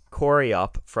wake Corey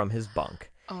up from his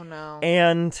bunk. Oh, no.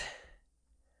 And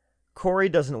Corey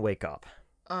doesn't wake up.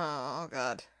 Oh,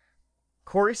 God.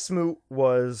 Corey Smoot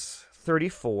was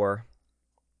 34,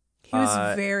 He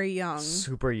was very young,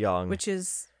 super young. which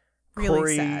is really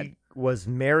Corey sad. was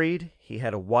married. He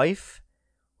had a wife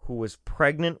who was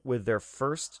pregnant with their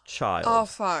first child. Oh,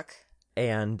 fuck.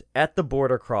 And at the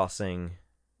border crossing,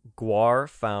 GWAR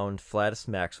found Flatus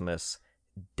Maximus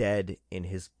dead in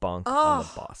his bunk on the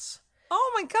bus.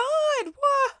 Oh, my God.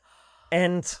 What?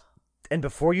 And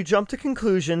before you jump to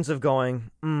conclusions of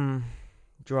going,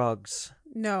 drugs,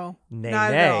 No, nay,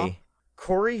 not at all. nay,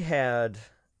 Corey had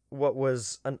what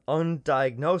was an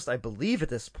undiagnosed, I believe at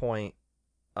this point,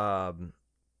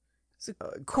 It's a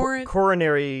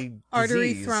coronary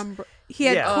artery disease. He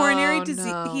had Yeah. coronary Oh, disease.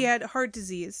 no. He had heart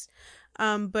disease,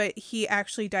 but he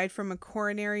actually died from a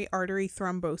coronary artery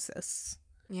thrombosis.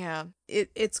 Yeah.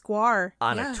 It's GWAR.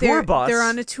 On Yeah. a tour bus. They're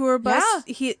on a tour bus.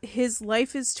 Yeah. His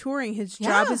life is touring. His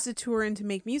job Yeah. is to tour and to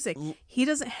make music. He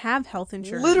doesn't have health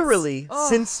insurance. Literally,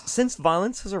 Ugh. since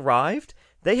Violence has arrived,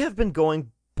 they have been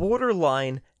going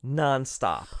borderline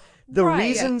nonstop. The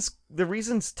Right.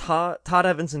 reasons Todd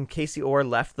Evans and Casey Orr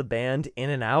left the band in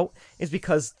and out is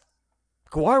because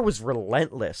GWAR was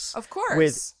relentless. Of course.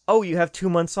 With, you have 2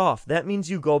 months off. That means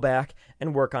you go back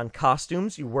and work on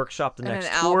costumes, you workshop the And next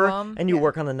an tour, album. and you Yeah.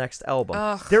 work on the next album.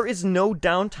 Ugh. There is no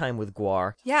downtime with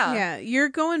GWAR. Yeah. Yeah, you're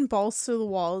going balls to the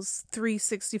walls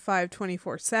 365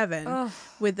 24/7 Ugh.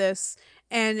 with this,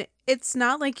 and it's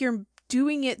not like you're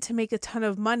doing it to make a ton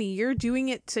of money. You're doing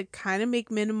it to kind of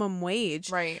make minimum wage.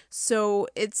 Right. So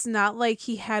it's not like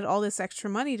he had all this extra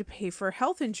money to pay for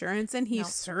health insurance, and he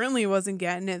certainly wasn't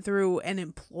getting it through an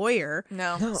employer.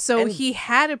 No. So he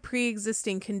had a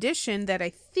pre-existing condition that I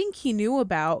think he knew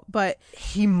about, but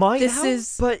he might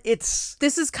but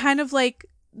this is kind of like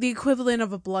the equivalent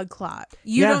of a blood clot.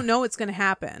 You don't know it's going to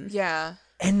happen. Yeah.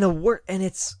 And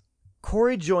it's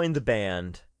Corey joined the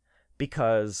band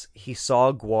because he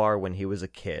saw GWAR when he was a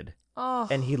kid. Oh.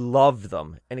 And he loved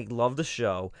them. And he loved the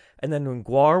show. And then when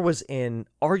GWAR was in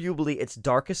arguably its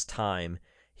darkest time,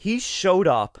 he showed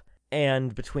up,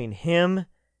 and between him,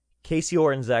 Casey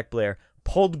Orr, and Zach Blair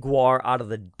pulled GWAR out of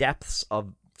the depths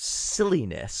of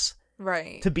silliness.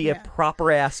 Right. To be a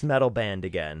proper ass metal band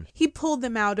again. He pulled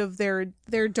them out of their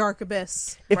dark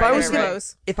abyss. If I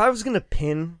was gonna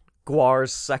pin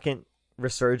GWAR's second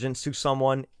resurgence to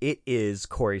someone, it is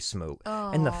Corey Smoot.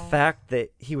 Oh. And the fact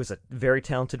that he was a very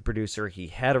talented producer, he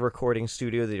had a recording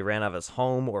studio that he ran out of his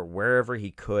home or wherever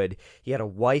he could. He had a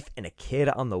wife and a kid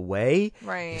on the way.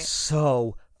 Right. It's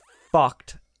so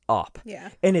fucked up. Yeah.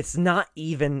 And it's not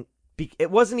even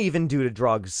it wasn't even due to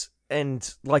drugs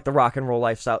and like the rock and roll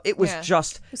lifestyle. It was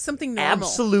just something normal.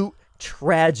 Absolute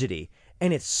tragedy.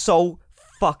 And it's so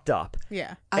fucked up.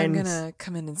 Yeah. I'm going to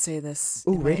come in and say this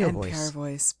in my NPR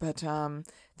voice, but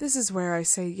this is where I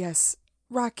say, yes,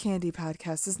 Rock Candy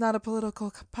Podcast is not a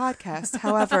political podcast.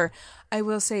 However, I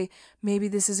will say maybe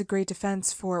this is a great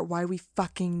defense for why we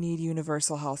fucking need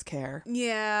universal health care.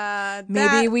 Yeah.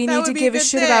 Maybe we need to give a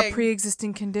shit about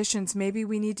pre-existing conditions. Maybe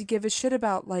we need to give a shit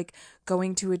about like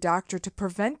going to a doctor to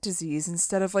prevent disease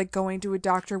instead of like going to a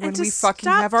doctor when we fucking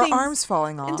have our arms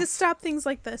falling off. And to stop things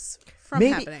like this from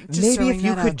happening. Maybe if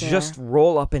you could just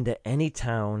roll up into any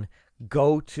town,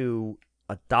 go to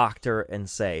a doctor and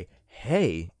say,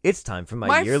 hey, it's time for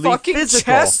my yearly fucking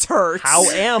physical. Chest hurts. How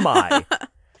am I?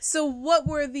 So what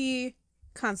were the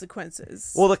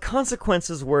consequences? Well, the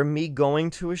consequences were me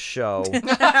going to a show,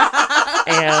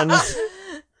 and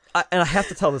I have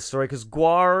to tell this story because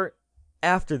GWAR,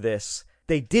 after this,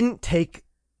 they didn't take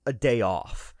a day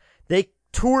off. They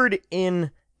toured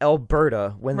in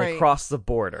Alberta when they crossed the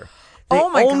border. They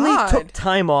only took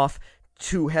time off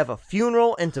to have a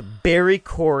funeral and to bury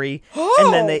Corey,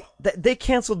 and then they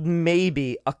canceled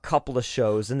maybe a couple of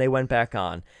shows and they went back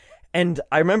on. And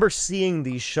I remember seeing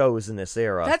these shows in this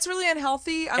era. That's really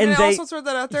unhealthy. I'm going to also throw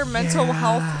that out there. Mental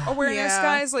health awareness,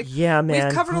 guys. Like, man.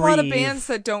 We've covered a lot of bands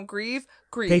that don't grieve.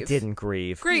 They didn't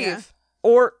grieve. Yeah.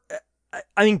 Or,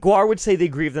 I mean, GWAR would say they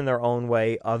grieved in their own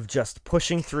way of just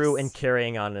pushing through and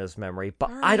carrying on his memory.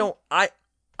 But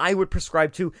I would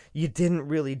prescribe to, you didn't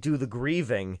really do the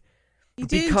grieving. You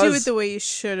didn't do it the way you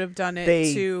should have done it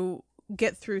to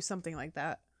get through something like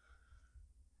that.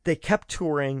 They kept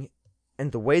touring,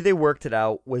 and the way they worked it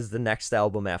out was the next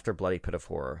album after Bloody Pit of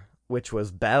Horror, which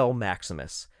was Battle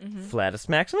Maximus. Mm-hmm. Flatus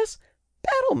Maximus?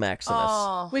 Battle Maximus.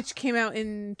 Oh. Which came out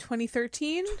in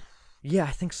 2013? Yeah,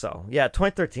 I think so. Yeah,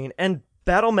 2013. And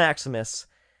Battle Maximus,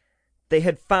 they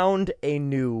had found a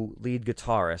new lead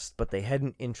guitarist, but they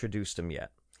hadn't introduced him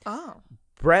yet. Oh.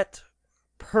 Brett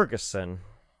Purgeson,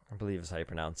 I believe is how you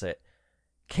pronounce it,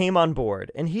 came on board,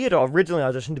 and he had originally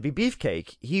auditioned to be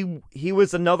Beefcake. He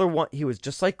was another one. He was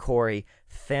just like Corey,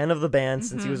 fan of the band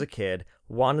since he was a kid,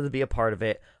 wanted to be a part of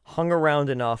it, hung around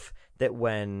enough that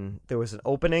when there was an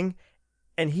opening,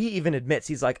 and he even admits,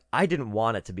 he's like, I didn't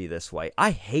want it to be this way.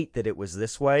 I hate that it was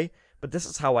this way, but this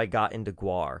is how I got into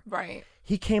GWAR. Right.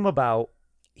 He came about,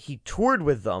 he toured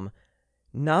with them,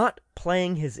 not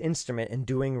playing his instrument and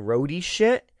doing roadie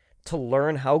shit to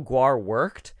learn how GWAR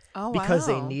worked. Oh, because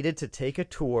wow. they needed to take a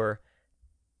tour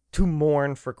to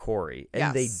mourn for Corey,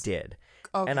 and they did.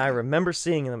 Okay. And I remember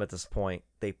seeing them at this point.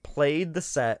 They played the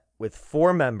set with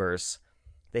 4 members.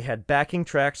 They had backing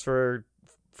tracks for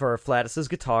Flatus's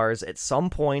guitars at some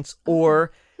points,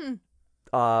 or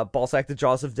Ballsack the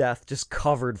Jaws of Death just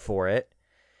covered for it.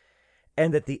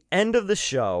 And at the end of the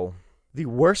show, the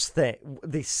worst thing,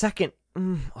 the second...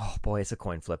 oh boy, it's a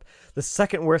coin flip. The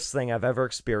second worst thing I've ever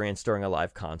experienced during a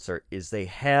live concert is they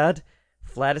had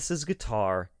Flatus's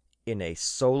guitar in a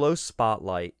solo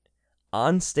spotlight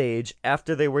on stage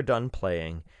after they were done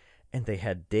playing, and they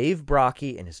had Dave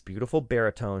Brockie and his beautiful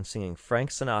baritone singing Frank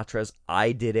Sinatra's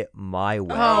I Did It My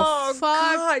Way. Oh,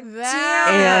 fuck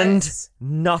that. And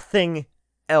nothing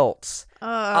else.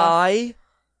 I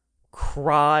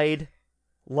cried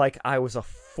like I was a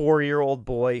 4-year-old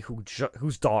boy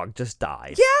whose dog just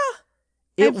died.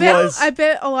 Yeah. I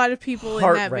bet a lot of people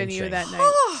in that venue that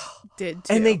night did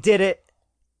too. And they did it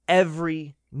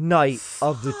every night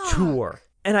of the tour.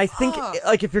 And I think,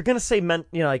 like, if you're gonna say,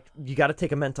 like, you got to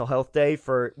take a mental health day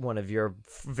for one of your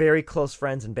very close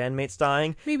friends and bandmates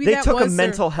dying. Maybe they that took a was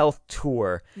mental health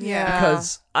tour. Yeah.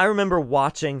 Because I remember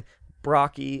watching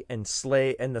Brocky and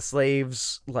the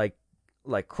Slaves, like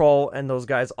Kroll and those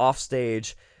guys off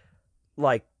stage,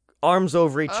 like arms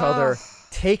over each other,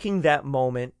 taking that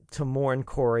moment to mourn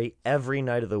Corey every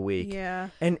night of the week. Yeah.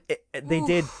 And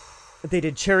they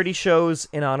did charity shows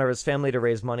in honor of his family to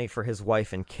raise money for his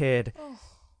wife and kid.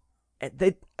 And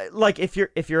they, like, if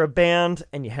you're a band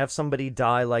and you have somebody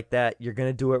die like that, you're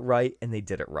gonna do it right, and they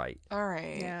did it right. All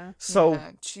right. Yeah. So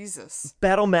Jesus.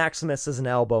 Battle Maximus as an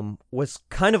album was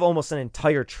kind of almost an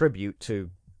entire tribute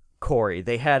to Corey.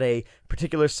 They had a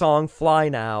particular song, Fly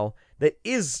Now, that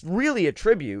is really a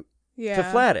tribute to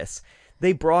Flatus.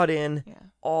 They brought in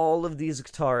all of these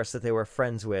guitarists that they were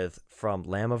friends with from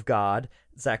Lamb of God.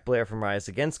 Zach Blair from Rise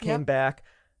Against came back.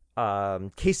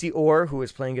 Casey Orr, who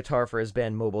was playing guitar for his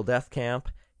band Mobile Death Camp,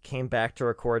 came back to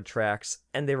record tracks,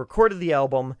 and they recorded the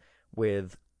album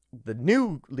with the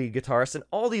new lead guitarist and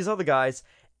all these other guys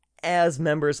as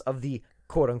members of the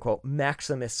quote-unquote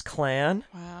Maximus clan.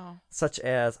 Wow. Such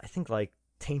as, I think, like,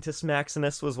 Taintus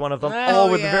Maximus was one of them, all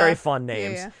with very fun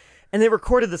names. Yeah. And they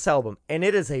recorded this album, and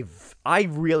it is I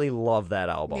really love that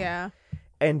album. Yeah.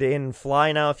 And in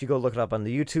Fly Now, if you go look it up on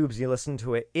the YouTubes, you listen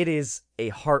to it, it is a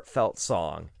heartfelt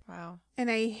song. Wow.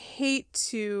 And I hate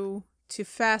to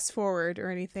fast forward or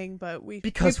anything, but we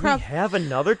have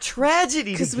another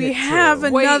tragedy. Because to we get have to.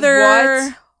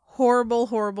 another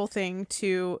horrible thing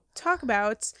to talk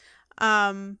about.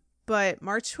 But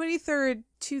March 23rd,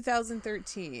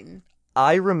 2013.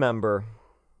 I remember.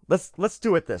 Let's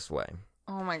do it this way.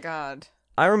 Oh my God.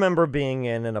 I remember being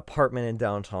in an apartment in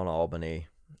downtown Albany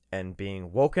and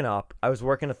being woken up. I was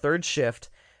working a third shift.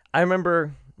 I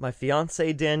remember my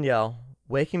fiance Danielle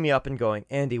waking me up and going,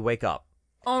 "Andy, wake up."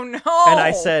 Oh no. And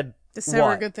I said, That's never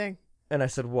 "What?" a good thing. And I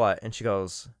said, "What?" And she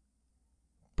goes,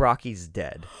 "Brocky's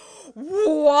dead."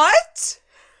 What?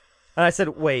 And I said,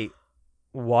 "Wait,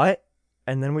 what?"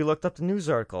 And then we looked up the news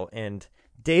article, and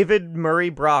David Murray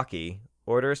Brocky,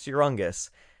 Orderus Urungus,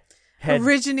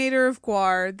 originator of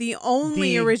GWAR, the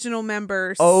only original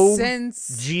member since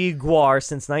GWAR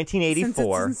since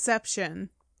 1984, since its inception,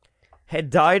 had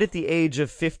died at the age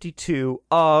of 52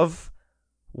 of,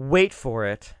 wait for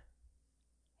it,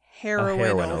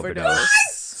 heroin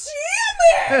overdose.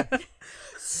 God damn it!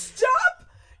 Stop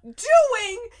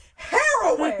doing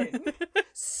heroin!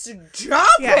 Stop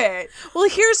it! Well,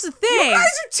 here's the thing. You guys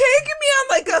are taking me on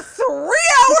like a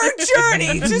 3-hour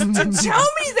journey just to tell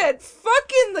me that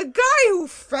fucking the guy who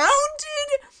founded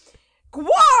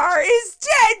GWAR is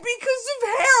dead because of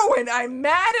heroin. I'm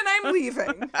mad and I'm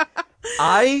leaving.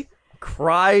 I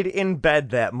cried in bed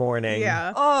that morning.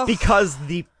 Yeah. Because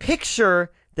the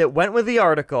picture that went with the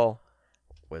article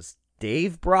was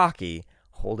Dave Brocky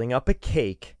holding up a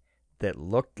cake that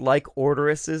looked like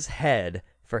Orderus's head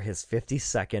for his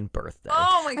 52nd birthday.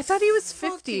 Oh my! I thought he was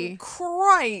 50.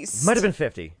 Christ! Might have been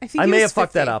 50. I think I he may was have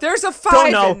fucked 50. that up. There's a 5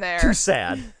 don't know, in there. Too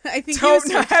sad. I think Don't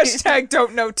he know. was 50. Hashtag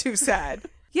don't know. Too sad.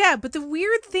 Yeah, but the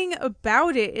weird thing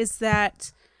about it is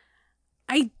that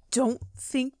I don't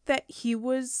think that he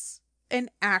was an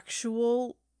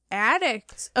actual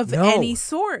addict of any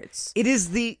sorts. It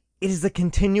is the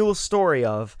continual story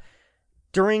of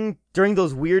during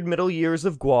those weird middle years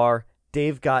of GWAR,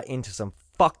 Dave got into some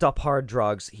fucked up hard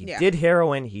drugs. He did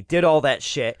heroin, he did all that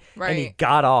shit, and he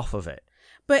got off of it.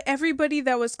 But everybody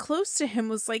that was close to him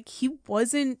was like, he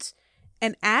wasn't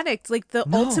an addict. Like, the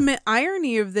ultimate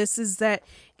irony of this is that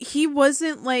he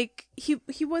wasn't like,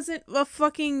 he wasn't a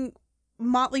fucking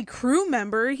Motley Crue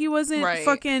member. He wasn't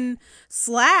fucking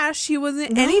Slash. He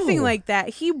wasn't anything like that.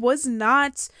 He was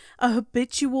not a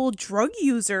habitual drug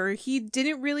user. He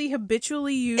didn't really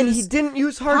habitually use, and he didn't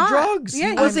use hard drugs. Yeah,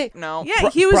 he wasn't. No.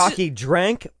 Yeah, he was. Brocky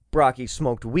drank. Brocky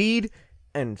smoked weed,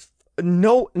 and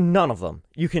none of them.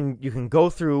 You can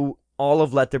go through all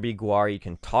of Let There Be GWAR. You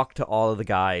can talk to all of the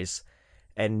guys,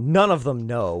 and none of them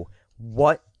know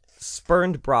what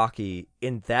spurned Brocky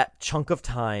in that chunk of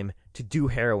time to do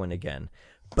heroin again.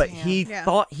 But he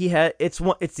thought he had. It's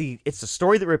a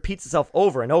story that repeats itself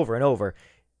over and over and over.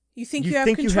 You think you have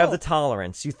think control. you have the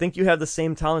tolerance. You think you have the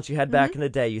same tolerance you had back in the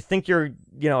day. You think you're, a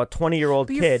 20-year-old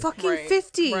But kid. you're fucking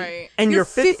 50. Right. And you're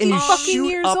 50 and you fucking shoot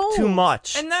years up old. too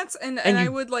much. And that's and I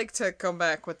would like to come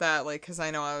back with that, like, because I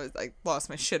know I was like lost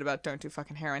my shit about don't do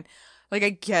fucking heroin. Like, I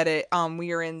get it.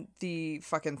 We are in the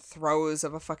fucking throes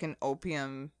of a fucking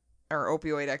opium or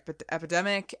opioid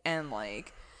epidemic, and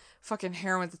like, fucking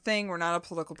heroin's a thing. We're not a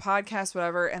political podcast,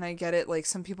 whatever. And I get it. Like,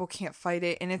 some people can't fight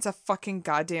it, and it's a fucking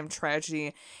goddamn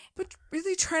tragedy. But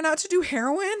really try not to do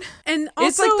heroin. And also,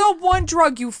 it's like the one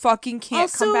drug you fucking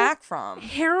can't come back from.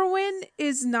 Heroin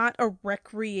is not a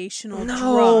recreational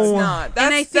drug. It's not.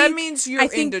 That means you're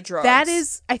into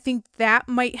drugs. I think that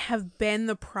might have been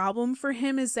the problem for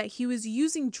him, is that he was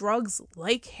using drugs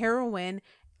like heroin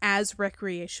as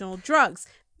recreational drugs.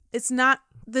 It's not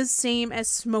the same as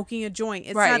smoking a joint.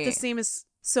 It's not the same as...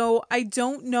 So I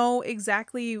don't know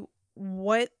exactly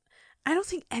what... I don't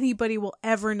think anybody will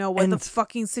ever know what the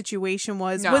fucking situation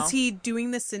was. No. Was he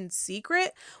doing this in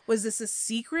secret? Was this a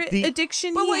secret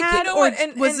addiction he had? Or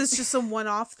was this just a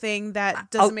one-off thing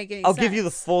that doesn't make any sense? I'll give you the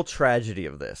full tragedy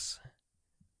of this.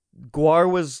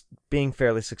 GWAR was being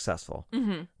fairly successful.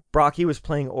 Mm-hmm. Brocky was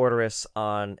playing Orderus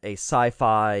on a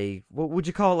sci-fi, what would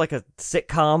you call it, like a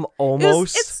sitcom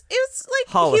almost? It was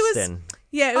like Holliston.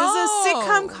 It was a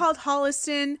sitcom called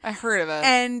Holliston. I heard of it.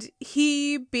 And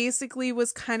he basically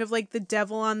was kind of like the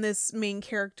devil on this main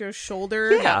character's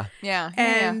shoulder. Yeah.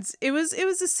 And it was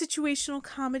a situational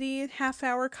comedy,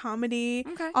 half-hour comedy.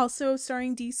 Okay. Also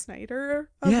starring Dee Snider,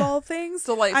 of all things.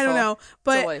 Delightful. I don't know,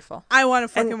 but delightful. I want to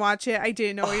fucking watch it. I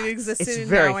didn't know it existed, it's and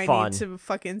very now fun. I need to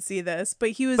fucking see this. But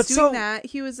he was doing that.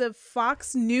 He was a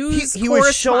Fox News He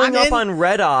was showing up on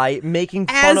Red Eye, making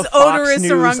fun of Fox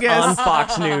News on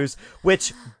Fox News, which...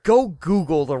 Go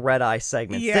Google the Red Eye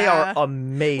segments. They are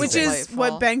amazing. Which is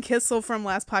what Ben Kissel from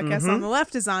Last Podcast on the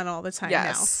Left is on all the time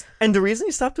now. And the reason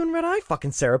he stopped doing Red Eye?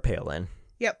 Fucking Sarah Palin.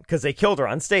 Yep. Because they killed her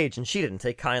on stage and she didn't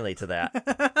take kindly to that.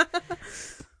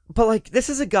 But like, this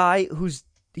is a guy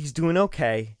he's doing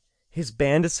okay. His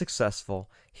band is successful.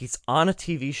 He's on a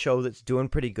TV show that's doing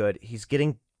pretty good. He's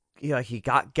getting, he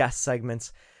got guest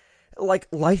segments. Like,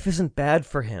 life isn't bad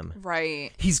for him.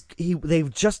 Right.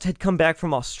 They've just had come back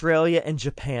from Australia and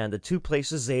Japan, the two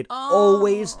places they'd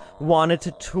always wanted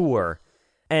to tour.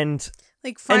 And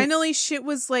like, finally shit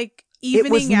was like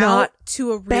evening out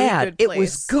to a really good place. It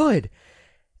was good.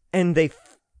 And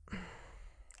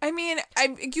I mean,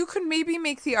 you could maybe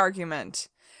make the argument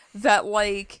that,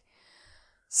 like,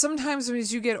 sometimes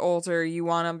as you get older, you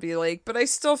want to be like, but I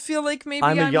still feel like maybe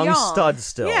I'm a young stud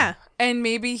still. Yeah. And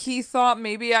maybe he thought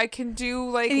maybe I can do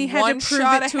like one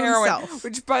shot of heroin. Himself.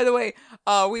 Which, by the way,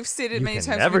 we've stated many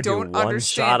times we don't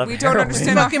understand. We don't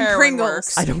understand how heroin Pringles.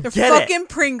 works. I don't They're get fucking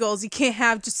Pringles. You can't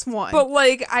have just one. But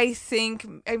like, I think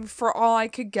for all I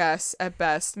could guess, at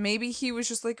best, maybe he was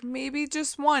just like maybe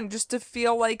just one, just to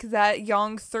feel like that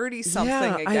young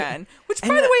 30-something again. Which, by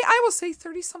the way, I will say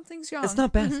 30-something's young. It's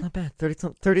not bad. It's not bad. 30s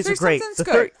are great.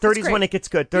 The 30s when it gets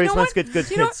good. 30s when it's good. Good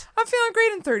you know kids. I'm feeling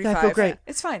great in 35. I feel great.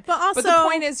 It's fine. But also, the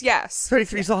point is, yes,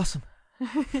 33 is awesome.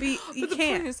 But you the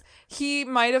can't. point is, he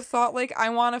might have thought like, I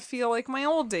want to feel like my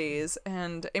old days,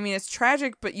 and I mean, it's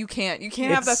tragic, but you can't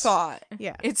have that thought.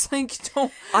 Yeah, it's like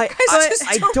don't.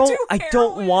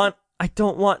 I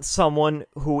don't want someone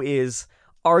who is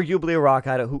arguably a rock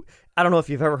idol who I don't know if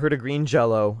you've ever heard of Green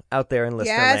Jello out there in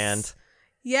Listerland.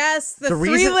 Yes, the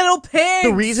three little pigs.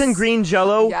 The reason Green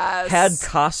Jello had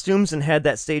costumes and had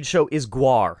that stage show is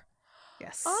GWAR.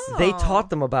 Yes. Oh. They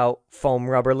taught them about foam,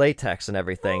 rubber, latex, and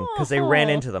everything because they ran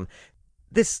into them.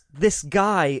 This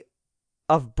guy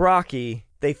of Brocky,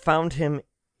 they found him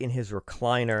in his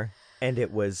recliner, and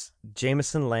it was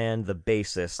Jameson Land, the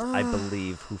bassist, I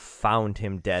believe, who found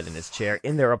him dead in his chair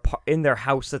in their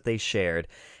house that they shared.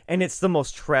 And it's the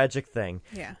most tragic thing.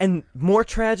 Yeah. And more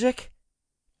tragic,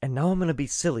 and now I'm going to be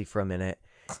silly for a minute,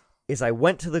 is I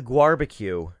went to the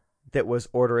GWARbecue that was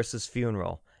Orderus's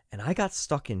funeral. And I got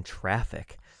stuck in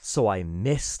traffic, so I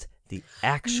missed the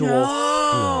actual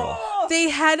funeral. They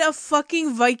had a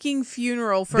fucking Viking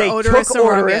funeral for They Odorous took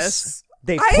Orongus.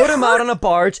 They put him out on a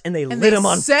barge, and they lit him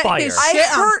on fire.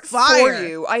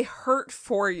 I hurt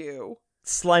for you.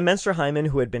 Sly Menster-Hyman,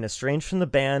 who had been estranged from the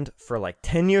band for like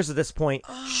 10 years at this point,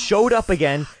 showed up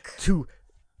again to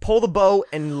pull the bow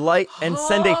and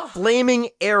send a flaming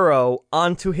arrow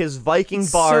onto his Viking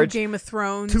barge. So Game of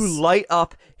Thrones. To light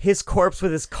up his corpse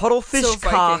with his cuttlefish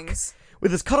cock.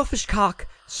 With his cuttlefish cock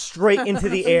straight into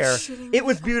the air. It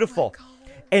was beautiful.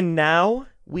 And now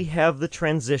we have the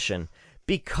transition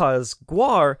because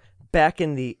GWAR, back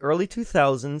in the early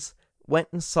 2000s, went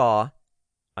and saw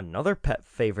another pet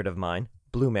favorite of mine,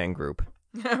 Blue Man Group.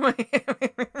 Weird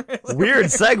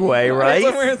segue, right?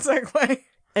 It's a weird segue.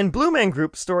 And Blue Man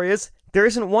Group's story is, there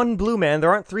isn't one Blue Man,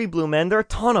 there aren't 3 Blue Men, there are a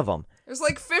ton of them. There's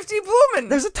like 50 Blue Men.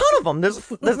 There's a ton of them. There's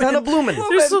a ton of Blue Men.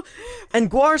 And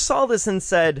GWAR saw this and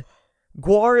said,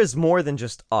 GWAR is more than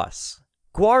just us.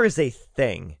 GWAR is a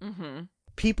thing. Mm-hmm.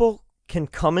 People can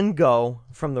come and go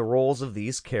from the roles of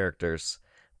these characters,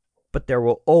 but there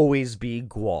will always be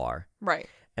GWAR. Right.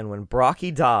 And when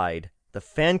Brocky died, the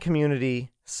fan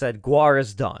community said GWAR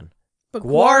is done. But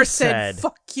GWAR said,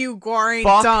 fuck you, GWAR ain't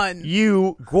fuck done.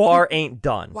 you, GWAR ain't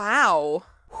done. Wow.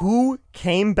 Who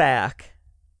came back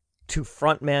to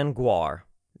frontman GWAR?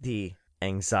 The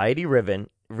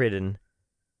anxiety-ridden,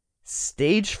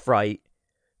 stage fright,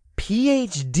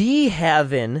 PhD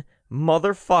having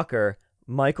motherfucker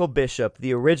Michael Bishop,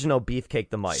 the original Beefcake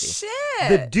the Mighty. Shit.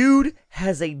 The dude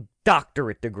has a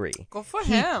doctorate degree. Go for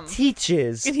he him.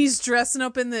 Teaches. And he's dressing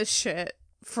up in this shit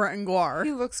for GWAR.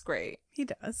 He looks great. He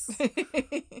does.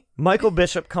 Michael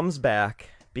Bishop comes back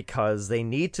because they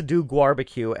need to do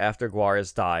GWARbecue after GWAR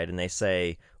has died, and they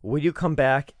say, will you come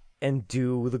back and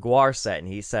do the GWAR set? And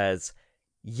he says,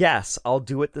 yes, I'll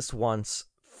do it this once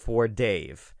for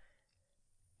Dave.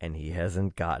 And he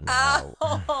hasn't gotten out.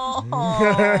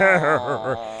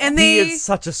 And he is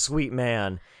such a sweet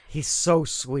man. He's so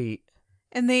sweet.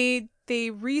 And they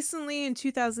recently in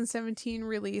 2017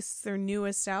 released their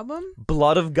newest album,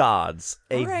 Blood of Gods,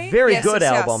 a right. very good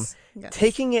album, Yes.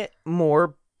 taking it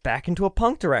more back into a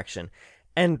punk direction.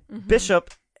 And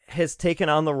Bishop has taken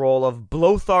on the role of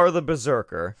Blothar the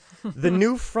Berserker, the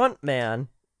new frontman,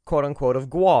 quote unquote, of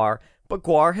GWAR. But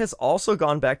GWAR has also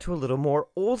gone back to a little more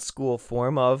old school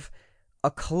form of a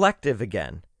collective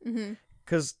again.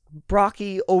 Because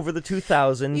Brocky over the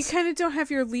 2000s... You kind of don't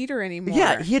have your leader anymore.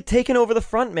 Yeah, he had taken over the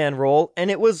frontman role, and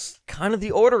it was kind of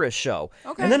the Orderist show.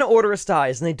 Okay. And then Orderist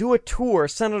dies, and they do a tour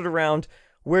centered around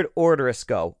where'd Orderist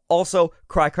go. Also,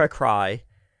 Cry, Cry, Cry.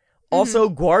 Also,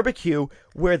 GWARbecue,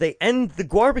 where they end the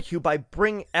GWARbecue by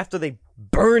after they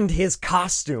burned his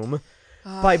costume,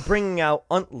 by bringing out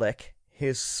Untlick,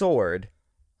 his sword,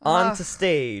 onto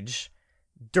stage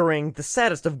during the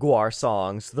saddest of GWAR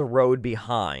songs, The Road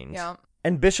Behind. Yeah.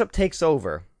 And Bishop takes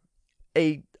over.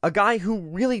 A guy who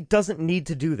really doesn't need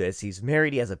to do this. He's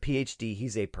married, he has a PhD,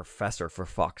 he's a professor, for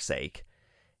fuck's sake.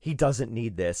 He doesn't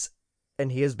need this,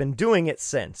 and he has been doing it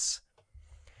since.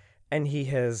 And he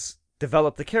has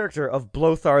developed the character of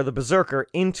Blothar the Berserker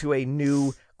into a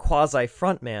new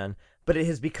quasi-frontman, but it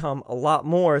has become a lot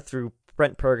more through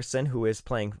Brent Ferguson, who is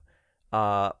playing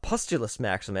Pustulus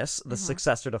Maximus, the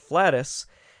successor to Flatus,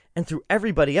 and through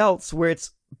everybody else, where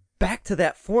it's back to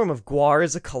that form of GWAR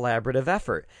as a collaborative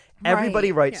effort.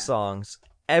 Everybody writes songs.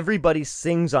 Everybody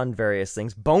sings on various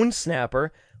things. Bone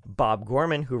Snapper, Bob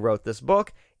Gorman, who wrote this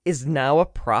book, is now a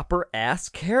proper-ass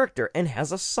character and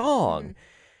has a song.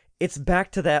 It's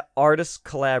back to that artist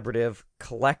collaborative,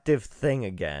 collective thing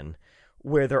again,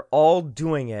 where they're all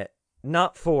doing it,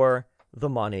 not for the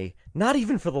money, not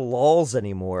even for the lulz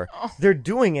anymore. They're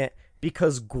doing it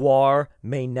because GWAR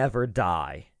may never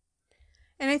die.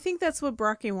 And I think that's what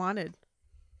Brocky wanted.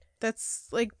 That's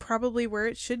like probably where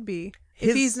it should be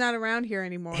if he's not around here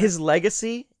anymore. His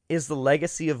legacy is the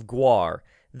legacy of GWAR,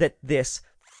 that this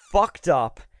fucked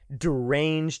up,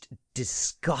 deranged,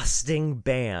 disgusting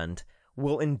band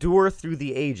will endure through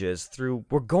the ages,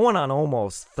 we're going on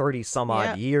almost 30 some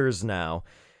odd years now,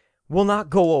 will not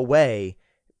go away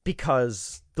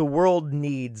because the world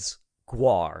needs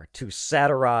GWAR to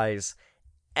satirize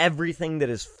everything that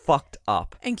is fucked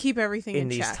up and keep everything in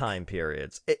these check. time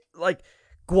periods.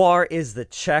 GWAR is the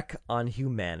check on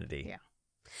humanity. Yeah.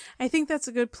 I think that's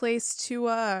a good place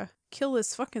to kill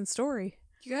this fucking story.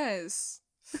 You guys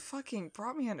fucking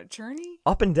brought me on a journey.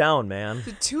 Up and down, man.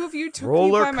 The two of you took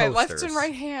Roller me by my left coasters. and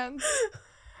right hands.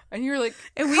 And you were like,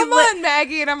 And we come on,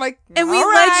 Maggie. And I'm like, And we all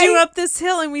led right. you up this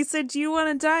hill and we said, do you want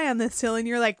to die on this hill? And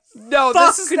you're like, No,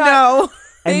 fuck this is not. no.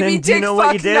 And Baby then do you dick know fuck,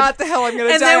 what you did? not the hill I'm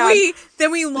gonna And die on.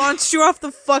 then we launched you off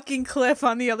the fucking cliff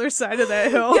on the other side of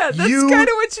that hill. Yeah, that's You kind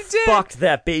of what you did. Fucked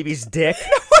that baby's dick. I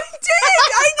did.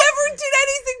 I never did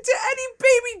anything to any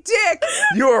baby dick.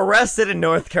 You were arrested in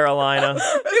North Carolina.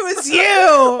 It was you.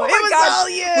 Oh it my was God. all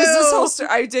you. Was this whole story?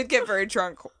 I did get very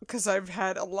drunk because I've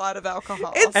had a lot of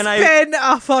alcohol. It's And been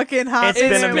a fucking hot It's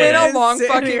been a It's minute. been a long Sit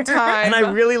fucking here. time. And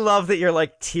I really love that you're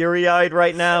like teary-eyed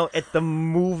right now at the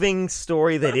moving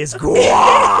story that is GWAR.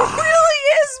 really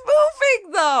is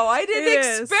moving though. I didn't It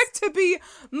is. expect to be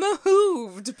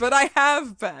moved, but I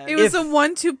have been. It was a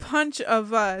 1-2 punch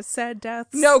of sad deaths.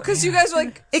 No, because you guys were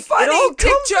like It funny all dick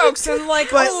comes jokes and like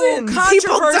But oh then people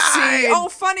controversy, died. oh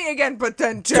funny again, but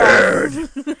then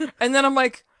death. And then I'm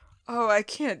like, oh, I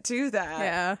can't do that.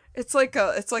 Yeah. It's like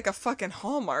a fucking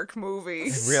Hallmark movie.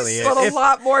 It really is. But a If-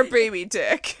 lot more baby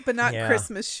dick. But not Yeah.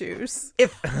 Christmas shoes.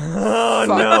 Oh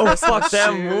Fuck no, Christmas fuck that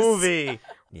shoes. movie.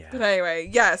 Yeah. But anyway,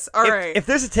 yes, all right. If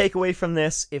there's a takeaway from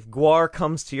this, if GWAR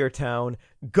comes to your town,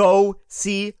 go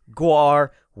see GWAR,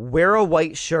 wear a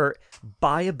white shirt,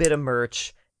 buy a bit of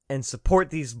merch, and support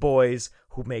these boys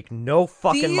who make no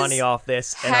fucking These money off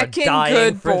this and are heckin' dying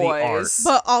good for boys. the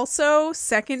art. But also,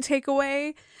 second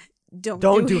takeaway,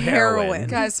 don't do heroin.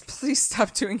 Guys, please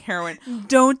stop doing heroin.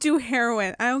 Don't do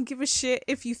heroin. I don't give a shit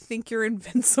if you think you're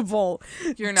invincible.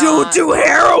 You're not. Don't do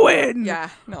heroin. Yeah,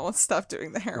 no, let's stop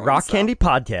doing the heroin. Rock stuff. Candy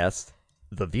Podcast,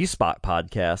 the V-Spot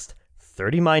Podcast,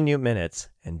 30 Minute Minutes,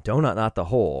 and Donut Not the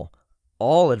Hole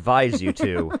all advise you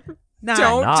to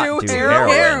Don't not do do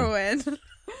heroin. heroin.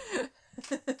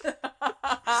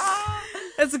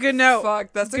 That's a good note.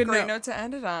 Fuck, that's a Good great note. note to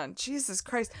end it on. Jesus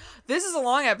Christ. This is a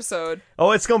long episode.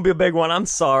 Oh, it's gonna be a big one. I'm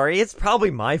sorry. It's probably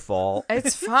my fault.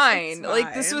 It's fine. It's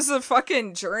Like, this fine. was a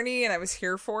fucking journey, and I was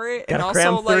here for it. Gotta and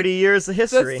cram also, 30 like, years of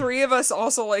history. the three of us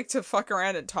also like to fuck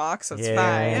around and talk, so it's Yeah.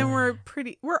 fine. And we're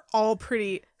all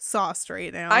pretty sauced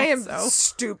right now. I am so.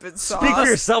 stupid sauce. Speak for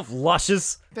yourself,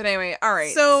 luscious. But anyway, all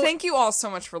right. So- thank you all so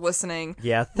much for listening.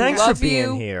 Yeah, thanks love for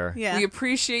being you. here. Yeah. We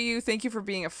appreciate you. Thank you for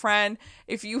being a friend.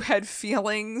 If you had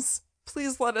feelings,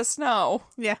 please let us know.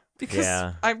 Yeah. Because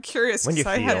Yeah. I'm curious When you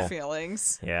because I had feel.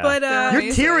 feelings. Yeah. But They're You're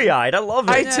amazing. teary-eyed. I love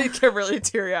it. I did get really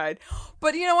teary-eyed.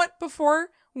 But you know what? Before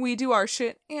we do our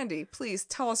shit, Andy, please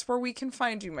tell us where we can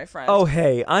find you, my friend. Oh,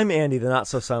 hey, I'm Andy, the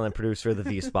not-so-silent producer of the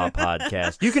V-Spot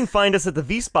Podcast. You can find us at the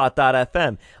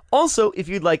vspot.fm. Also, if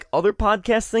you'd like other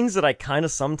podcast things that I kind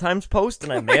of sometimes post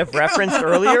and I may have referenced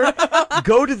earlier,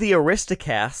 go to the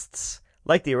Aristocasts,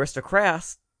 like the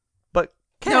aristocrats, but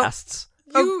casts.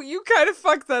 You kind of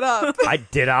fucked that up.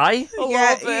 Did I? A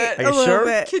Yeah, little bit. Are you a little sure?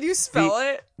 bit. Can you spell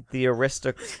it?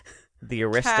 The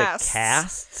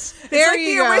Aristocasts? There It's like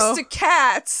you the go.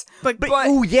 Aristocats. But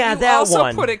ooh, yeah, you that also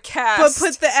one. put a cast.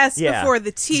 put the S Yeah. before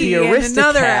the T The and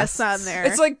another Aristocasts. S on there.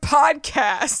 It's like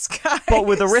podcast, guys. But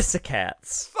with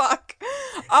Aristocats. Fuck.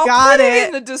 I'll Got put it it.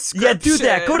 in the description. Yeah, do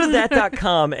that. Go to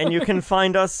that.com and you can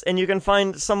find us and you can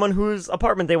find someone whose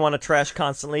apartment they want to trash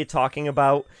constantly talking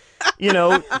about,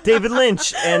 David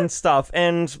Lynch and stuff,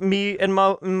 and me and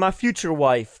my future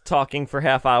wife talking for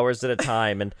half hours at a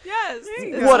time and Yes.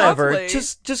 it's whatever. lovely.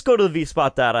 Just go to the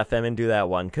vspot.fm and do that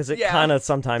one because it Yeah, kind of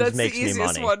sometimes That's makes the me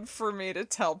easiest money. one for me to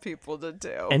tell people to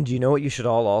do. And do you know what you should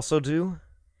all also do?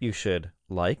 You should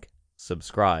like,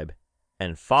 subscribe,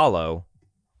 and follow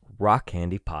Rock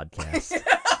Candy Podcast.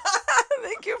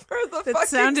 Thank you for the that fucking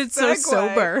sounded so segue.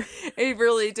 sober. It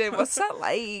really did. What's that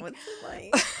like?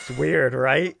 It's weird,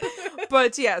 right?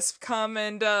 But yes, come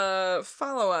and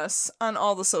follow us on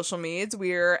all the social medias.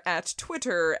 We're at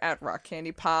Twitter at Rock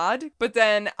Candy Pod. But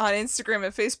then on Instagram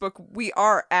and Facebook, we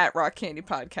are at Rock Candy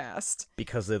Podcast.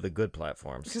 Because they're the good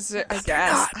platforms. Because I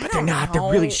guess. I they're don't not. They're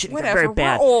know. really shitty. They're Whatever. very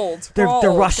bad. We're old. They're We're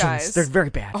old, Russians. guys. They're very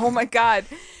bad. Oh my god.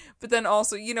 But then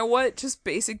also, you know what? Just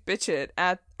basic bitch it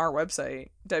at our website,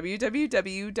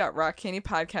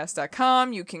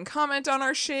 www.rockcandypodcast.com. You can comment on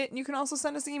our shit, and you can also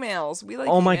send us emails. We like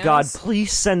Oh my emails. god,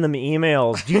 please send them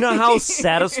emails. Do you know how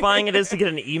satisfying it is to get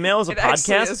an email as a It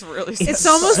actually podcast? is really It's sad.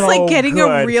 almost so like getting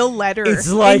good. a real letter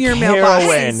It's like in your mailbox.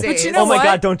 heroin. these But you days. know oh my what?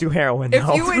 god, don't do heroin. If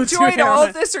no. you Don't do enjoyed all heroin.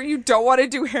 of this or you don't want to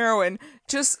do heroin,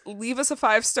 just leave us a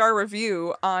 5-star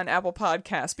review on Apple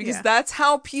Podcasts because Yeah. that's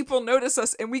how people notice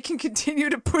us and we can continue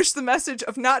to push the message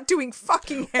of not doing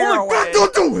fucking oh heroin. my god,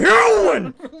 don't do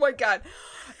heroin! Oh my god.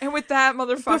 And with that,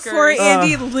 motherfuckers, Before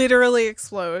Andy literally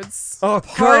explodes. Oh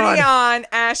party god. on,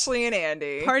 Ashley and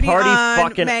Andy. Party Party on,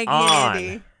 fucking Maggie on. and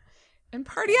Andy. And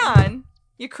party on,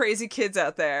 you crazy kids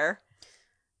out there.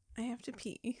 I have to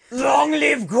pee. Long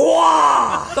live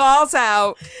GWAR! Balls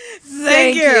out.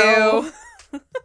 Thank you.